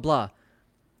up, blah, blah, blah.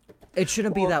 It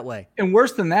shouldn't be that way. And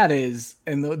worse than that is,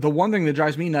 and the one thing that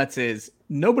drives me nuts is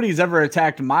nobody's ever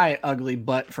attacked my ugly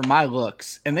butt for my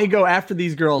looks. And they go after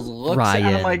these girls' looks. Ryan.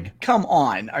 And I'm like, come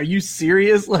on. Are you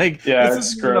serious? Like, yeah,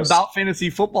 this isn't about fantasy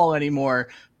football anymore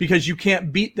because you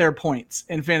can't beat their points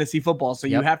in fantasy football. So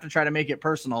you have to try to make it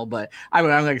personal. But like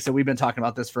I said, we've been talking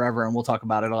about this forever and we'll talk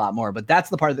about it a lot more. But that's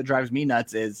the part that drives me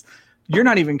nuts is you're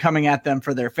not even coming at them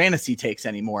for their fantasy takes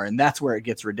anymore. And that's where it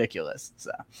gets ridiculous.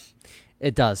 So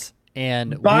it does.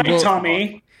 And bye,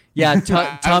 Tommy. Yeah, Tommy.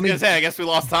 I was gonna say, I guess we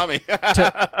lost Tommy.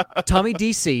 Tommy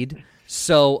DC'd.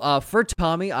 So for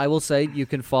Tommy, I will say you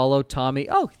can follow Tommy.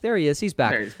 Oh, there he is. He's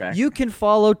back. There he's back. You can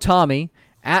follow Tommy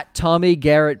at Tommy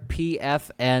Garrett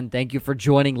PFN. Thank you for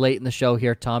joining late in the show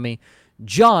here, Tommy.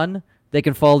 John, they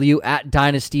can follow you at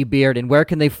Dynasty Beard. And where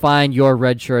can they find your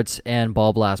Red Shirts and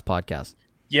Ball Blast podcast?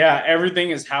 Yeah,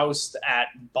 everything is housed at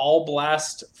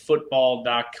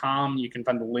ballblastfootball.com. You can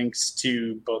find the links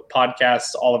to both podcasts,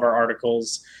 all of our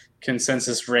articles,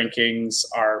 consensus rankings,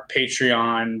 our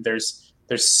Patreon. There's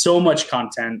so much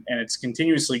content, and it's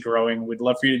continuously growing. We'd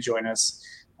love for you to join us.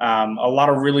 A lot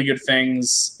of really good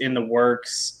things in the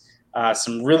works.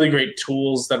 Some really great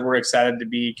tools that we're excited to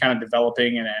be kind of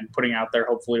developing and putting out there,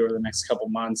 hopefully over the next couple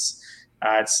months.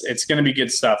 It's going to be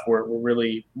good stuff. We're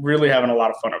really, really having a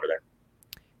lot of fun over there.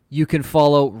 You can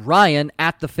follow Ryan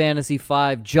at the Fantasy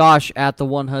 5, Josh at the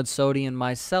One Hud Sodi, and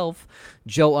myself,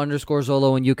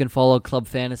 Joe_Zolo, and you can follow Club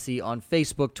Fantasy on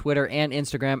Facebook, Twitter, and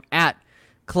Instagram at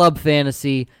Club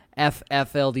Fantasy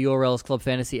FFL. The URL is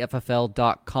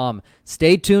clubfantasyffl.com.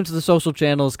 Stay tuned to the social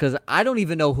channels because I don't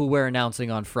even know who we're announcing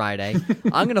on Friday.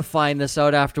 I'm going to find this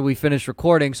out after we finish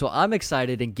recording, so I'm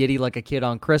excited and giddy like a kid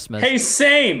on Christmas. Hey,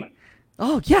 same!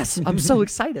 Oh, yes. I'm so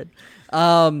excited.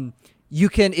 You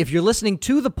can, if you're listening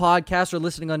to the podcast or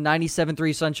listening on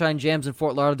 97.3 Sunshine Jams in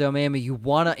Fort Lauderdale, Miami, you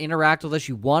want to interact with us,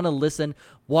 you want to listen,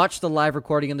 watch the live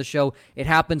recording of the show. It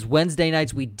happens Wednesday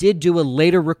nights. We did do a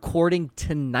later recording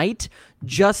tonight,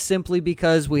 just simply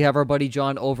because we have our buddy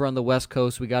John over on the West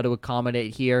Coast. We got to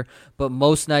accommodate here, but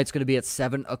most nights going to be at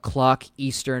 7 o'clock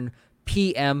Eastern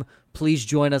PM. Please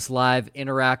join us live,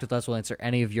 interact with us. We'll answer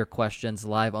any of your questions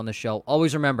live on the show.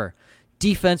 Always remember,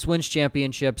 defense wins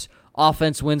championships.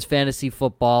 Offense wins fantasy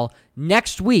football.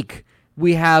 Next week,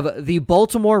 we have the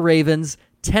Baltimore Ravens,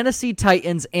 Tennessee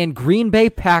Titans, and Green Bay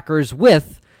Packers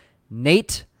with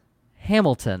Nate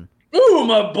Hamilton. Ooh,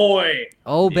 my boy!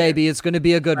 Oh, baby, it's going to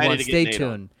be a good Ready one. to get Stay Nate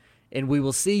tuned. And we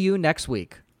will see you next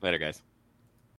week. Later, guys.